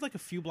 and she lived like a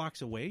few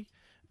blocks away.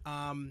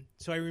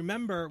 So I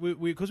remember,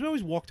 because we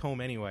always walked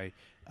home anyway,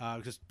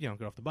 just, you know,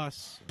 get off the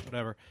bus,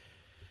 whatever.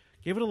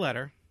 Gave it a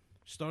letter,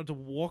 started to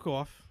walk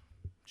off.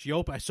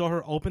 I saw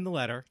her open the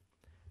letter,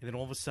 and then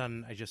all of a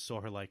sudden, I just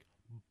saw her like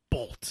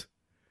bolt.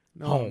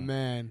 Oh home.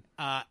 man!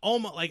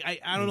 Almost like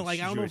I don't know, like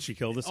I don't know. She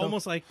killed herself.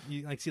 Almost like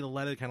you like see the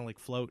letter kind of like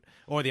float,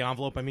 or the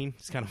envelope. I mean,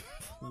 just kind of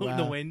float in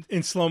the wind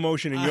in slow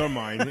motion in your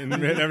mind.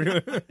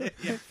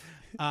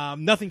 Yeah.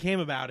 Nothing came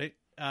about it.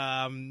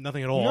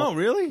 Nothing at all. No,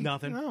 really,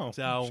 nothing. No,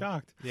 so I'm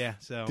shocked. Yeah.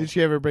 So did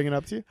she ever bring it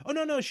up to you? Oh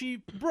no, she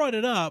brought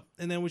it up,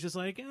 and then was just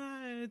like,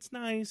 it's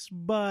nice,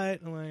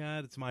 but oh my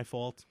God, it's my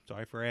fault.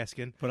 Sorry for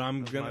asking. But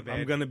I'm That was my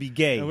bad. gonna be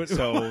gay,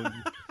 so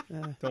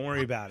don't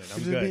worry about it.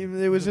 I'm good.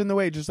 It was in the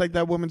way, just like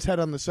that woman's head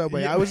on the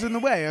subway. I was in the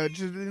way. I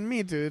just didn't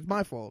mean to. It's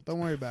my fault. Don't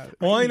worry about it.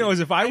 All I know is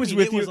if I was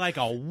with it you, was like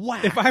a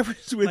whack. if I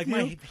was with like you,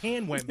 my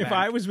hand went back. if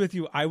I was with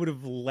you, I would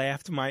have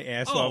laughed my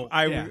ass Oh,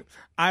 off. yeah.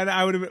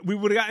 I would have. We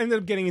would have ended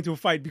up getting into a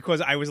fight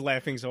because I was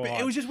laughing so hard.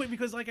 It was just weird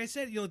because, like I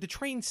said, the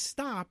train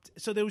stopped,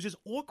 so there was just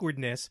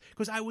awkwardness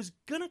because I was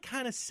gonna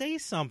kind of say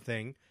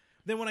something.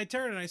 Then when I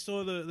turned and I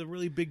saw the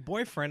really big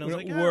boyfriend, I was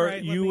like, all were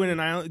right, you in an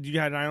island? You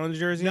had an Island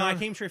jersey No, on? I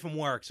came straight from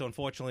work, so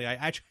unfortunately,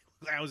 I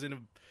was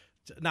in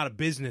not a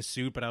business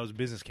suit, but I was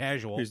business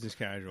casual. Business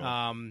casual.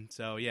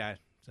 So yeah,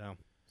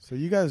 So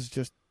you guys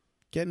just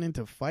getting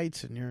into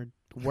fights in your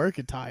work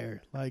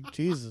attire, like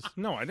Jesus.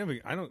 No, I never.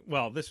 I don't.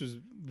 Well, this was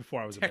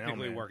before I was Technically a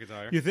mailman. work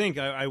attire. You think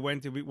I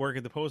went to work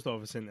at the post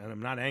office and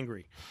I'm not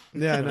angry?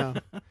 Yeah, I know.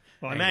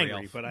 Well, I'm Angry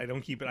angry, elf. but I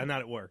don't keep it. I'm not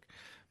at work.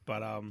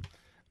 But all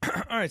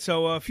right.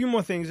 So a few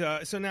more things.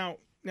 So now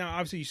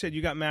obviously you said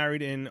you got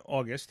married in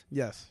August.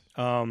 Yes.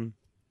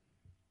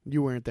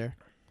 You weren't there.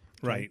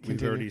 Right. We've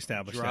Continue. already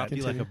established dropped that.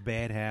 you like a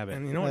bad habit.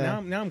 And you know what? Yeah.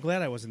 Now I'm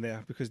glad I wasn't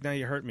there because now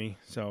you hurt me.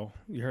 So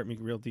you hurt me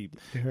real deep.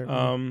 You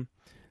hurt me.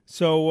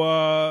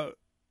 So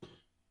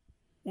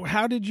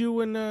how did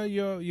you and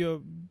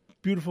your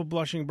beautiful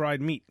blushing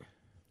bride meet?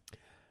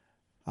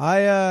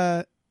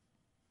 I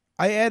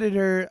added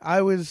her.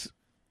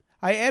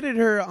 I added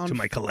her on To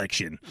my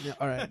collection. Yeah,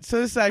 all right. So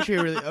this is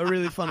actually a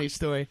really funny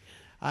story.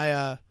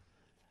 I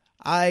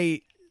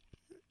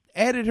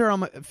added her on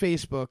my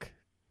Facebook.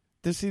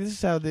 This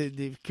is how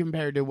they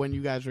compared to when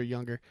you guys were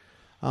younger.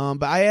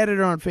 But I added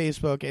her on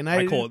Facebook, and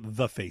I call it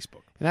the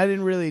Facebook. And I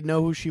didn't really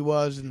know who she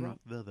was, and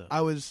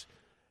I was,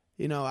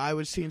 I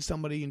was seeing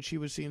somebody, and she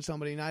was seeing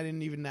somebody, and I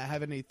didn't even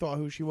have any thought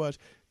who she was.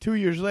 2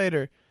 years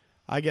later,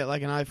 I get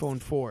like an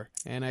iPhone 4,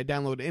 and I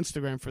download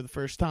Instagram for the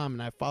first time,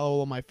 and I follow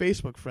all my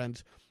Facebook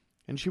friends,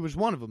 and she was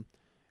one of them,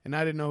 and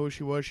I didn't know who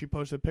she was. She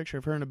posted a picture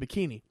of her in a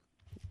bikini,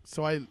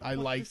 so I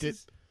liked it.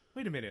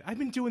 Wait a minute. I've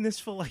been doing this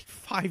for like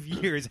 5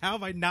 years. How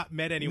have I not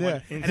met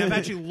anyone? Yeah. And I've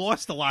actually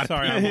lost a lot of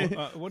Sorry,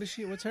 people. what is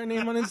she? What's her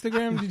name on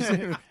Instagram? Did you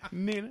say?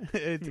 Nina.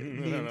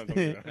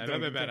 No,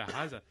 don't do that.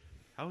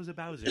 How's a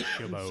Bowser?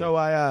 So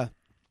I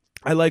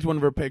liked one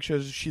of her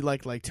pictures. She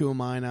liked like two of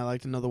mine. I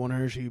liked another one of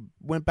hers. She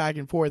went back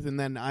and forth, and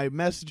then I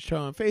messaged her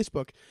on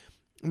Facebook,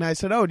 and I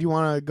said, "Oh, do you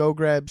want to go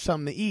grab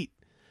something to eat?"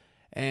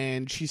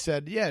 And she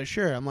said, "Yeah,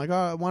 sure." I'm like,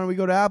 "Oh, why don't we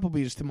go to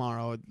Applebee's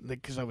tomorrow?"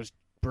 Because I was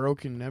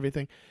broken and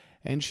everything.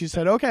 And she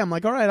said, "Okay." I'm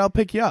like, "All right, I'll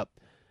pick you up."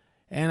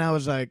 And I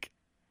was like,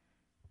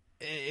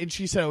 and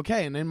she said,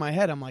 "Okay." And in my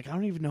head, I'm like, I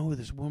don't even know who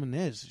this woman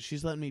is.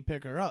 She's letting me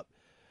pick her up.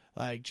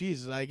 Like,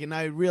 Jesus. Like, and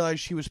I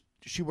realized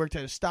she worked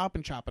at a Stop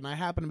and Shop, and I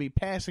happened to be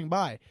passing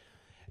by.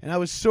 And I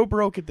was so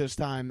broke at this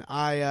time.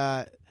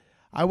 I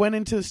went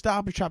into the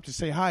Stop and Shop to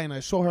say hi, and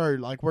I saw her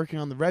like working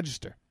on the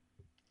register.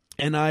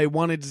 And I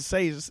wanted to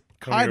say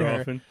hi to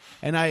her, often.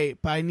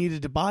 but I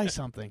needed to buy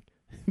something.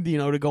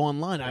 To go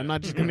online. I'm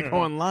not just going to go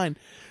online.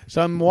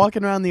 So I'm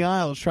walking around the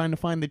aisles trying to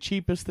find the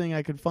cheapest thing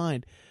I could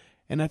find.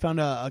 And I found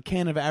a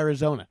can of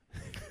Arizona.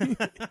 And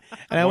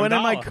I went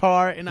in my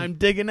car, and I'm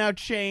digging out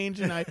change,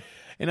 and I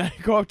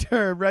go up to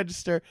her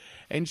register,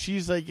 and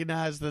she's like,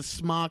 has the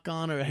smock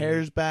on, her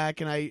hair's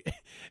back, and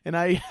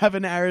I have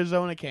an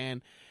Arizona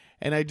can.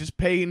 And I just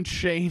pay in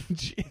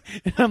change.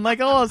 And I'm like,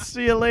 "Oh, I'll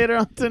see you later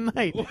on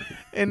tonight."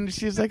 And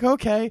she's like,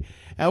 "Okay." And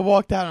I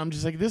walked out. And I'm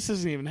just like, "This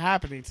isn't even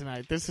happening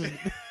tonight. This is."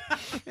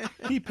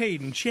 He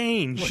paid in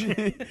change.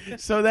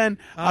 So then,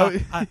 all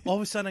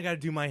of a sudden, I got to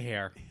do my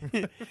hair.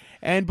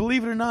 And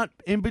believe it or not,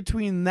 in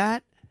between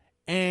that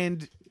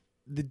and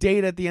the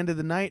date at the end of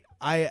the night,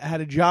 I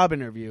had a job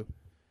interview.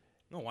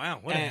 Oh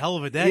wow! What a hell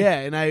of a day! Yeah,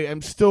 and I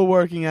am still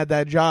working at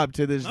that job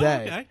to this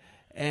day. Okay.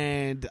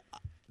 And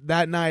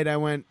that night, I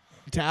went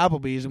to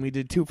Applebee's, and we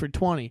did 2 for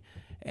 $20,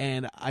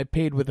 and I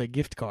paid with a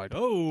gift card.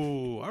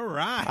 Oh, all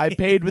right. I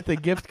paid with a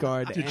gift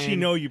card. Did she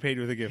know you paid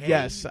with a gift card?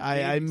 Yes,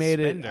 I made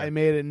it. I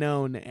made it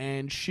known,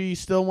 and she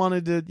still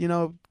wanted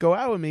to, go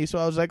out with me. So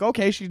I was like,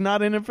 okay, she's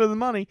not in it for the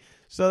money.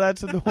 So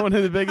that's one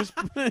of the biggest.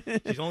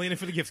 She's only in it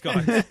for the gift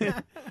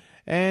card.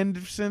 And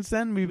since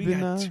then, we been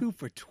got 2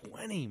 for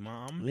 $20,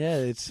 Mom. Yeah,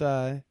 it's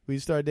we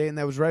started dating.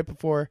 That was right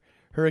before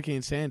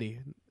Hurricane Sandy.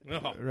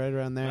 Oh. Right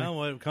around there. Well,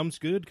 what comes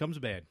good comes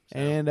bad. So.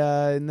 And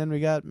then we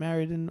got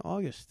married in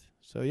August.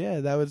 So yeah,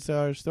 that was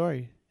our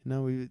story.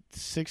 We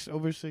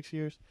over 6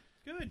 years.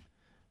 Good.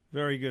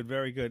 Very good,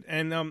 very good.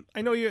 And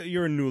I know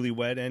you're a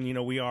newlywed,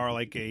 and we are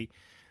like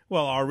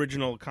our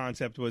original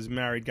concept was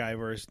married guy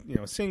versus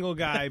single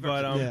guy,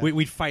 but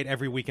we'd fight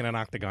every week in an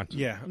octagon.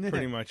 Yeah,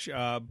 pretty much.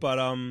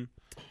 And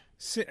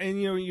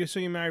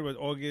you're married. What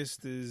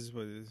August is?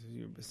 What is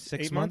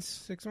 6 months?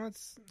 6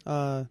 months?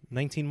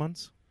 19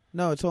 months.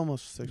 No, it's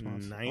almost 6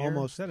 months. Niner?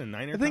 Almost. Is that a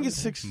niner? I think it's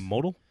 6.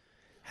 Modal?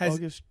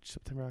 August,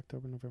 September,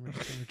 October, November,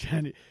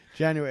 December,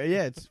 January.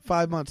 Yeah, it's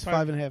 5 months,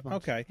 5.5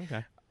 months. Okay.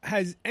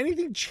 Has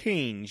anything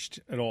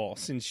changed at all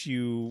since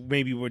you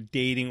maybe were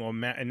dating or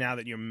and now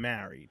that you're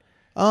married?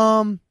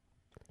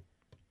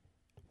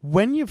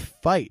 when you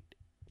fight,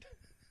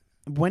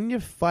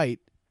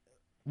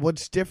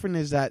 what's different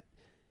is that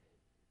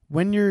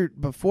when you're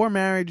before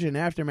marriage and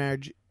after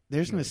marriage,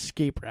 there's an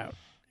escape route.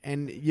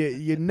 And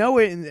you know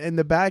it in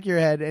the back of your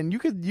head, and you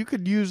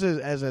could use it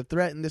as a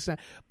threat and this and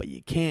that, but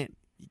you can't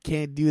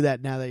do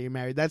that now that you're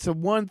married. That's the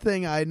one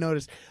thing I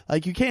noticed.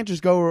 Like, you can't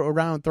just go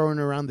around throwing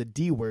around the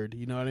D word.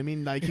 You know what I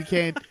mean? Like, you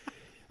can't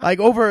like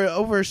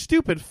over a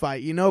stupid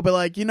fight. You know, but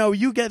like, you know,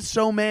 you get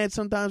so mad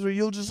sometimes where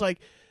you'll just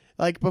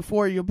like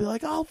before you'll be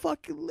like, I'll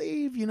fucking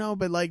leave. You know,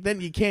 but like then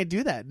you can't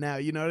do that now.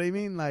 You know what I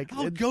mean? Like,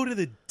 I'll go to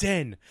the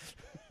den.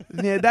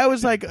 Yeah, that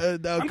was like a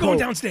I'm cope. going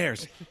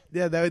downstairs.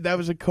 Yeah, that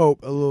was a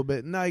cope a little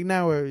bit.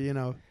 Now we're, you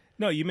know.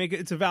 No, you make it.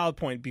 It's a valid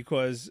point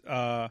because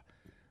my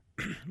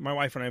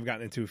wife and I have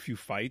gotten into a few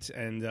fights,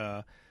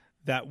 and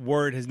that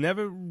word has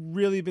never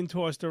really been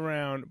tossed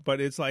around.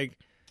 But it's like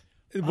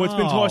what's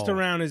been tossed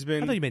around has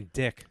been. I thought you meant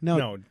dick. No,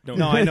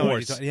 I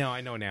know.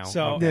 I know now.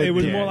 So Okay. it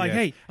was more like,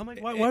 hey, I'm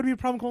like, why would we have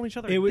a problem calling each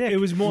other? It dick?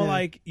 was more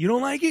like, you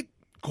don't like it?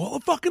 Call a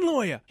fucking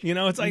lawyer. You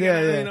know, it's like, you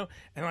know,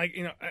 and like,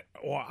 you know,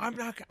 or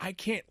I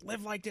can't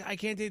live like that. I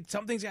can't do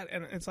something's got,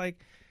 and it's like,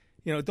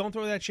 you know, don't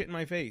throw that shit in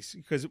my face.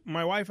 Because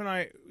my wife and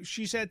I,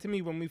 she said to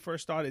me when we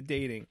first started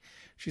dating,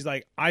 she's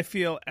like, I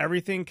feel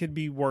everything could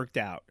be worked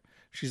out.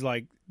 She's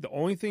like, the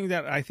only thing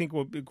that I think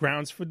will be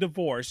grounds for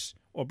divorce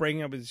or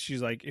breaking up is,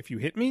 she's like, if you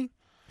hit me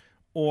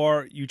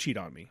or you cheat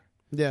on me.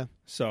 Yeah.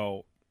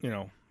 So, you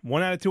know,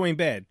 1 out of 2 ain't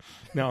bad.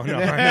 No, no,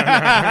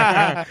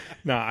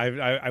 no.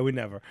 I would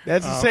never.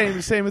 That's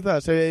the same with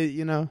us.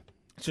 You know.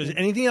 So, is there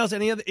anything else?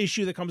 Any other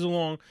issue that comes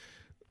along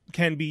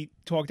can be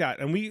talked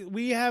out, and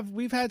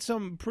we've had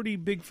some pretty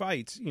big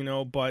fights, you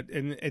know. But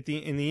in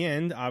the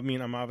end, I mean,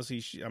 I'm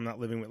not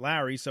living with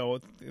Larry, so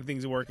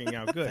things are working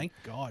out good. Thank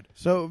God.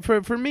 So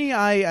for me,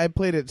 I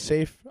played it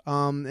safe.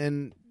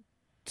 And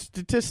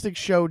statistics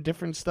show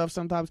different stuff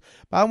sometimes,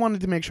 but I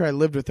wanted to make sure I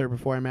lived with her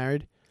before I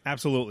married.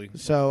 Absolutely.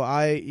 So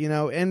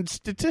and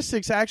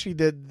statistics actually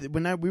did,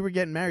 when we were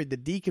getting married, the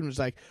deacon was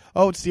like,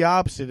 oh, it's the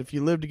opposite. If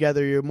you live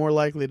together, you're more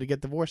likely to get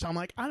divorced. I'm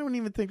like, I don't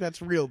even think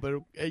that's real, but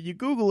you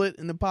Google it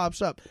and it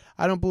pops up.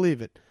 I don't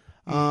believe it.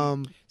 I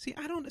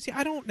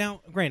don't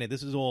now, granted,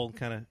 this is all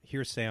kind of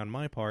hearsay on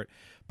my part,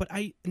 but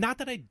not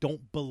that I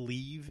don't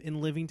believe in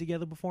living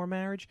together before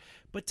marriage,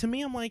 but to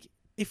me, I'm like,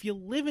 if you're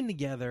living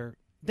together,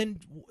 then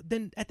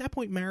at that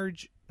point,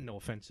 marriage, no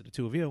offense to the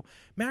two of you,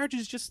 marriage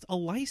is just a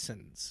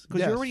license.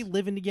 Because you're already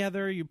living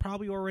together. You're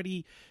probably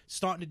already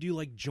starting to do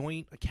like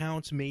joint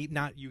accounts. Maybe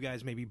not you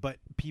guys, maybe, but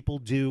people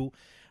do.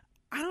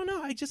 I don't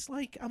know.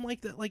 I'm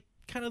like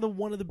kind of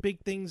one of the big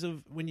things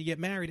of when you get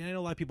married. And I know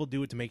a lot of people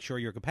do it to make sure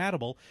you're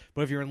compatible.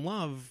 But if you're in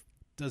love,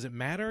 does it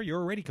matter?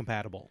 You're already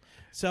compatible.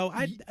 So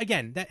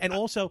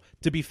also,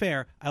 to be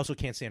fair, I also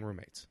can't stand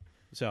roommates.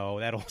 So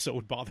that also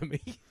would bother me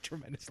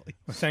tremendously.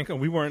 Well, thank God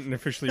we weren't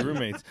officially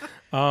roommates.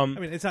 I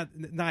mean, it's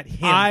not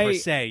him per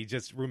se,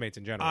 just roommates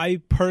in general.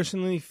 I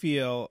personally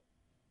feel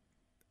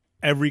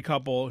every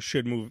couple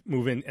should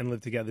move in and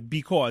live together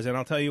because, and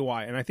I'll tell you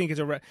why. And I think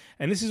it's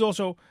and this is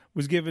also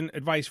was given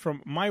advice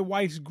from my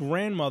wife's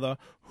grandmother,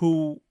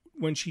 who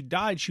when she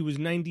died, she was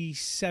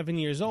 97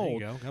 years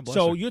old. There you go. God bless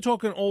so her. you're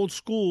talking old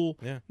school,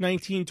 Yeah.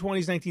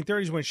 1920s,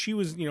 1930s, when she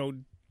was,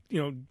 you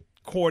know.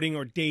 Courting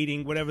or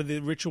dating, whatever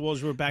the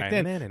rituals were back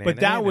then.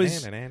 But that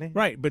was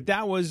right. But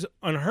that was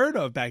unheard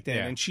of back then.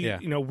 Yeah, And she, yeah.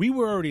 you know, we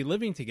were already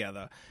living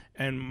together.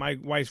 And my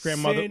wife's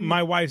grandmother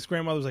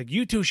was like,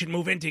 "You two should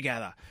move in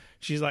together."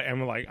 She's like,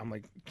 I'm like,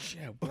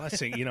 yeah,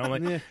 blessing, you know,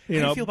 like, How do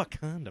you feel about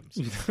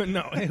condoms?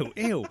 No,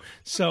 ew.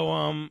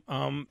 So,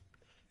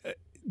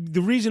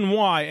 the reason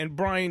why, and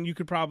Brian, you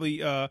could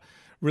probably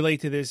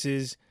relate to this,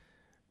 is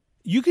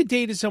you could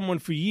date someone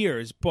for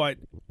years, but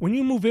when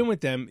you move in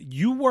with them,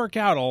 you work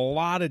out a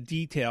lot of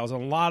details, a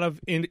lot of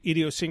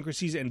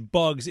idiosyncrasies and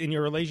bugs in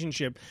your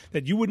relationship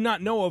that you would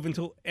not know of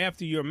until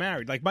after you're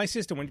married. Like my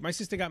sister, when my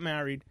sister got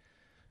married,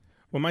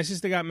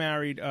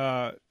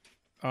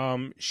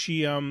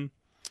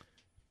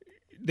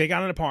 they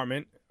got an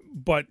apartment,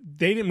 but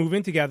they didn't move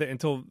in together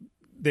until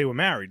they were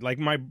married. Like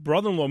my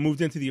brother-in-law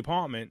moved into the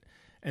apartment,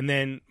 and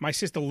then my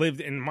sister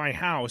lived in my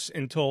house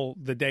until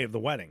the day of the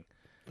wedding.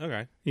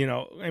 Okay. You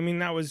know, I mean,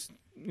 that was,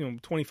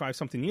 25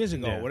 something years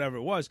ago, Yeah. whatever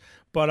it was.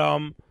 But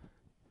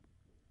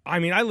I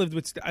mean, I lived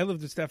with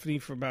Stephanie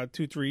for about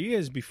 2-3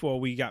 years before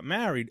we got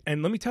married,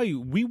 and let me tell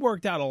you, we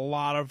worked out a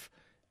lot of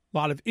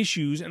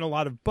issues and a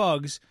lot of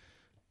bugs,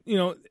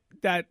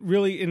 that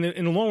really in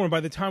the long run, by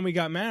the time we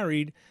got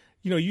married,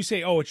 you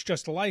say, oh, it's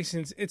just a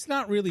license. It's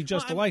not really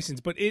just a license,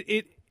 but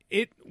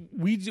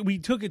we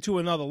took it to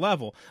another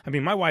level. I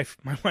mean, my wife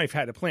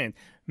had a plan: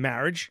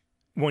 marriage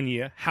 1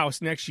 year,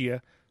 house next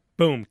year,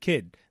 boom,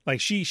 kid. Like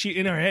she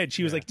in her head,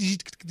 she was like,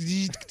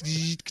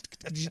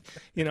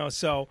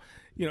 so.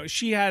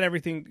 She had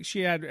everything.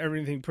 She had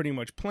everything pretty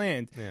much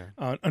planned,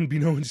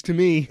 unbeknownst to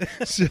me.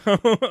 So,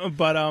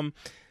 but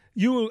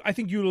I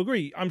think you'll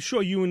agree. I'm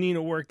sure you and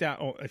Nina worked out.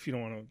 Oh, if you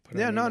don't want to put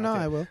it. Yeah, no,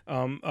 I will.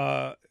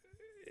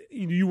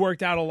 You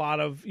worked out a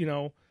lot of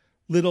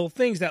little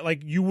things that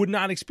like you would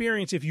not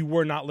experience if you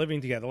were not living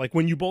together. Like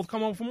when you both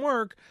come home from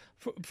work,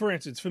 for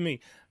instance, for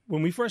me,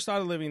 when we first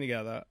started living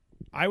together,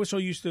 I was so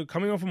used to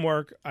coming home from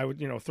work, I would,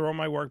 throw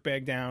my work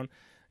bag down,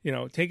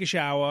 take a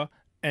shower,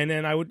 and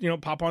then I would,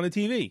 pop on the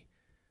TV.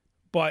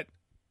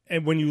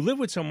 And when you live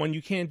with someone,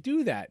 you can't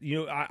do that.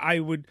 I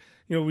would,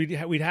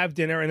 we'd have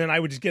dinner, and then I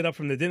would just get up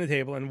from the dinner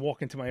table and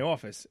walk into my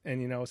office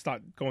and,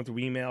 start going through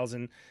emails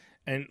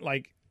and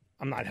like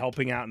I'm not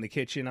helping out in the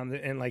kitchen.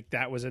 And like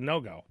that was a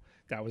no-go.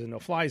 That was a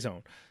no-fly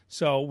zone.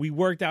 So we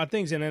worked out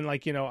things, and then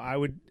like, I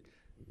would,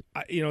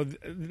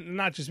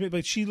 not just me,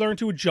 but she learned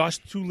to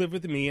adjust to live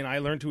with me, and I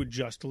learned to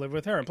adjust to live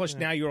with her. And plus,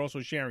 now you're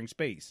also sharing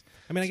space.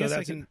 I mean, I guess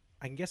I can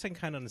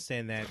kind of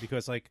understand that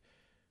because like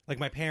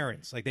my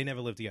parents, like they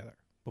never lived together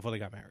before they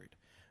got married.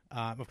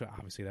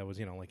 Obviously, that was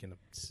like in the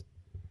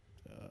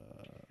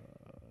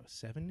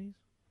 70s.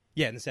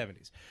 Yeah, in the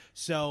 70s.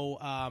 So,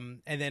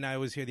 and then I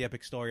always hear the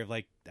epic story of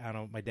like I don't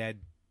know, my dad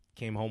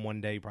came home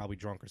one day probably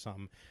drunk or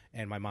something,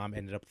 and my mom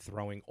ended up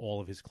throwing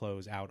all of his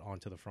clothes out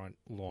onto the front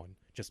lawn,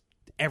 just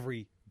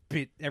every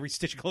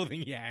stitch of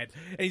clothing he had,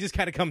 and he just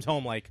kind of comes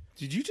home like,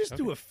 did you just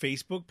do a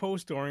Facebook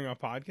post during our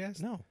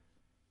podcast? No.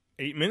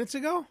 8 minutes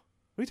ago?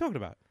 What are you talking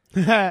about?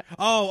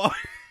 Oh.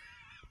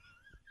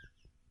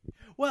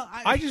 Well,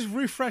 I just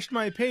refreshed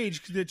my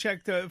page to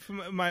check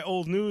my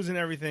old news and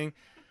everything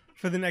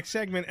for the next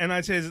segment, and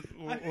it says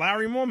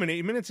Larry Mormon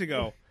 8 minutes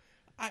ago.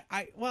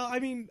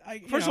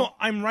 First of all,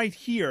 I'm right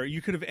here.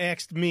 You could have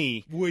asked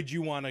me. Would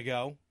you want to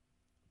go?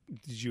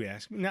 Did you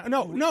ask me?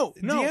 No.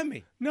 DM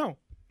me. No.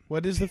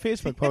 What is the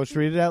Facebook post?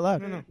 Read it out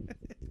loud. No.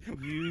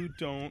 You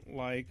don't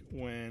like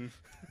when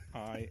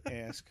I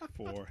ask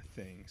for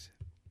things.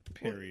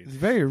 Period. It's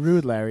very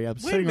rude, Larry. I'm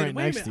sitting right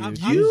next to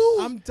you.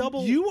 I'm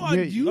double. You are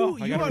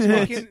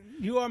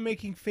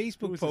making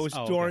Facebook posts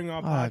during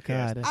our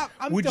podcast.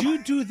 God. Would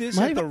you do this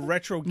at the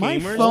Retro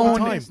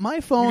Gamers?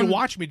 My phone. You can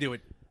watch me do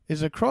it.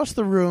 Is across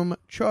the room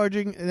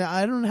charging.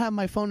 I don't have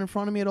my phone in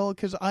front of me at all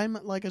because I'm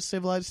like a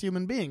civilized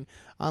human being.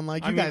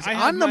 Unlike you guys.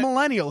 I'm the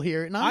millennial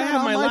here. And I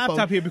have my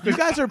laptop here because you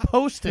guys are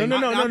posting. No.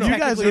 You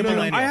guys are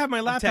I have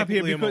my laptop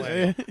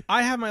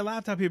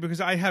here because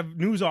I have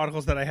news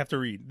articles that I have to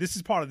read. This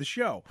is part of the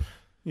show.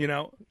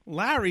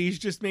 Larry's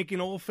just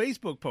making old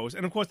Facebook posts,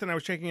 and of course, then I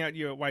was checking out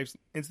your wife's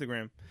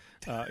Instagram,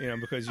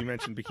 because you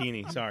mentioned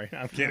bikini. Sorry,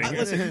 I'm kidding.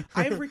 Listen,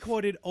 I've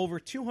recorded over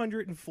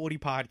 240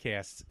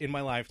 podcasts in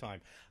my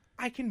lifetime.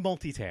 I can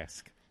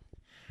multitask.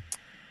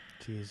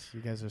 Jeez,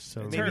 you guys are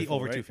so maybe hurtful,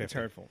 over right? 250. It's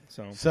hurtful.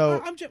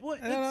 So I'm just,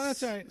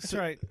 that's all right. That's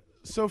right.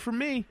 So for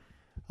me,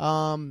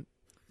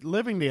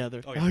 living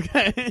together. Oh, yeah.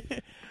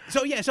 Okay.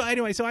 So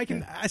anyway, I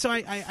kind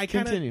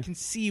Continue. of can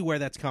see where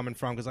that's coming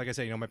from because, like I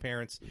said, my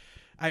parents.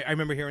 I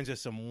remember hearing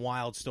just some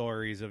wild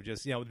stories of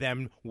just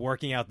them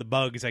working out the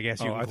bugs. I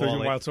guess you could I call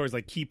thought it. wild stories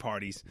like key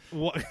parties.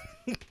 What?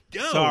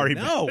 Sorry,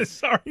 no. Beth.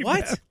 Sorry.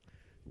 What? Beth.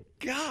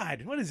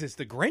 God, what is this?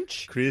 The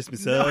Grinch?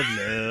 Christmas of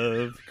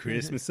love.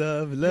 Christmas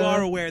of love. You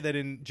are aware that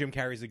in Jim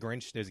Carrey's The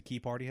Grinch, there's a key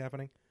party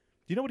happening?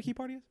 Do you know what a key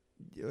party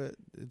is?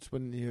 It's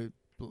when you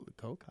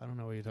Coke. I don't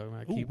know what you're talking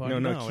about. Key party.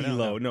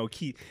 No,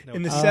 key.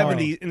 In the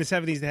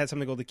 70s, they had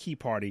something called the key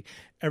party.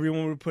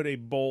 Everyone would put a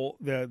bowl.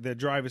 The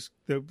drivers,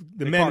 the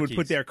men would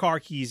put their car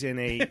keys in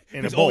a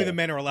bowl. Only the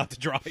men are allowed to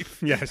drive.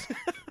 Yes.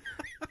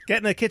 Get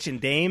in the kitchen,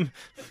 dame.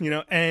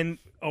 And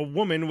a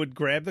woman would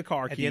grab the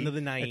car key at the end of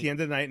the night,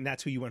 and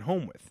that's who you went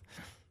home with.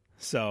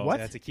 So what?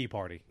 That's a key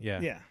party.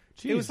 Yeah.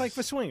 Jeez. It was like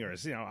for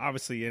swingers.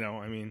 Obviously,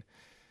 I mean.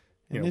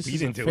 And this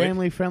is a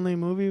family-friendly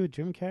movie with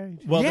Jim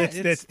Carrey. Well,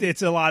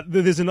 it's a lot.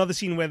 There's another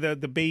scene where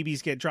the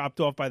babies get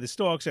dropped off by the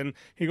storks, and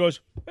he goes,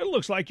 "It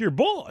looks like your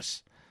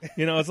boss."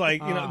 It's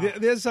like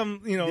there's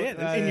some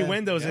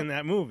innuendos in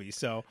that movie.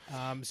 So,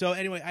 so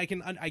anyway,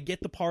 I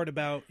get the part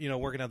about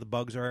working out the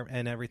bugs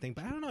and everything,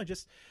 but I don't know.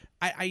 Just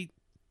I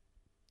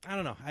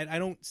don't know. I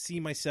don't see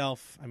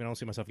myself. I mean, I don't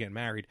see myself getting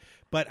married,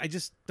 but I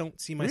just don't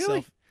see myself.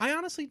 Really? I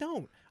honestly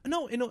don't.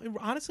 No,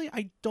 honestly,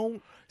 I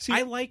don't. See,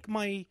 I like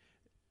my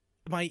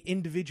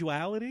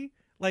individuality.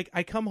 Like,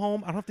 I come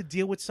home, I don't have to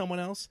deal with someone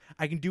else.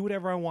 I can do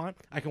whatever I want.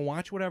 I can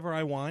watch whatever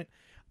I want.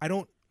 I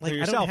don't like.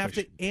 I don't have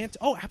to answer.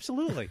 Oh,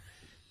 absolutely.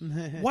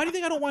 Why do you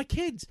think I don't want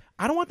kids?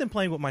 I don't want them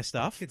playing with my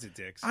stuff. Kids are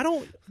dicks. I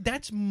don't.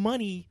 That's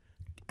money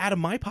out of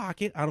my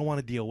pocket. I don't want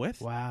to deal with.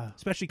 Wow.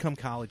 Especially come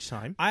college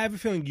time. I have a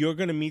feeling you're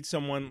going to meet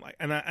someone,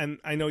 and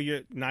I know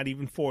you're not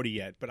even 40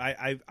 yet, but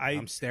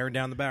I'm staring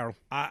down the barrel.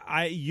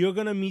 You're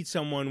going to meet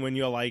someone when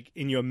you're like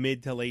in your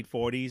mid to late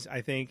 40s,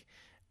 I think.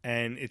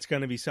 And it's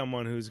going to be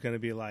someone who's going to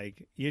be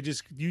like, you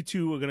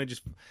two are going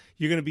to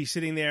you're going to be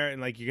sitting there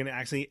and like, you're going to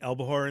actually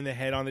elbow her in the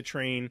head on the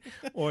train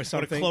or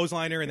something. Put a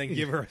clothesline her and then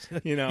give her a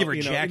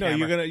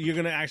jackhammer. No, you're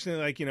going to actually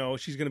like,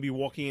 she's going to be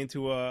walking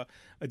into a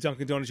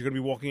Dunkin' Donuts. You're going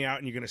to be walking out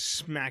and you're going to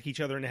smack each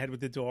other in the head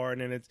with the door.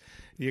 And then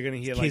you're going to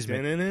hear like,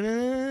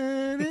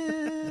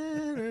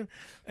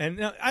 and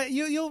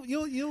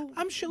you'll,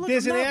 I'm sure.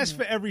 There's an ass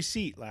for every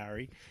seat,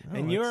 Larry.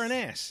 And you're an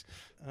ass.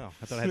 Oh,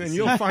 I thought I had and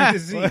you'll find a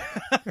seat.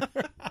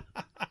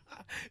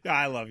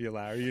 I love you,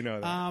 Larry. You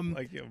know that.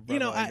 Like your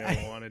brother, I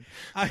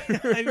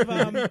never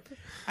wanted.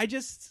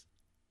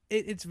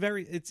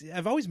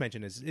 I've always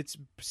mentioned this. It's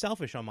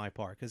selfish on my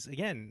part because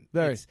again,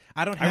 Very.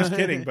 I don't. I was have,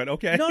 kidding, but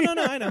okay. No,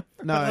 I know.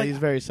 No, But, he's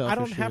very selfish. I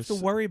don't have to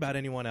worry about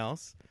anyone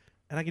else,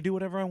 and I can do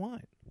whatever I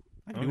want.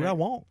 I can do what I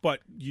want. But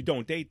you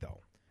don't date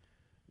though.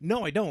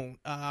 No, I don't.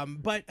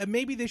 But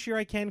maybe this year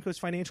I can because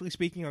financially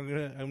speaking,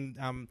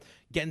 I'm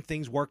getting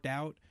things worked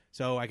out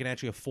so I can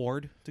actually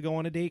afford to go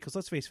on a date. Because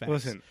let's face facts,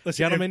 Listen,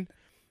 gentlemen.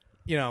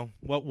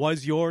 What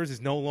was yours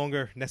is no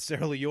longer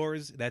necessarily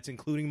yours. That's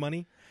including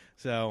money.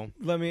 So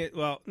no,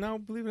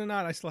 believe it or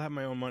not, I still have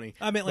my own money.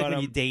 I meant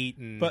when you date.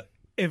 But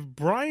if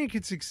Brian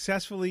could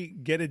successfully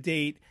get a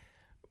date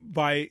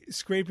by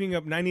scraping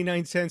up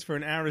 99 cents for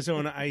an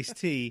Arizona iced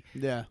tea,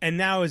 and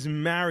now is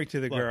married to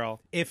the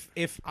girl. If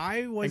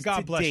I was and God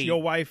to bless date,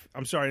 your wife.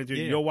 I'm sorry to do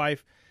Yeah. your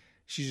wife.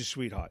 She's a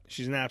sweetheart.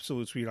 She's an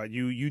absolute sweetheart.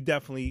 You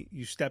definitely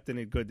stepped in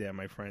it good there,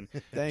 my friend.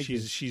 Thank you.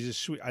 She's a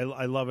sweet.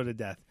 I love her to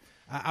death.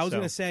 I was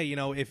going to say,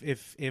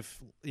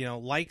 if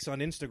likes on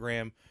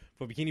Instagram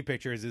for bikini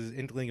pictures is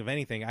inkling of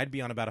anything, I'd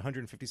be on about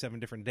 157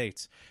 different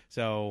dates.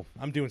 So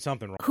I'm doing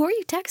something wrong. Who are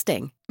you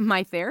texting?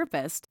 My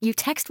therapist. You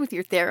text with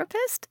your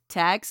therapist?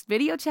 Text,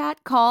 video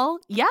chat, call.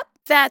 Yep.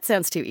 That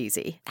sounds too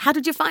easy. How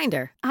did you find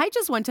her? I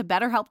just went to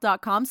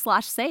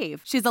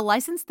BetterHelp.com/save. She's a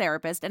licensed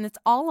therapist and it's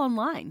all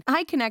online.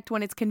 I connect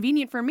when it's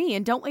convenient for me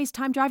and don't waste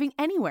time driving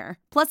anywhere.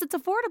 Plus, it's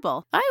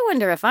affordable. I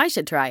wonder if I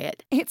should try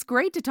it. It's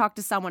great to talk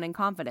to someone in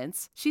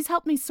confidence. She's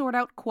helped me sort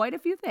out quite a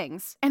few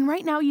things. And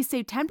right now you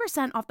save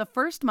 10% off the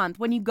first month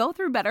when you go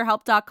through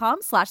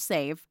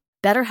BetterHelp.com/save.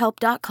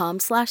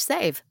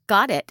 BetterHelp.com/save.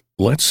 Got it.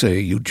 Let's say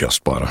you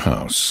just bought a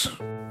house.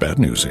 Bad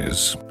news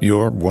is,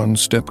 you're one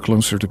step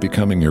closer to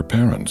becoming your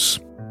parents.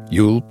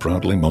 You'll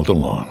proudly mow the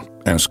lawn.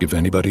 Ask if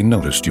anybody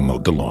noticed you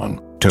mowed the lawn.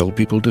 Tell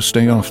people to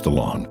stay off the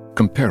lawn.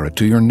 Compare it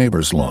to your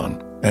neighbor's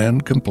lawn.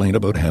 And complain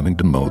about having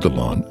to mow the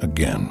lawn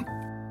again.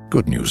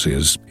 Good news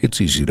is, it's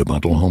easy to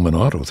bundle home and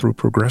auto through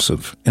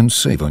Progressive and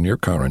save on your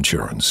car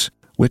insurance,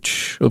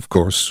 which, of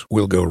course,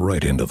 will go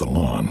right into the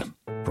lawn.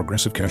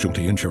 Progressive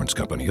Casualty Insurance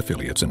Company,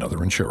 affiliates, and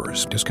other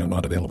insurers. Discount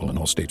not available in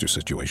all states or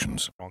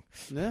situations.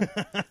 Yeah.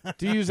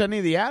 Do you use any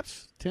of the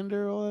apps?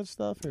 Tinder, all that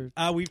stuff? Or?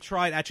 We've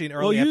tried actually in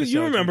early episodes.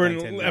 You remember we've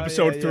done in Tinder.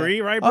 episode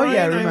 3, right, Brian? Oh,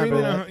 yeah, I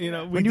remember that. We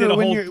when did a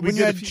whole... when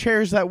you had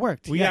chairs that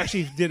worked. We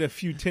actually did a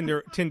few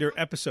Tinder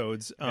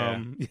episodes.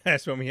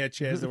 Yes, when we had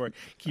chairs that worked.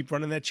 Keep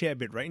running that chair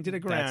bit right into the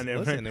ground.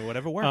 Listen,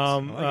 whatever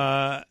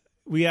works.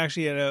 We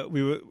actually had it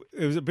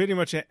was pretty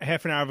much a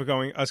half an hour of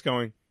us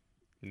going,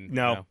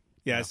 no.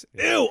 Yes.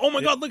 No. Ew! Oh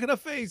my God! Look at her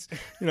face.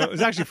 It was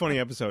actually a funny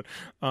episode.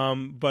 We. I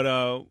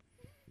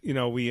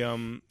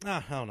don't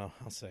know.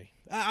 I'll see.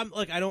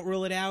 I don't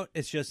rule it out.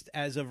 It's just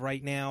as of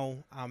right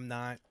now, I'm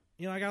not.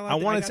 I got.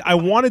 I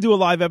want to do a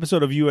live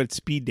episode of you at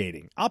speed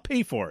dating. I'll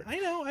pay for it. I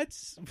know.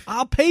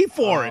 I'll pay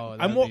for it.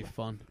 That'd be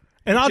fun.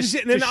 And I'll just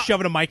sit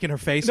shoving a mic in her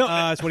face. No, so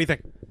what do you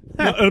think?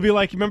 No, it'll be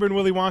like, remember in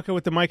Willy Wonka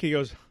with the mic? He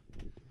goes.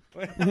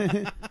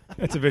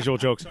 That's a visual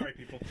joke. Sorry,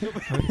 people.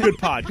 Good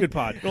pod. It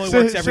only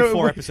works every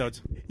 4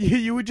 episodes.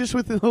 You were just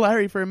with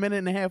Larry for a minute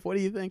and a half. What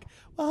do you think?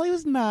 Well, he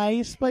was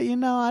nice, but I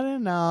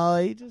don't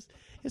know.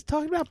 He's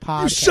talking about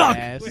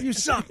podcasts. You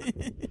suck. I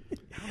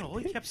don't know. All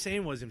he kept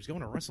saying was he was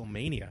going to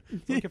WrestleMania.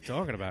 That's what he kept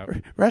talking about.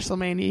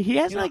 WrestleMania. He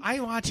has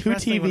I watch 2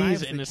 wrestling when I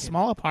was TVs in a a kid.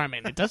 small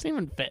apartment. It doesn't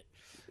even fit.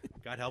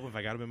 God help him if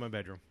I got him in my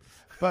bedroom.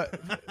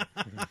 But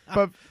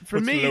for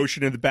Puts me,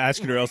 lotion in the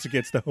basket, or else it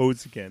gets the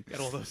hose again.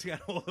 Got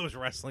all those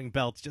wrestling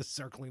belts just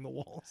circling the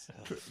walls.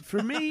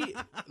 For me,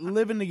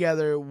 living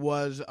together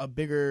was a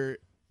bigger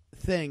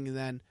thing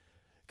than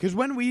because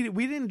when we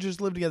didn't just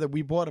live together,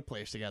 we bought a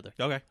place together.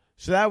 Okay,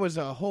 so that was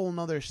a whole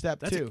nother step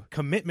that's too. A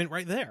commitment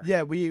right there.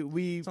 Yeah,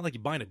 we. It's not like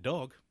you're buying a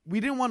dog. We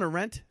didn't want to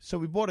rent, so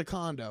we bought a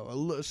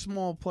condo, a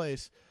small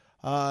place.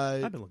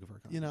 I've been looking for a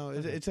condo.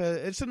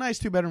 It's a nice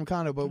 2-bedroom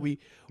condo, but we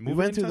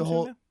went through the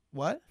whole.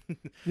 What?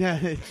 Yeah,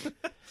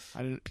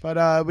 I didn't.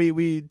 But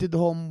we did the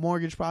whole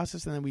mortgage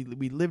process, and then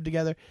we lived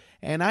together.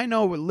 And I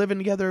know living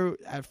together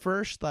at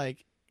first,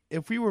 like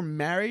if we were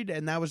married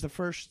and that was the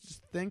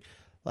first thing,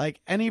 like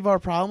any of our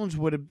problems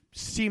would have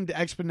seemed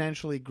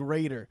exponentially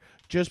greater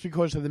just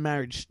because of the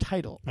marriage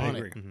title on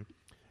it. Mm-hmm.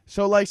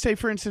 So, like, say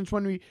for instance,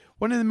 one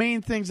of the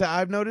main things that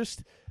I've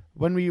noticed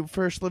when we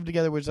first lived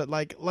together was that,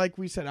 like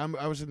we said,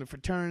 I was in a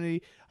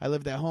fraternity. I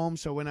lived at home,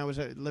 so when I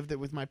lived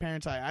with my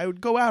parents, I would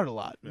go out a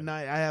lot, and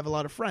I have a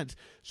lot of friends,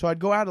 so I'd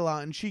go out a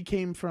lot. And she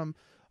came from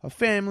a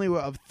family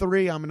of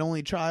 3. I'm an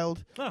only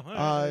child.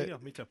 Yeah,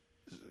 me too.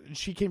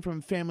 She came from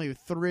a family of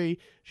 3.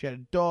 She had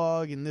a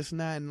dog and this and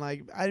that,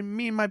 and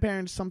me and my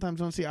parents sometimes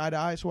don't see eye to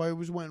eye, so I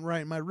always went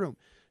right in my room.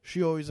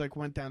 She always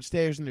went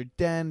downstairs in her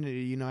den,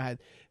 had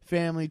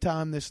family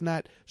time, this and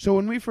that. So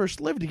when we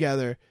first lived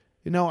together,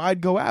 I'd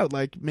go out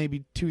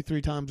maybe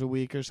 2-3 times a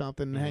week or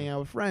something and hang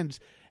out with friends,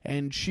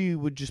 and she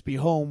would just be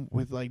home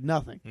with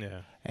nothing.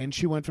 Yeah. And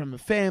she went from a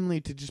family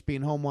to just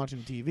being home watching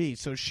TV.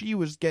 So she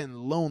was getting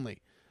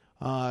lonely.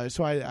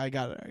 So I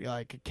got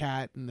like a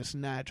cat and this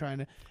and that, trying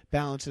to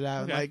balance it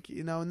out. Okay. Like,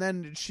 you know, and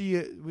then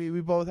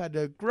we both had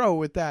to grow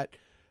with that.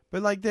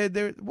 But like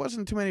there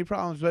wasn't too many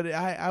problems. But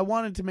I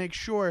wanted to make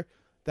sure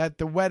that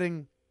the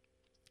wedding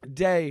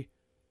day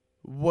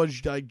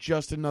was like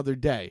just another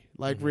day.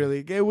 Like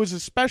really, it was a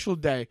special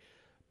day.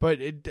 But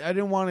I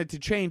didn't want it to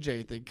change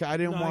anything. I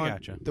didn't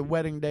want the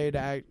wedding day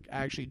to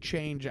actually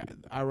change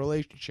our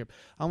relationship.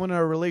 I wanted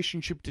our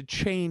relationship to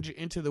change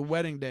into the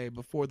wedding day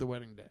before the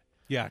wedding day.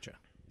 Gotcha.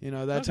 You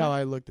know, that's how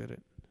I looked at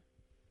it.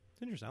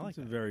 It's interesting. I like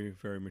That's that. a very,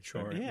 very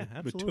mature, Yeah,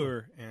 absolutely.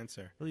 mature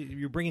answer. Well,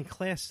 you're bringing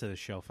class to the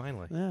show,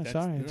 finally. Yeah, That's-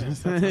 sorry. no,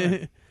 Just- that's all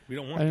right. We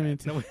don't want I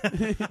didn't that.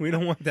 mean No, we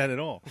don't want that at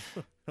all.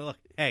 Look,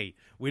 hey,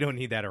 we don't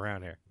need that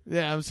around here.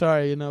 Yeah, I'm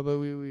sorry, you know, but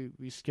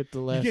we skipped the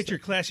last. You get your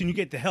class and you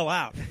get the hell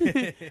out.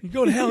 You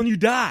go to hell and you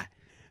die.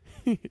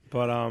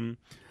 But and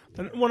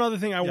one other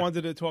thing I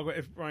wanted to talk about,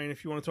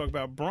 if you want to talk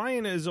about,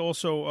 Brian is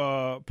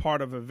also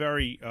part of a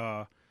very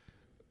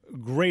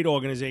great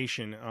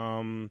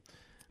organization.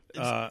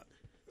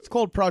 It's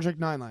called Project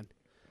Nineline.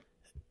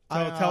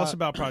 Tell us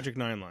about Project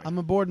Nineline. I'm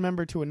a board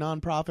member to a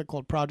nonprofit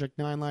called Project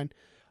Nineline.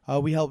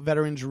 We help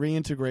veterans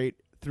reintegrate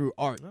through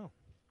art,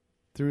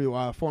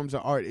 through forms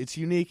of art. It's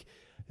unique.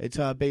 It's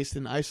based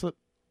in Islip.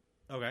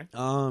 Okay.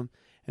 And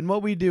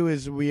what we do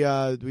is we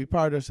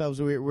pride ourselves.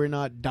 We're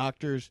not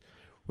doctors.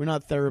 We're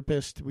not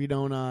therapists. We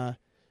don't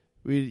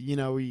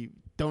we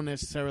don't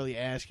necessarily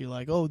ask you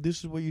like, oh, this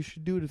is what you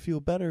should do to feel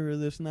better or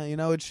this and that. You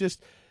know, it's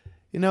just,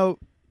 you know,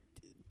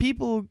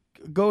 people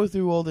go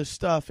through all this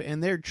stuff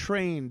and they're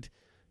trained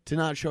to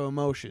not show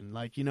emotion.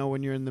 Like, you know,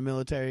 when you're in the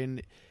military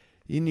and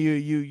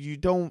you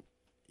don't,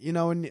 you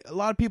know, and a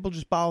lot of people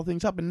just bottle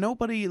things up, and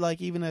nobody,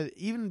 like,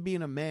 even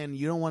being a man,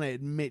 you don't want to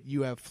admit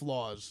you have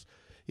flaws.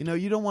 You know,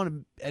 you don't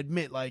want to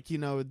admit, like, you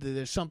know,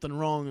 there's something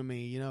wrong with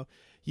me. You know,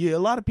 a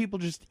lot of people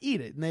just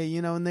eat it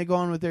and they go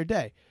on with their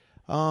day.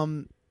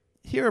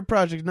 Here at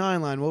Project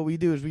Nineline, what we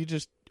do is we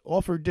just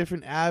offer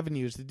different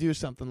avenues to do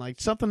something, like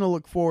something to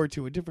look forward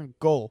to, a different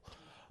goal.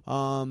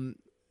 And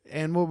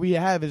what we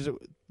have is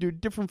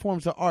different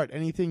forms of art,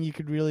 anything you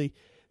could really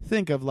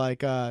think of,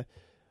 like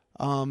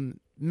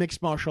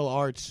mixed martial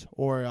arts,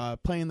 or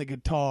playing the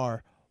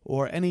guitar,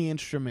 or any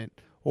instrument,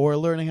 or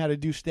learning how to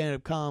do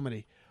stand-up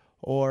comedy,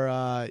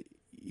 or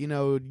you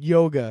know,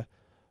 yoga,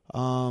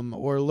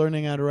 or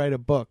learning how to write a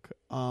book,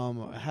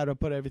 how to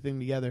put everything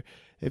together.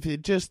 If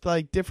it just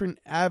like different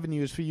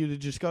avenues for you to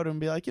just go to and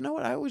be like, you know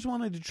what, I always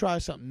wanted to try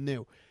something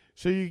new.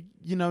 So you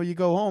know, you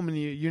go home and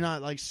you're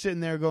not like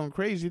sitting there going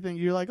crazy.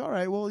 You're like, all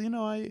right, well, you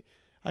know,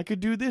 I could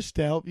do this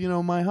to help, you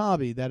know, my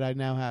hobby that I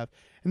now have.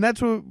 And that's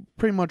what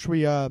pretty much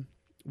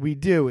we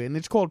do. And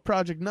it's called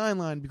Project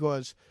Nineline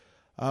because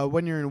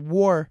when you're in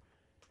war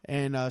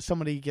and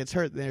somebody gets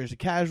hurt, there's a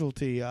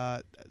casualty,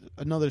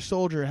 another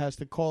soldier has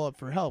to call up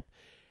for help.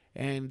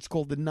 And it's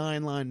called the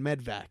 9-line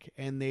medvac.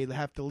 And they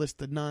have to list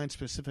the 9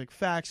 specific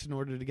facts in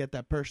order to get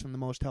that person the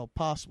most help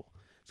possible.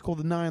 It's called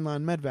the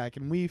 9-line medvac.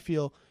 And we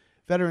feel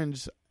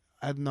veterans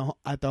at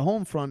the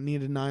home front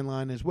need a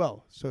 9-line as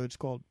well. So it's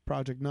called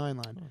Project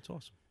Nineline. Oh, that's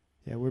awesome.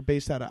 Yeah, we're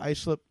based out of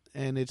Islip,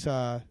 and it's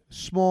a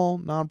small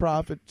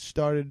nonprofit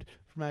started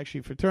from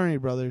actually fraternity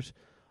brothers,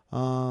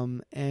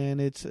 and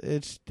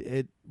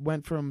it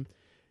went from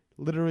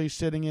literally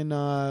sitting in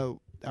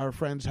our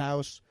friend's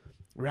house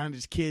around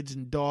his kids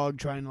and dog,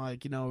 trying to,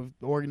 like, you know,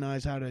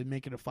 organize how to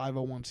make it a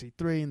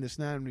 501c3 and this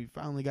and that, and we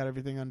finally got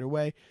everything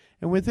underway.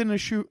 And within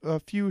a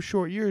few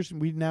short years,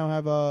 we now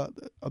have a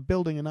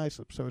building in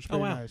Islip, so it's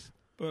very nice.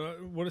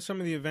 But what are some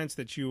of the events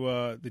that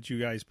you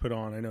guys put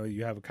on? I know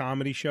you have a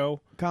comedy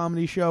show.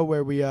 Comedy show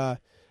where we I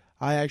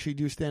actually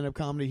do stand-up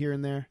comedy here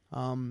and there.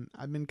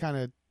 I've been kind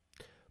of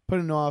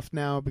putting it off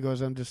now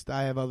because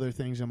I have other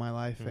things in my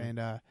life,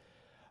 and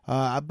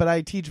but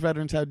I teach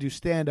veterans how to do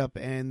stand-up,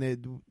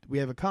 and we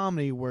have a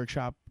comedy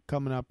workshop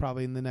coming up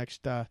probably in the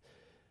next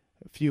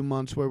few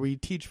months where we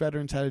teach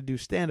veterans how to do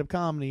stand-up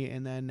comedy,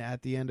 and then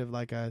at the end of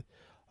like a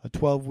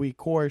 12-week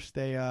course,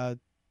 they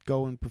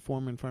go and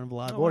perform in front of a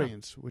live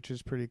audience, which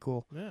is pretty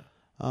cool. Yeah.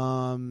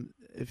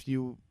 If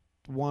you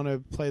want to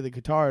play the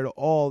guitar at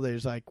all,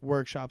 there's like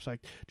workshops.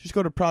 Like, just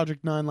go to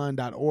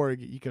project9line.org.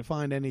 You can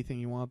find anything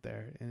you want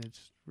there, and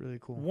it's really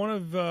cool. One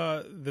of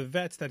the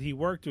vets that he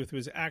worked with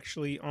was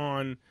actually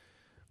on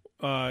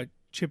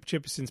Chip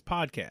Chipperson's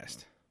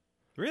podcast.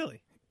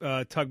 Really?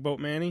 Tugboat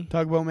Manny.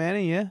 Tugboat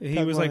Manny, yeah.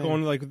 He was like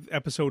on like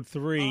episode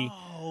 3.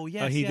 Oh,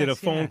 yes, he did a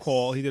phone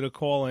call. He did a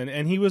call in,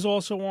 and he was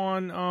also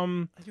on.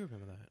 I do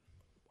remember that.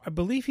 I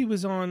believe he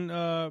was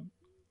on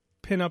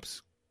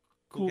Pinups.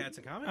 Cool Cats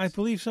and Comics? I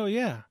believe so.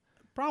 Yeah,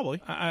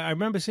 probably. I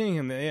remember seeing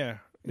him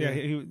there.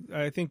 Yeah.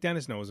 I think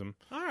Dennis knows him.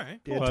 All right.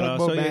 Yeah,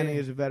 Tugboat Manny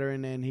is a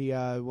veteran, and he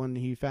when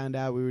he found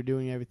out we were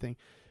doing everything,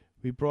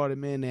 we brought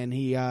him in, and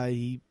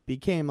he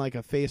became like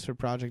a face for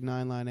Project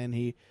Nineline, and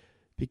he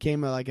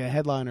became like a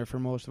headliner for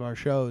most of our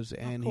shows,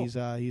 and cool.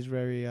 he's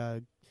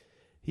very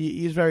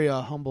he's very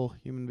humble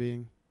human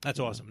being. That's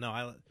awesome.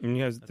 No, And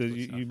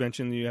you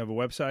mentioned you have a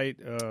website,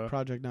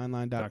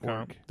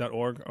 project9line.org.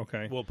 .org.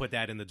 Okay, we'll put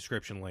that in the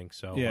description link.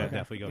 So yeah,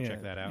 definitely go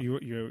check that out.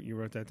 You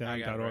wrote that down. I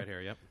got it .org? right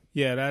here. Yep.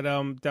 Yeah, that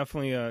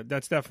definitely.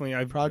 That's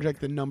definitely.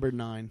 Project the number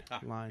 9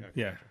 line.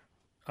 Yeah,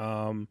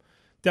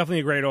 definitely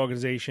a great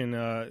organization.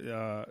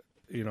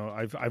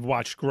 I've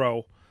watched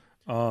grow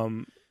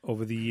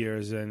over the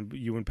years, and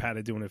you and Pat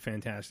are doing a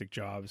fantastic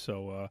job.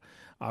 So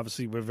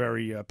obviously, we're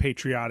very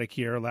patriotic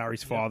here.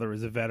 Larry's father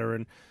is a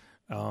veteran.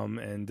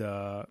 And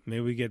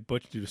maybe we get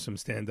Butch to do some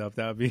stand up.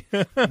 That would be.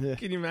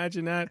 Can you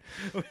imagine that?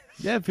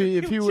 Yeah, if he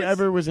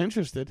ever was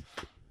interested.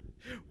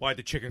 Why'd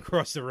the chicken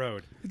cross the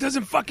road? It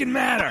doesn't fucking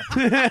matter.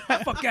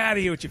 Fuck out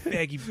of here with your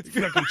faggy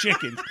fucking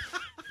chickens.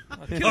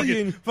 I'll kill you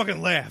and fucking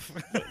laugh.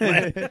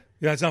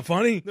 That's not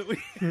funny.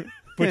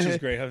 Butch is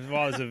great. His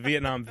father's a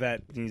Vietnam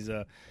vet. He's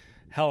a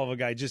hell of a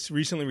guy. Just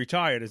recently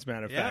retired, as a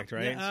matter of fact,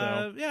 right?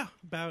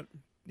 Right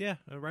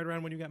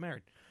around when you got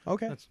married.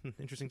 Okay, that's an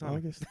interesting time.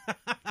 August.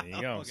 There you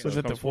go. Was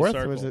it the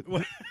 4th? Was it?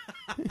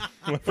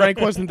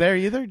 Frank wasn't there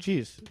either.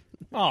 Jeez.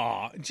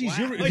 Oh, jeez,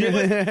 wow.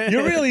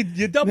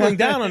 you're doubling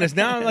down on this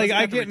now. Like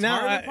I get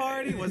now.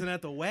 Party wasn't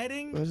at the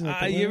wedding.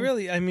 I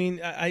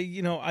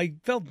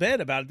felt bad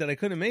about it that I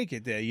couldn't make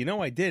it there.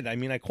 I did. I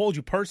mean, I called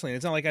you personally.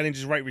 It's not like I didn't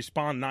just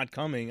respond not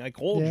coming. I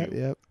called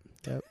you.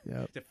 Yep.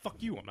 Fuck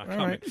you. I'm not All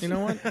coming. Right, you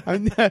know what?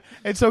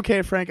 It's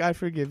okay, Frank. I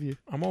forgive you.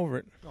 I'm over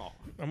it.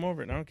 I'm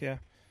over it. I don't care.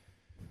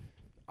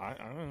 I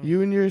don't know.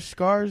 You and your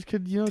scars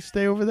could,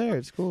 stay over there.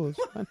 It's cool. It's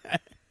fun.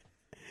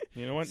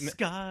 You know what?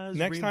 Scars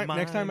next time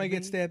I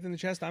get stabbed in the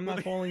chest, I'm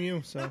not calling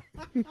you. So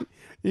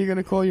you're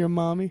gonna call your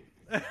mommy.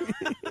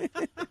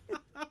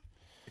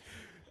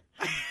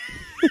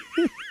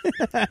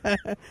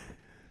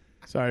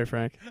 Sorry,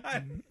 Frank.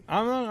 I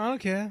don't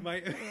care.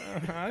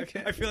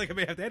 I feel like I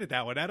may have to edit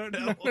that one. I don't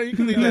know. No, you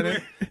can leave that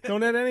in.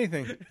 Don't edit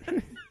anything.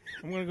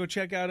 I'm gonna go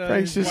check out.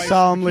 Frank's his just wife's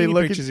solemnly bikini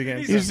looking. pictures again.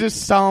 He's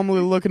just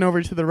solemnly looking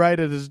over to the right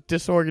at his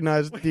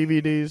disorganized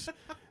DVDs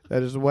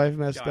that his wife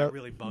messed up. It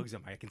really bugs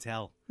him. I can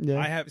tell. Yeah.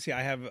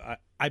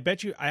 I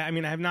bet you. I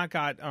mean, I have not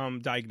got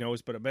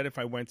diagnosed, but I bet if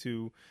I went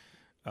to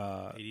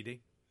ADD.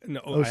 No,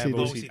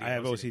 OCD. I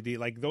have OCD.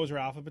 Like those are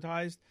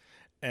alphabetized,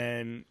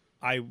 and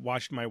I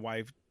watched my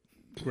wife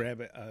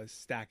grab a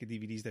stack of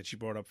DVDs that she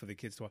brought up for the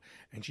kids to watch,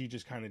 and she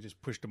just kind of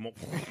just pushed them up,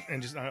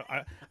 and just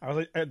I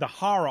was like, the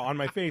horror on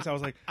my face. I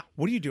was like,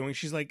 "What are you doing?"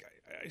 She's like,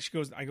 she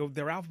goes, I go,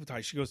 "They're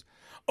alphabetized." She goes,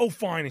 "Oh,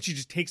 fine," and she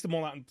just takes them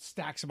all out and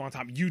stacks them on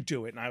top. You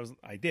do it, and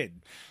I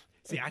did.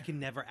 See, I can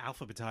never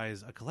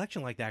alphabetize a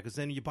collection like that because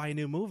then you buy a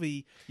new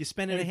movie, you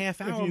spend a half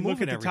hour If you moving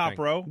look at the everything. top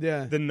row,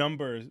 Yeah. the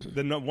numbers,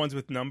 ones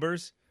with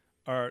numbers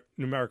are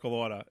numerical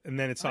order, and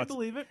then it starts. I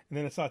believe it. And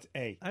then it starts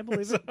A. I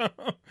believe it.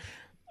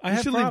 You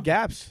should leave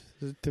gaps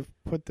to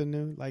put the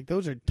new. Like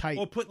those are tight.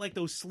 Or put like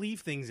those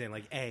sleeve things in,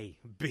 like A,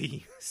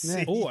 B, C.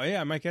 Yeah. Oh,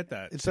 yeah, I might get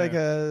that. It's like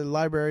a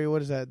library.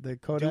 What is that? The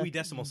Kodak Dewey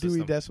Decimal Dewey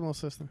System. Decimal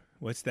System.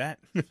 What's that?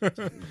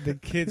 The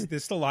kids,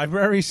 there's still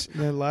libraries.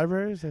 The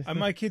libraries.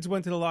 My kids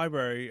went to the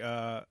library.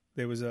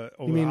 There was over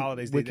You mean the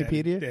holidays.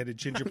 Wikipedia? They had a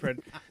gingerbread.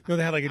 No,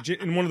 they had like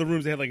in one of the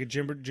rooms. They had like a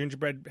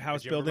gingerbread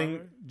house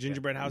building,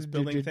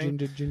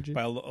 thing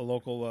by a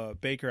local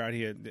baker out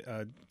here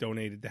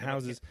donated the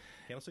houses.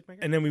 Candlestick maker?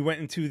 And then we went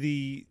into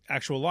the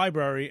actual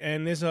library,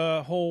 and there's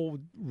a whole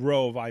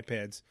row of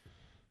iPads.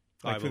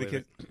 I For the believe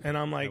kids, and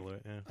I'm like,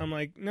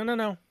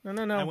 no.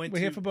 I went We're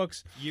here to- for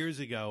books. Years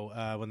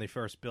ago, when they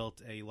first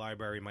built a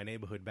library in my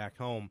neighborhood back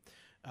home,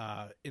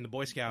 in the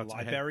Boy Scouts.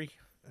 Library.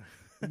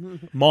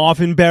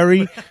 Marvin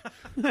Berry.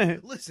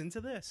 Listen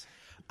to this.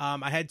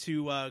 I had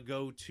to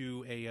go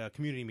to a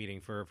community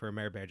meeting for a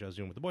merit badge I was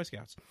doing with the Boy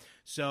Scouts.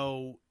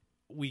 So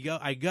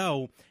I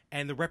go,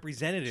 and the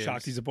representatives.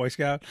 Shocked he's a Boy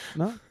Scout.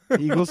 No,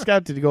 Eagle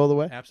Scout. Did you go all the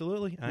way?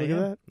 Absolutely. Look at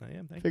that. I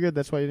am. Thank you. Figured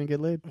that's why you didn't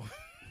get laid.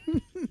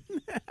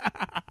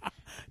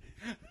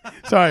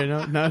 Sorry,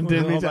 no,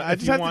 didn't mean to. I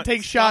just have to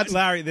take shots.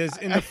 Larry, there's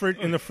in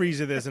the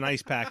freezer. There's an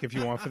ice pack if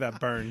you want for that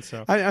burn.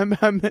 So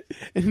I'm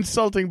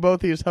insulting both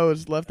these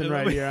hosts left and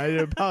right here. I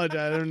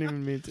apologize. I don't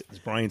even mean to. it's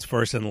Brian's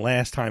first and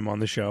last time on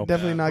the show.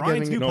 Definitely not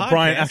Brian's getting. new No, podcast.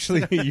 Brian.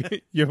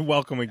 Actually, you're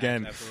welcome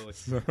again. Absolutely.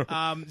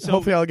 So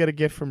Hopefully, I'll get a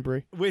gift from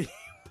Bree. we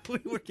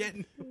were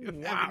getting.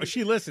 Wow,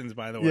 she listens,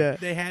 by the way. Yeah.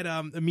 They had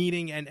a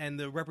meeting, and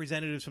the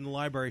representatives from the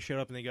library showed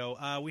up, and they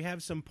go, we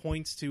have some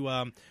points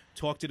to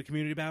talk to the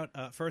community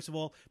about. First of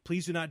all,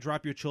 please do not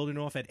drop your children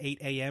off at 8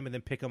 a.m. and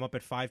then pick them up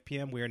at 5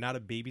 p.m. We are not a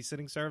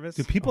babysitting service.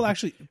 Do people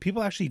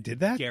actually did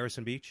that?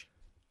 Garrison Beach.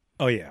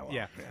 Oh yeah, well,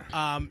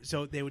 yeah.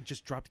 So they would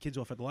just drop the kids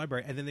off at the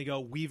library, and then they go,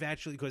 we've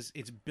actually, because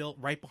it's built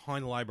right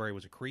behind the library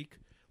was a creek.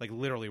 Like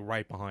literally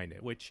right behind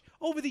it, which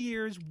over the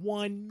years,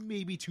 one,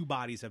 maybe two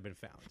bodies have been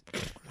found.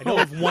 I know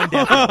of one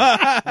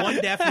definitely. One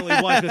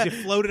definitely was because it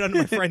floated under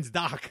my friend's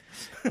dock.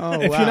 Oh,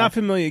 If wow. you're not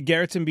familiar,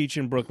 Garrettson Beach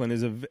in Brooklyn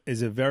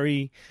is a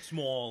very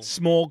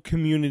Small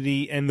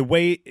community, and the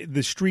way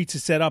the streets are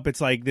set up,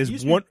 it's like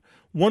there's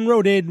one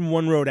road in and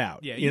one road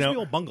out. Yeah, it you used know, to be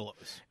old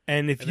bungalows.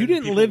 and if And you then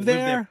didn't people live lived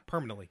there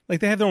permanently. like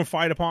they have their own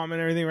fire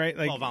department and everything, right?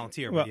 Like Well,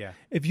 volunteer, well, but yeah.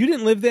 If you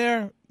didn't live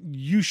there,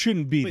 you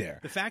shouldn't be Wait, there.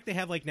 The fact they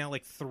have now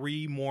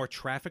 3 more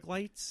traffic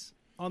lights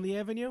on the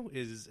avenue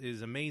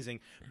is amazing.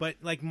 But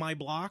like my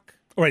block,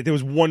 All right, there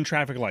was one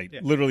traffic light,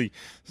 literally.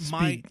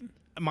 Speed.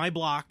 my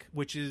block,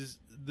 which is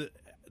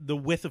the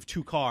width of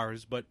 2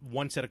 cars, but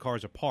one set of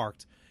cars are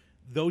parked.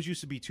 Those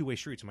used to be 2-way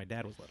streets when my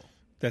dad was little.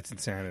 That's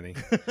insanity.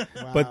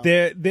 But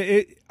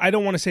I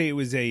don't want to say it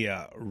was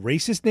a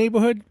racist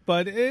neighborhood,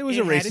 but it was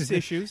It a had racist its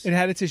issues. It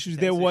had its issues.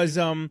 There was,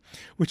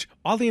 which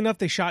oddly enough,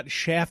 they shot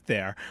Shaft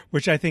there,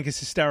 which I think is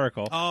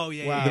hysterical. Oh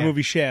yeah, the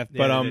movie Shaft.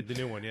 Yeah, But the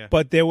new one, yeah.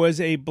 But there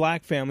was a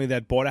black family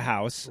that bought a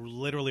house.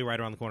 Literally right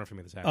around the corner from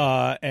me. This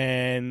happened.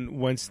 And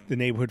once the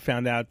neighborhood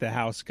found out the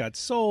house got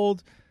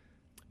sold,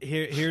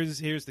 Here's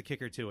the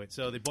kicker to it.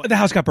 So they bought the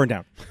house got burned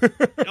down.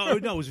 No,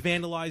 it was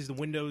vandalized. The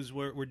windows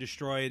were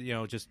destroyed. You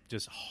know, just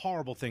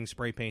horrible things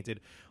spray painted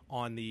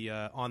on the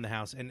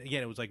house. And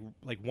again, it was like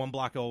 1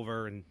 block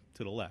over and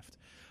to the left.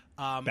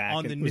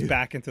 It was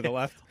back into the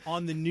left.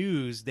 On the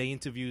news, they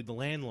interviewed the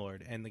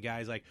landlord, and the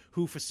guy's like,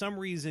 who for some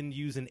reason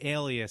used an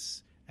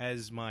alias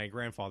as my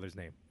grandfather's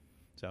name.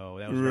 So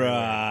that was very weird.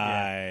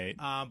 Right.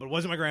 Yeah. But it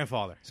wasn't my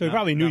grandfather. So he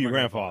probably knew not your my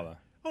grandfather.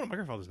 Oh no, my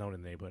grandfather's known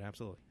in the neighborhood.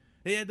 Absolutely.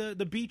 Yeah,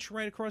 the beach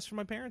right across from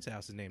my parents'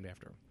 house is named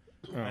after him.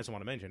 I just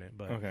want to mention it,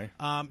 but Okay.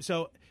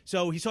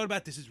 So he's talking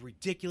about this is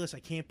ridiculous. I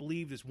can't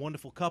believe this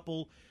wonderful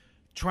couple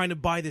trying to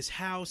buy this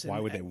house. And, Why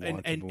would they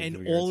want to move and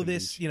to all of the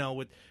this,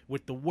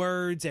 with the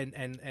words and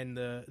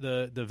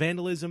the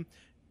vandalism?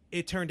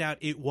 It turned out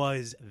it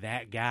was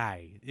that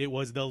guy. It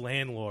was the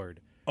landlord.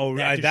 Oh,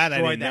 that that I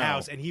destroyed didn't the know.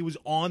 house, and he was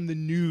on the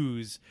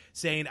news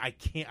saying, "I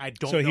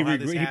don't." So know how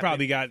this he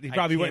probably happened.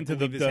 probably I went can't into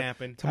believe the this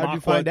happened. How'd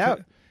you find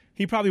out?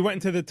 He probably went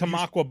into the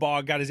Tamaqua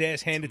bar, got his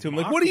ass handed to him.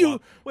 Like, what are you?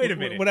 Wait a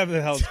minute. Whatever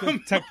the hell it's called.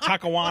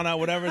 Takawana,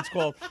 whatever it's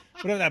called.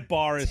 Whatever that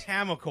bar is.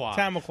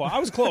 Tamaqua. I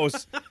was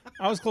close.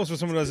 I was close for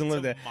someone who doesn't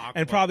live there.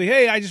 And probably,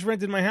 hey, I just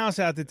rented my house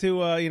out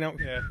to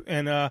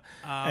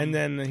and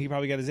then he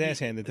probably got his ass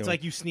handed to him. It's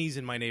like you sneeze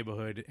in my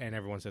neighborhood, and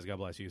everyone says, "God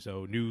bless you."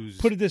 So news.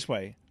 Put it this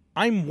way.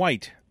 I'm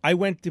white. I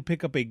went to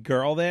pick up a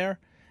girl there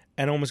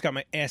and almost got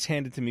my ass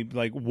handed to me.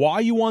 Like, why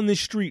are you on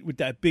this street with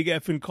that big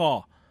effing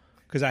car?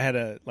 Because I had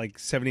a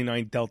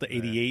 79 Delta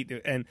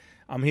 88, and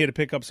I'm here to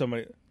pick up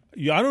somebody.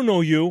 Yeah, I don't know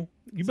you.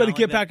 You better not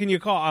get like back in your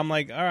car. I'm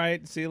like, all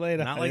right, see you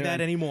later. Not like that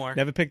anymore.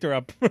 Never picked her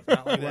up.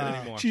 Not like that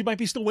anymore. She might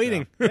be still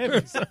waiting.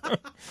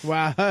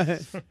 Wow.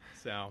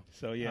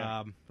 So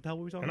yeah. What the hell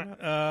were we talking about?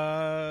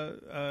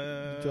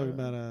 Talking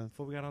about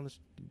before we got on this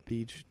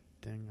beach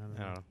thing.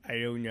 I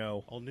don't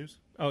know. Old news?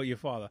 Oh, your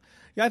father.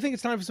 Yeah, I think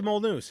it's time for some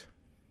old news.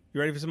 You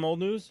ready for some old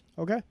news?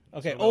 Okay.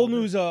 Okay, old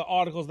news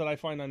articles that I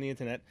find on the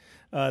internet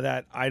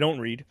that I don't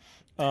read.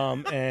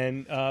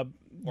 And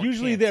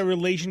usually they're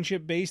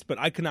relationship based, but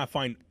I could not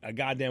find a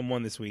goddamn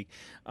one this week.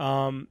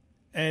 And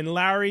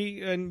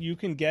Larry, and you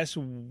can guess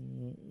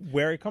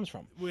where it comes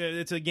from.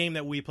 It's a game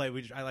that we play.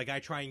 I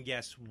try and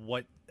guess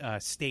what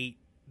state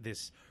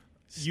this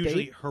State?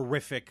 usually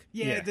horrific.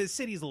 Yeah, Yeah. the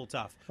city's a little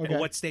tough. Okay. And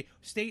what state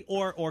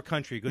or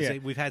country? Because Yeah.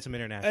 we've had some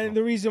international. And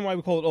the reason why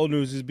we call it old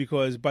news is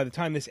because by the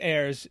time this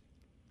airs,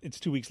 it's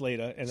 2 weeks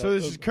later. And So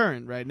this is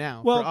current right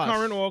now. well, for us.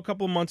 current or a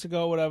couple of months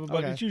ago, whatever.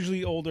 But Okay. it's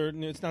usually older.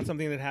 And it's not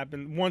something that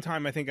happened. One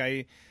time, I think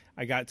I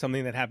got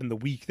something that happened the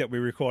week that we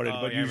recorded, Oh,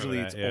 but yeah, I usually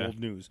remember it's that, yeah. old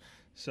news.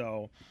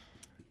 So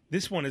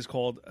this one is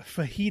called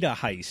Fajita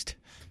Heist.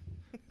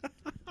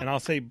 And I'll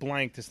say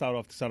blank to start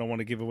off because I don't want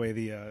to give away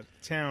the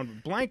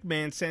town. Blank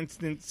man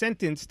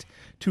sentenced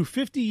to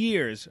 50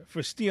 years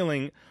for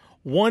stealing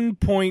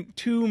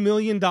 $1.2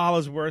 million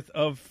worth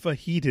of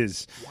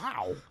fajitas.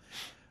 Wow.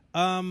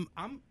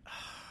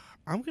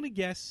 I'm gonna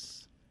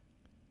guess.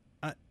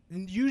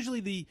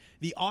 Usually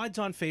the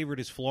odds-on favorite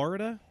is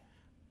Florida,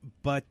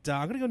 but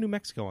I'm gonna go New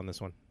Mexico on this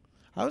one.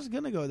 I was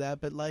gonna go that,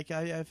 but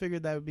I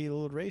figured that would be a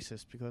little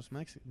racist because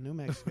New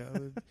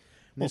Mexico.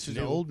 This is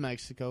new. old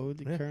Mexico.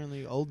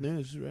 Currently old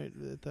news, right?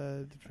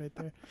 Right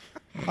there.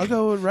 I'll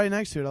go right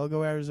next to it. I'll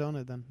go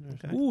Arizona then.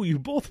 Ooh, you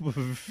both were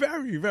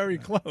very, very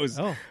close.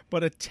 Oh.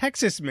 But a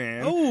Texas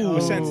man Oh.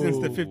 was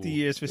sentenced to 50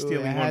 years for Ooh,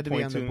 stealing it had to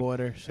be on the 1.2.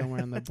 border,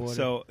 somewhere on the border.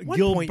 So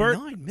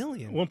 1.9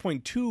 million.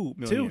 1.2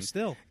 million.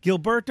 Still.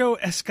 Gilberto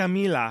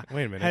Escamilla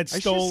Wait a minute. had I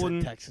should've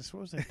stolen said Texas.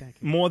 What was I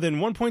thinking? more than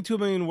 1.2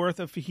 million worth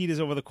of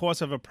fajitas over the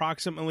course of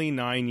approximately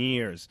 9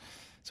 years.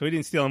 So he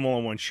didn't steal them all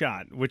in one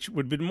shot, which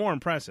would have been more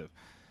impressive.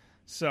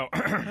 So,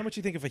 How much do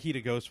you think a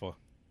fajita goes for?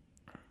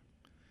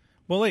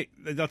 well, wait,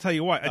 I'll tell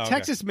you what. A Oh, okay.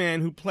 Texas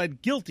man who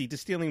pled guilty to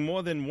stealing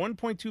more than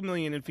 1.2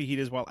 million in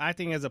fajitas while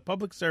acting as a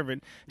public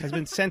servant has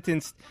been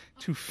sentenced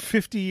to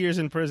 50 years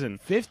in prison.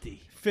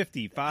 50.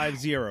 50.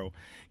 Gilberto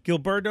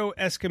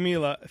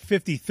Escamilla,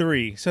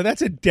 53. So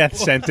that's a death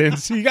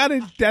sentence. You got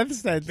a death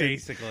sentence. A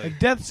Basically.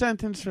 death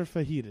sentence for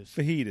fajitas.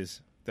 Fajitas.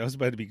 Those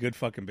about to be good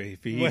fucking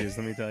fajitas,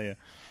 let me tell you.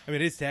 I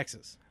mean, it is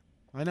Texas.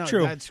 I know.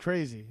 True. That's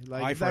crazy.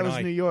 Like Eye if for that an was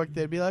eye. New York,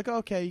 they'd be like,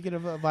 okay, you get a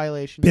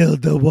violation.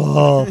 Build the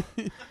wall.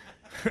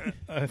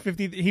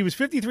 He was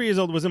 53 years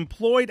old, was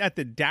employed at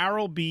the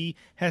Darrell B.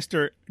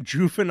 Hester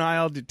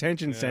Juvenile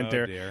Detention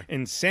Center dear.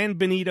 in San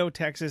Benito,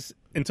 Texas,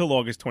 until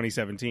August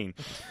 2017,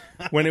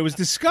 when it was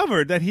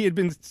discovered that he had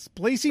been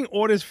placing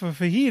orders for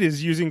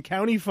fajitas using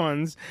county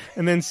funds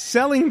and then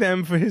selling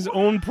them for his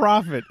own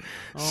profit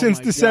since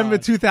my December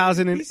God.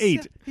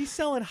 2008. He's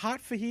selling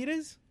hot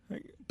fajitas?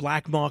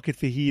 Black market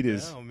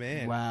fajitas. Oh,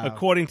 man. Wow.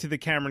 According to the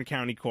Cameron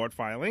County court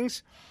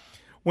filings.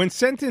 When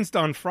sentenced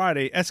on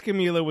Friday,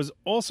 Escamilla was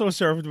also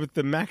served with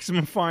the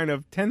maximum fine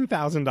of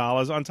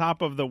 $10,000 on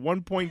top of the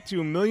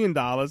 $1.2 million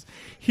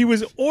he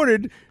was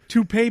ordered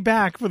to pay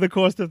back for the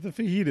cost of the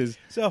fajitas.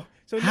 So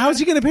How's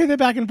he going to pay that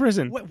back in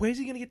prison? Where's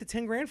he going to get the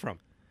 10 grand from?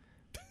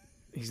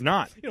 He's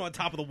not. You know, on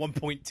top of the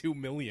 1.2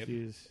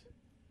 million.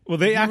 Well,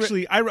 they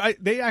actually said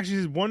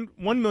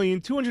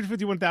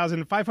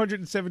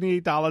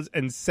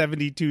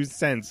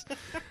 $1,251,578.72.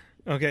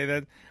 Okay,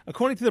 that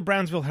according to the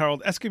Brownsville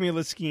Herald,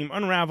 Escamilla's scheme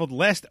unraveled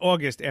last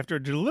August after a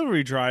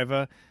delivery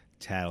driver,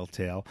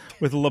 Tattletale,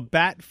 with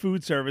Labatt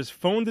Food Service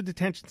phoned the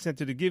detention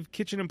center to give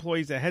kitchen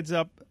employees a heads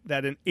up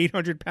that an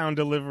 800-pound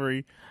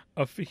delivery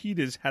of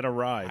fajitas had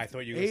arrived. I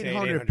thought you were going to say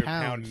an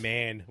 800-pound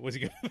man. Was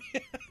he going to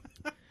be?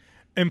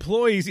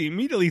 Employees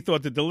immediately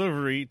thought the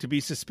delivery to be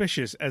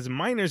suspicious, as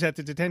minors at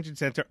the detention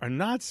center are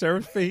not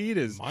served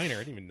fajitas. Minor? I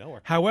didn't even know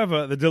her.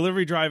 However, the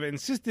delivery driver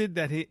insisted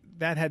that he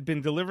had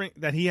been delivering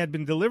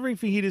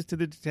fajitas to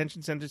the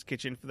detention center's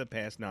kitchen for the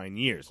past 9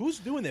 years. Who's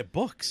doing their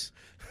books?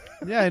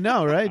 Yeah, I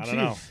know, right? I don't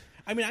know.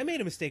 I mean, I made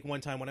a mistake one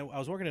time when I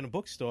was working in a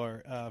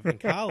bookstore in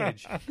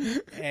college,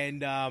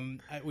 and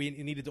we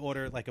needed to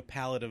order like a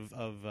pallet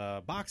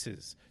of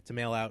boxes to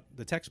mail out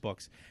the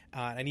textbooks.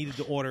 I needed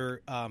to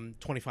order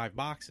 25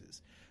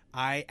 boxes.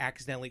 I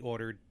accidentally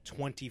ordered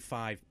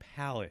 25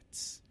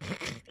 pallets.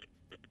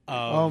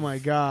 Oh my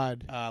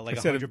God! Like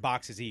Instead 100 of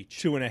boxs each.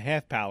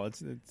 2.5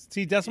 pallets.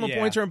 See, decimal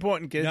points are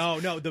important, kids. No,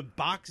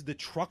 the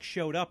truck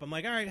showed up. I'm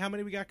like, all right, how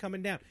many we got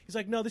coming down? He's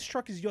like, no, this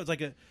truck is yours. It's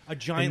like a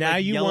giant. And now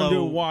like, you yellow,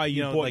 wonder why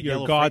you bought like your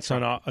yellow godson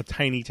freight truck. a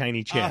tiny,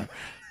 tiny chair.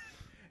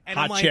 And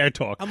Hot I'm like, chair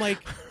talk. I'm like,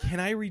 can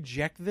I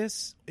reject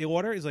this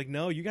order? He's like,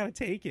 no, you got to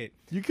take it.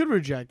 You could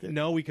reject it.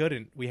 No, we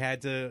couldn't. We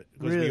had to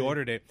because Really? we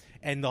ordered it,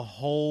 and the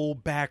whole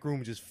back room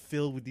was just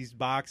filled with these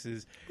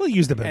boxes. We'll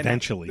use them And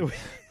eventually.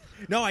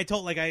 No, I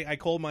told I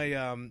called my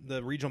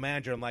the regional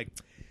manager. I'm like,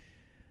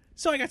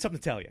 so I got something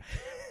to tell you.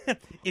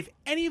 If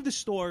any of the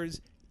stores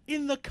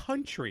in the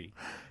country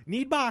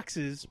need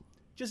boxes,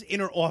 just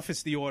inner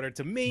office the order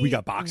to me. We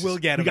got boxes. We'll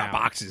get We them got out.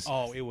 boxes.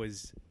 Oh, it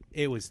was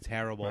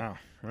terrible. Wow.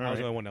 All I was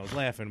the right. only one that was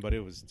laughing, but it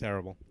was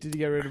terrible. Did you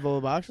get rid of all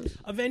the boxes?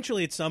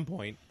 Eventually, at some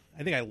point,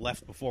 I think I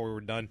left before we were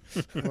done.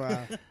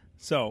 Wow.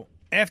 So,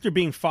 after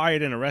being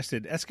fired and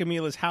arrested,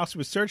 Escamilla's house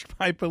was searched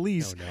by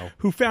police Oh, no.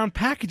 who found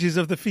packages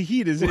of the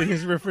fajitas in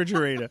his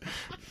refrigerator.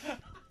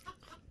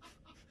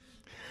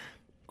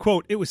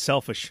 Quote, it was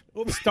selfish.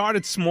 It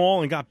started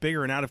small and got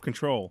bigger and out of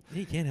control.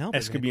 You can't help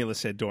it, man. Escamilla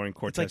said during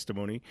court It's like-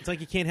 testimony. It's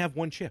like you can't have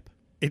one chip.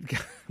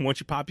 Once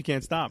you pop, you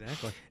can't stop.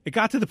 Exactly. It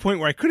got to the point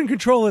where I couldn't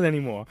control it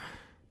anymore.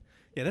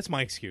 Yeah, that's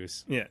my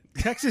excuse. Yeah.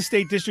 Texas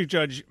State District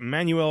Judge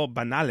Manuel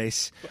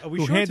Banales, Are we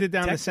who sure it's handed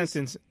down the Texas?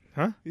 sentence.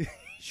 Huh?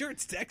 Sure,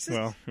 it's Texas.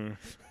 Well,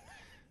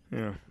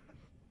 yeah.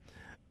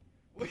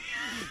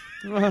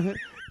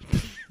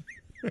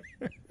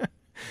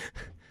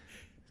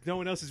 No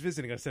one else is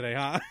visiting us today,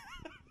 huh?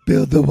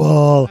 Build the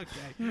wall.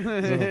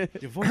 Okay.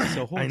 Your voice is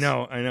so hoarse. I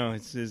know.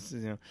 It's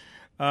you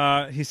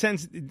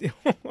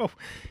know.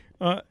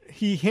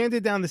 He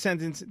handed down the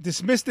sentence,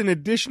 dismissed an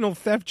additional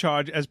theft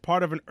charge as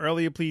part of an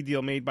earlier plea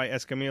deal made by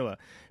Escamilla.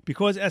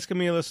 Because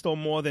Escamilla stole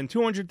more than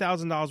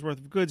 $200,000 worth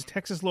of goods,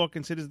 Texas law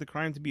considers the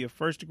crime to be a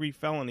first-degree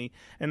felony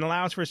and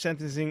allows for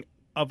sentencing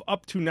of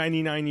up to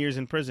 99 years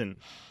in prison.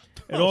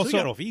 It so he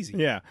got off easy.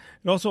 Yeah.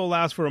 It also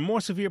allows for a more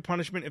severe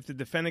punishment if the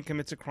defendant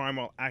commits a crime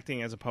while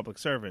acting as a public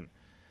servant.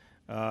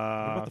 What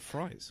about the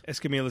fries?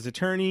 Escamilla's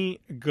attorney,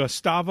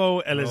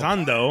 Gustavo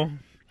Elizondo,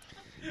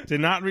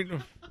 did not read...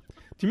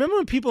 Do you remember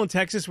when people in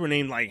Texas were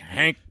named like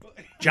Hank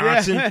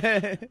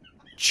Johnson,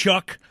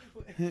 Chuck,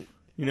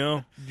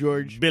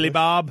 George, Billy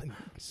Bob?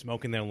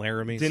 Smoking their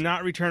Laramies. Did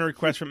not return a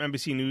request from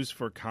NBC News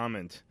for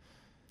comment.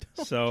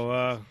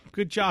 So,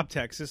 good job,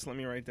 Texas. Let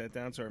me write that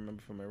down so I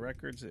remember for my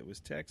records. It was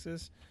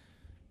Texas.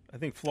 I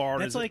think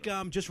Florida. That's like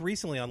just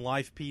recently on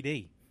Live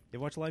PD.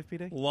 You watch Live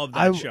PD? Love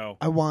that show.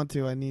 I want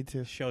to. I need to.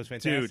 The show's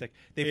fantastic.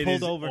 Dude, They it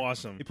pulled is over.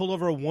 awesome. They pulled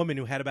over a woman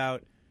who had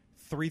about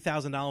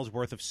 $3,000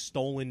 worth of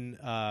stolen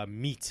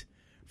meat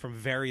from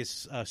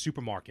various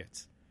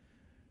supermarkets.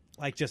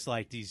 Like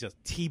these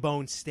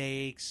T-bone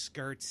steaks,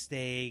 skirt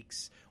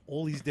steaks,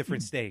 all these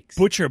different steaks.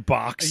 Butcher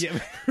Box. Yeah.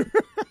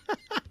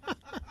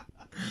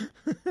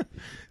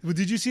 Well,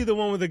 did you see the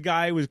one where the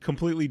guy was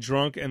completely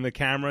drunk and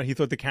he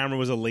thought the camera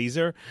was a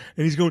laser?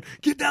 And he's going,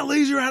 get that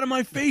laser out of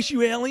my face,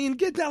 you alien.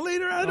 Get that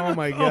laser out of Oh,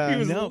 my God.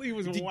 He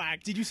was Did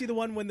whacked. you see the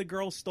one when the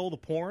girl stole the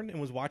porn and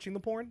was watching the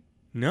porn?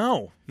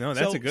 No, that's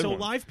a good one. So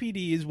live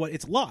PD is what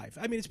it's live.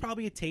 I mean, it's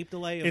probably a tape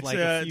delay of It's like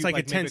a few, it's like a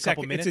maybe 10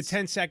 second. minutes. It's a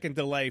 10-second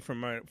delay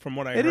from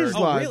what I It heard. is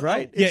live, really?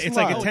 right? Yeah, it's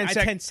like a 10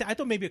 second. I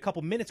thought maybe a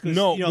couple minutes. Cause,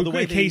 No, you know, the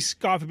way in case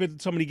God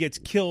forbid somebody gets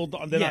killed,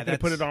 they're not going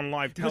to put it on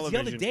live because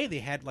television. the other day they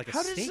had like a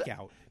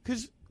stakeout.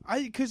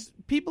 Because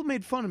people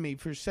made fun of me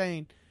for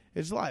saying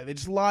it's live.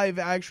 It's live,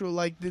 actual.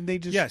 Like they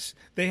just Yes,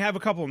 they have a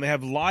couple of them. They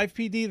have live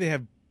PD. They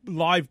have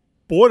live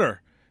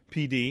border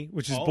PD,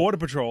 which is Border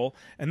Patrol,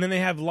 and then they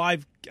have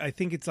live. I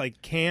think it's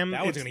like cam.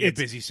 That one's going to get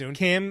busy soon.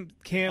 Cam,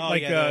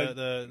 like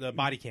the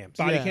body cams.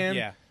 Body cam.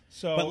 Yeah.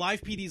 So, but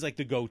live PD is like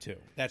the go-to.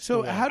 That's So the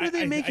one. how do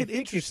they make I it think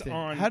interesting? It's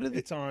on, How do they?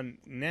 It's on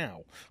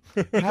now.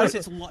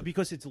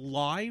 because it's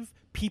live.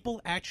 People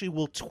actually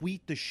will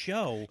tweet the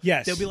show.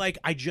 Yes. They'll be like,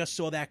 "I just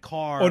saw that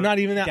car." Or not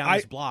even that. down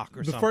this block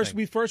or the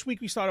something. first week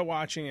we started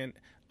watching it.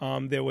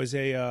 There was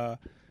a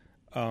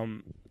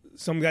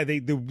some guy.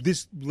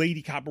 This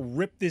lady cop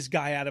ripped this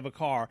guy out of a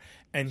car,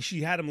 and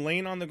she had him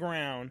laying on the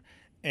ground.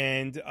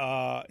 And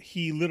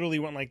he literally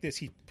went like this.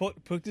 He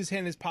put his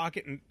hand in his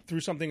pocket and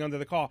threw something under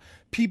the car.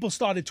 People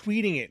started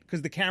tweeting it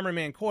because the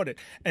cameraman caught it.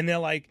 And they're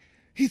like,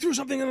 he threw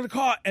something under the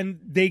car. And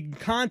they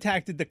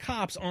contacted the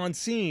cops on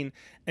scene.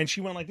 And she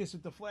went like this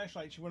with the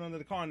flashlight. She went under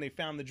the car and they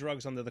found the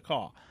drugs under the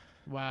car.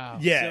 Wow.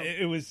 Yeah,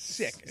 it was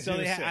sick. So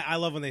I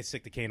love when they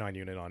stick the canine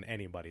unit on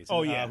anybody. So,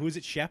 Oh, yeah. Who's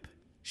it? Shep?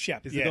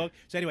 Shep, Is yeah. the dog?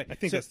 So anyway, I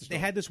think that's the they story.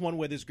 had this one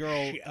where this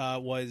girl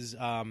was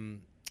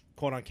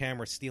caught on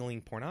camera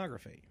stealing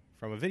pornography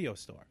from a video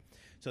store.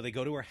 So they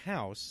go to her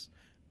house,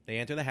 they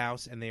enter the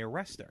house, and they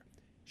arrest her.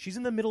 She's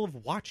in the middle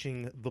of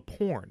watching the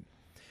porn.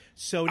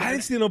 So I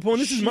didn't steal no porn.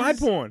 This is my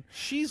porn.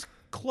 She's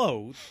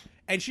clothed,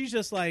 and she's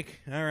just like,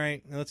 all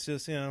right, let's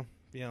just,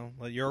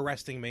 you're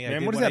arresting me. I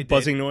Man, did what is I that did.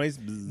 buzzing noise?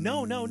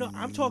 No.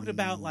 I'm talking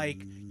about,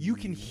 like, you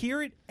can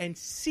hear it and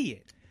see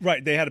it.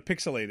 Right, they had to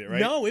pixelate it, right?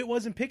 No, it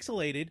wasn't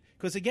pixelated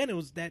because again, it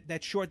was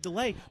that short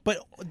delay. But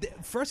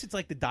first, it's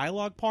like the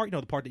dialogue part,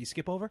 the part that you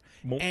skip over,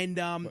 and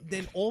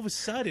then all of a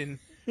sudden,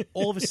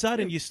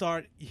 you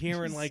start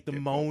hearing like the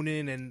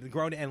moaning and the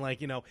groaning, and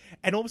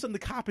and all of a sudden the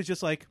cop is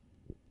just like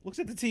looks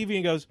at the TV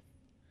and goes,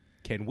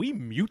 "Can we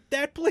mute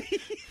that, please?"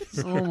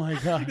 Oh my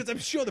god! Because I'm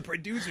sure the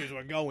producers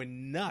were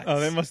going nuts.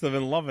 Oh, they must have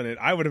been loving it.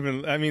 I would have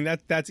been. I mean,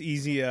 that's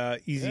easy. Yeah.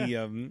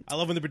 I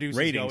love when the producers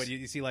ratings. go and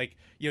you see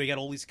you got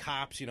all these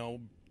cops,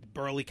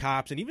 burly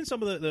cops, and even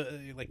some of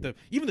the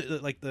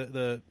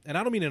and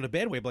I don't mean in a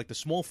bad way, but like the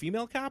small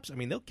female cops. I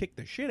mean, they'll kick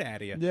the shit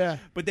out of you. Yeah.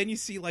 But then you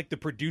see like the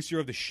producer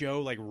of the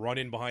show like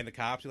running behind the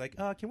cops. You're like,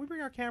 can we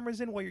bring our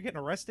cameras in while you're getting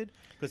arrested?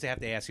 Because they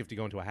have to ask you if you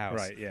go into a house.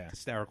 Right. Yeah. It's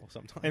hysterical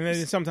sometimes. And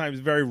then sometimes,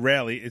 very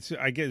rarely,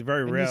 I get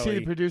very And rarely. you see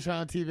the producer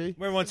on TV.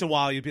 Every once in a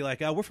while, you'd be like,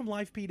 we're from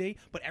Live PD,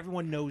 but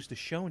everyone knows the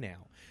show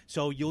now.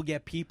 So you'll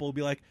get people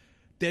be like,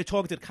 they're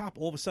talking to the cop.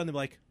 All of a sudden, they're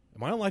like,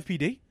 am I on Live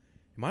PD?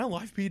 Am I on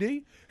Live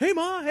PD? Hey,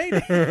 Ma. Hey.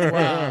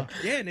 Wow.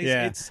 Yeah. And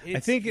it's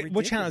I think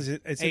what channel is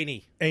it? It's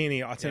A&E.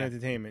 A&E, Arts and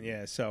Entertainment.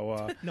 Yeah.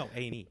 So no,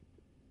 A&E.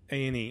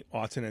 A&E,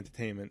 Arts and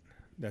Entertainment.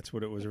 That's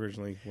what it was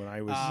originally when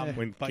I was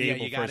when but cable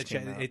yeah, you gotta first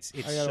check. came out. It's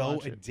gotta so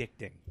watch it.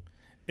 addicting.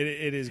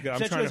 It is good. I'm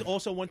Such trying was to.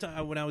 also one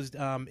time when I was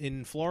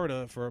in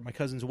Florida for my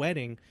cousin's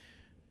wedding.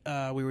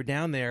 We were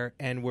down there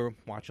and we're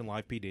watching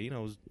Live PD. It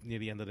was near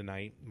the end of the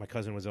night. My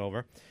cousin was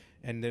over,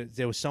 and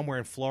there was somewhere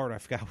in Florida. I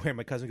forgot where.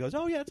 My cousin goes,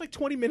 "Oh yeah, it's like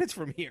 20 minutes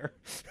from here."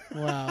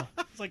 Wow.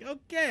 I was like,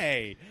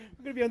 "Okay,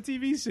 we're gonna be on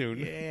TV soon."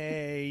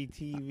 Yay,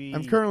 TV.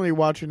 I'm currently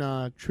watching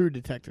True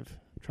Detective.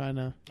 Trying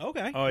to.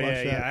 Okay. Oh yeah,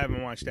 watch that. I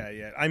haven't watched that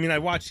yet. I mean, I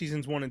watched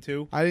seasons 1 and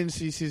 2. I didn't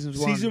see seasons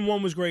 1. Season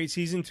 1 was great.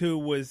 Season 2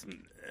 was.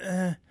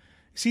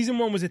 Season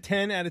 1 was a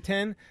 10 out of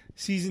 10.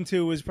 Season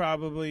 2 was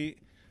probably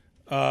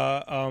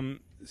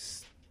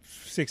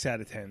 6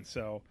 out of 10.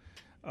 So,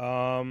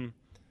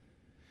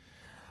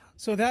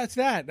 so that's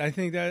that. I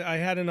think that I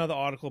had another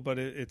article, but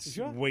it's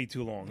way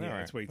too long. All Yeah,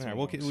 right. it's way too All right,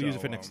 long. we'll use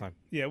it for next time.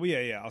 Yeah,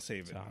 I'll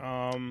save it.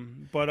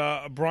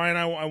 But Brian,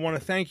 I want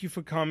to thank you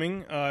for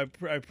coming. I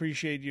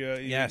appreciate you.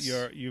 Yes.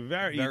 You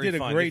Very did a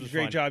fun. great This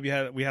was fun. job.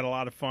 We had a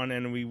lot of fun,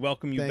 and we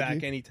welcome you Thank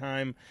back you.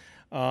 anytime.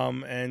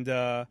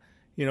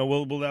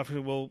 We'll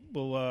definitely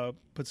we'll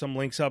put some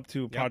links up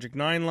to Project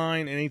 9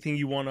 Line. Anything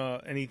you want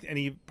to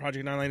any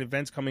Project 9 Line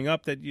events coming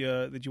up that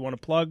you want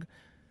to plug.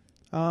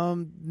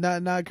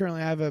 Not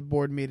currently. I have a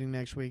board meeting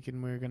next week,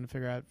 and we're going to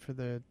figure out for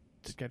the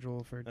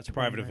schedule for. That's a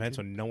private event,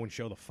 so no one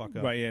show the fuck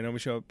up. Right, yeah, no, we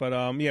show. But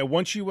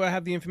once you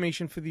have the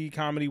information for the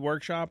comedy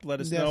workshop, let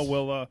us Yes.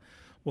 know.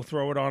 We'll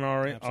throw it on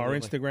our Absolutely.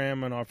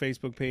 Instagram and our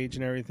Facebook page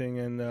and everything.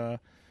 And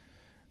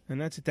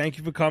that's it. Thank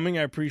you for coming.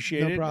 I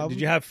appreciate No it. problem.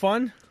 Did you have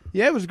fun?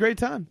 Yeah, it was a great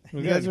time.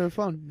 You Good. guys are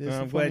fun.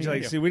 I'm glad you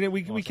like. See,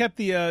 we kept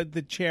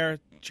the chair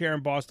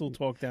and barstool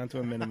talk down to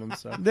a minimum.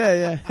 So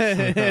Yeah.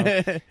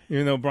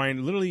 even though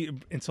Brian literally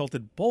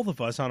insulted both of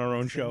us on our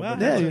own show, Well,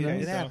 but Yeah, that's you okay. know.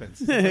 It So happens.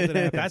 Sometimes it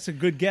happens. That's a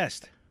good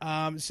guest.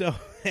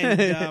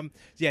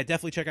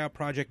 Definitely check out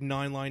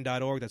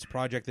project9line.org. That's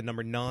project the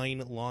number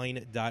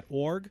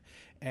 9line.org.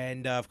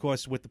 And of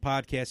course, with the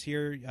podcast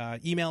here,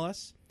 email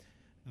us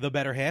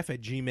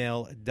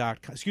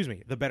thebetterhalf@gmail.com. Excuse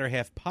me,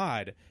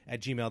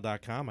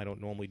 thebetterhalfpod@gmail.com. I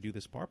don't normally do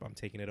this part, but I'm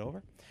taking it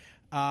over.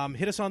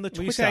 Hit us on the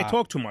Twitter. You say I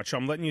talk too much, so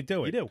I'm letting you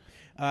do it. You do.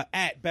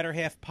 At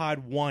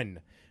BetterHalfPod1.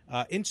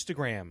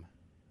 Instagram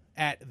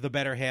at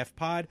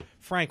TheBetterHalfPod.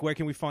 Frank, where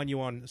can we find you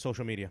on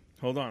social media?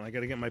 Hold on, I got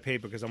to get my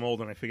paper because I'm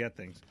old and I forget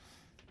things.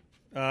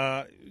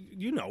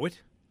 You know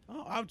it.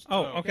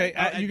 Okay.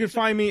 You can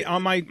find me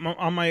on my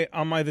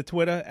the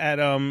Twitter at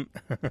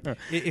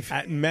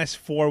at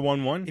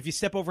mess411. If you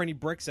step over any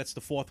bricks, that's the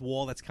fourth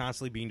wall that's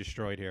constantly being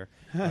destroyed here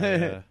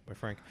by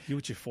Frank. You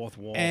with your fourth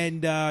wall.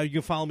 And you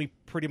can follow me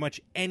pretty much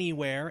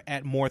anywhere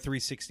at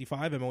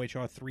More365,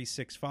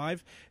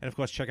 MOHR365. And, of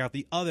course, check out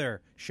the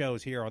other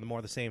shows here on the More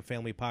of the Same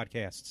family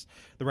podcasts.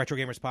 The Retro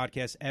Gamers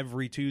podcast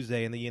every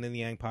Tuesday and the Yin and the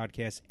Yang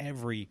podcast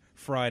every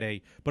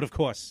Friday. But, of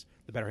course,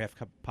 the Better Half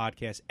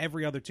podcast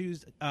every other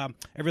Tuesday,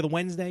 every other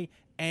Wednesday,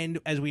 and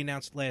as we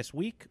announced last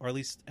week, or at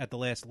least at the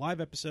last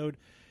live episode,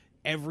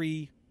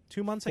 every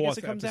 2 months, I guess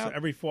it comes out.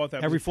 Every fourth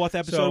episode. Every fourth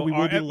episode, we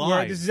will be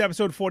live. This is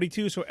episode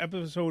 42, so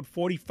episode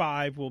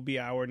 45 will be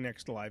our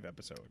next live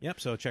episode. Yep,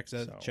 so check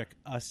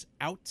us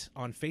out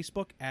on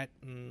Facebook at,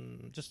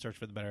 just search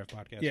for the Better Half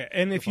podcast. Yeah,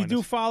 and if you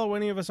do follow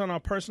any of us on our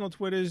personal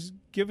Twitters,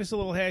 give us a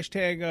little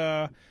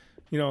hashtag,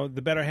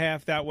 the Better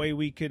Half. That way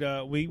we could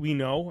we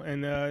know,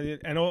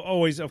 and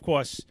always, of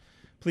course,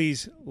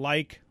 please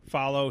like,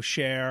 follow,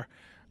 share,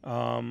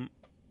 all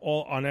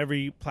on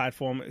every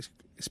platform,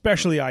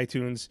 especially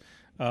iTunes.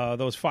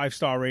 Those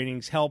 5-star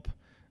ratings help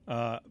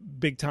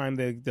big time.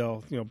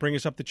 They'll bring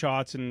us up the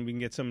charts, and we can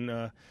get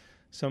some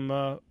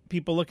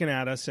people looking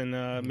at us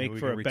and make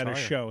for a better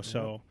show. Mm-hmm.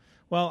 So,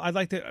 well, I'd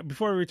like to,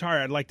 before we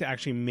retire, I'd like to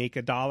actually make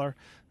 $1.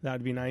 That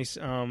would be nice.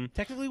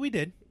 Technically, we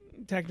did.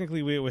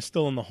 Technically, we're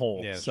still in the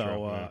hole. Yeah,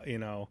 so,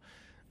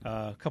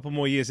 a couple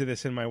more years of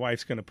this, and my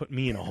wife's going to put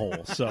me in a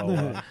hole.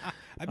 So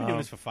I've been doing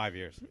this for 5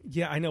 years.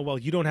 Yeah, I know. Well,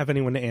 you don't have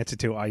anyone to answer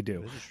to. I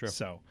do. This is true.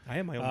 So I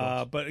am my own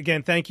boss. But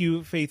again, thank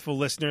you, faithful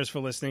listeners, for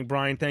listening.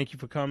 Brian, thank you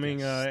for coming.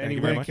 Yes, thank anyway,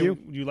 you very much.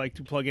 would you like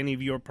to plug any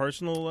of your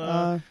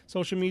personal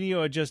social media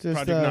or just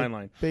Project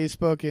Nineline?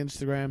 Facebook,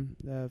 Instagram,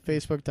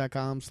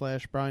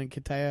 Facebook.com/Brian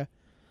Katea.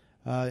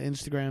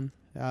 Instagram,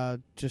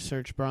 just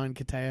search Brian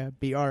Katea,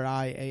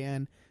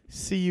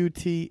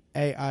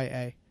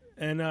 BrianCutaia.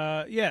 And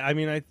I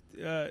mean,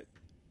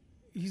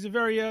 he's a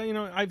very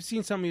I've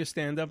seen some of your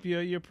stand up.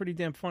 You're pretty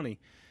damn funny.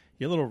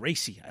 You're a little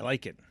racy. I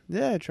like it.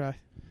 Yeah, I try.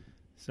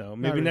 So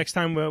maybe next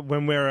time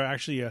when we're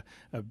actually a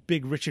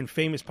big, rich, and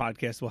famous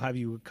podcast, we'll have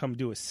you come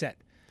do a set.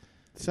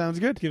 Sounds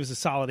good. Give us a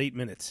solid 8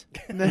 minutes.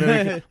 And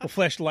then we'll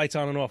flash the lights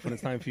on and off when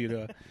it's time for you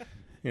to,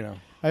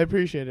 I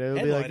appreciate it.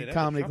 It'll be like a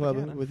comedy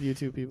club with you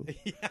two people.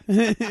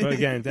 But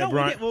again,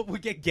 we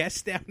get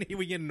guests down here.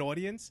 We get an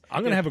audience.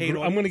 I'm gonna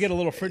I'm gonna get a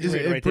little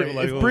refrigerator right there,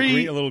 like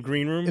a little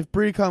green room. If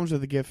Bree comes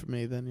with a gift for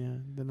me,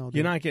 then I'll do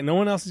You're not getting. No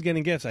one else is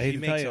getting gifts. I hate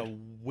to tell you. She makes a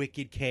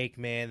wicked cake,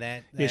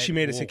 man. She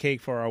made us a cake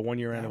for our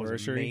 1-year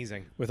anniversary.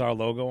 Amazing, with our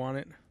logo on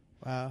it.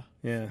 Wow.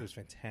 Yeah, it was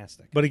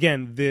fantastic. But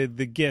again, the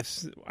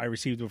gifts I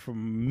received were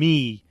from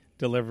me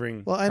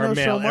delivering her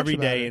mail every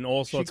day in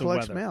all sorts of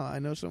weather. She collects mail. I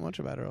know so much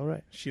about her. All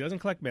right. She doesn't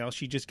collect mail.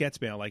 She just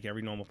gets mail like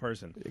every normal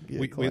person.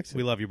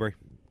 We love you, Brie.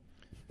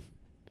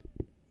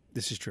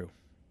 This is true.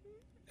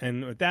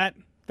 And with that,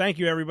 thank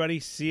you, everybody.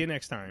 See you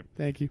next time.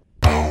 Thank you.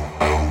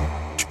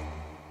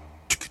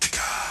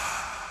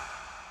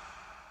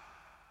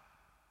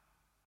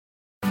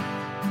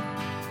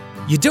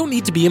 You don't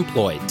need to be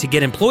employed to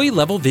get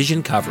employee-level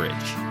vision coverage.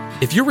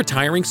 If you're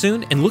retiring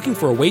soon and looking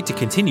for a way to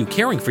continue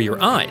caring for your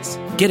eyes,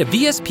 get a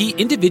VSP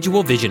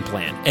individual vision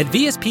plan at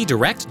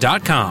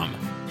VSPdirect.com.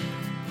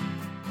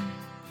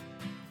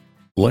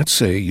 Let's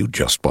say you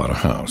just bought a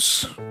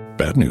house.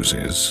 Bad news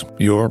is,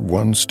 you're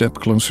one step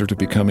closer to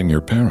becoming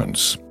your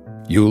parents.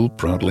 You'll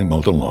proudly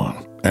mow the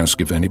lawn. Ask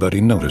if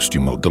anybody noticed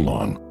you mowed the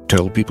lawn.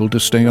 Tell people to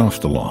stay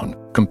off the lawn.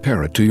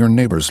 Compare it to your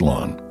neighbor's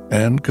lawn.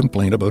 And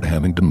complain about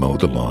having to mow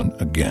the lawn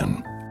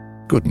again.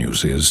 Good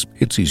news is,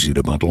 it's easy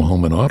to bundle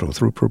home and auto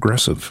through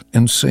Progressive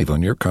and save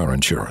on your car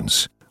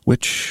insurance,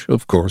 which,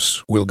 of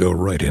course, will go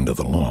right into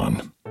the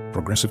lawn.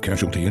 Progressive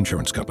Casualty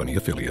Insurance Company,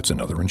 affiliates,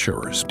 and other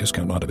insurers.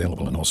 Discount not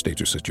available in all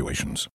states or situations.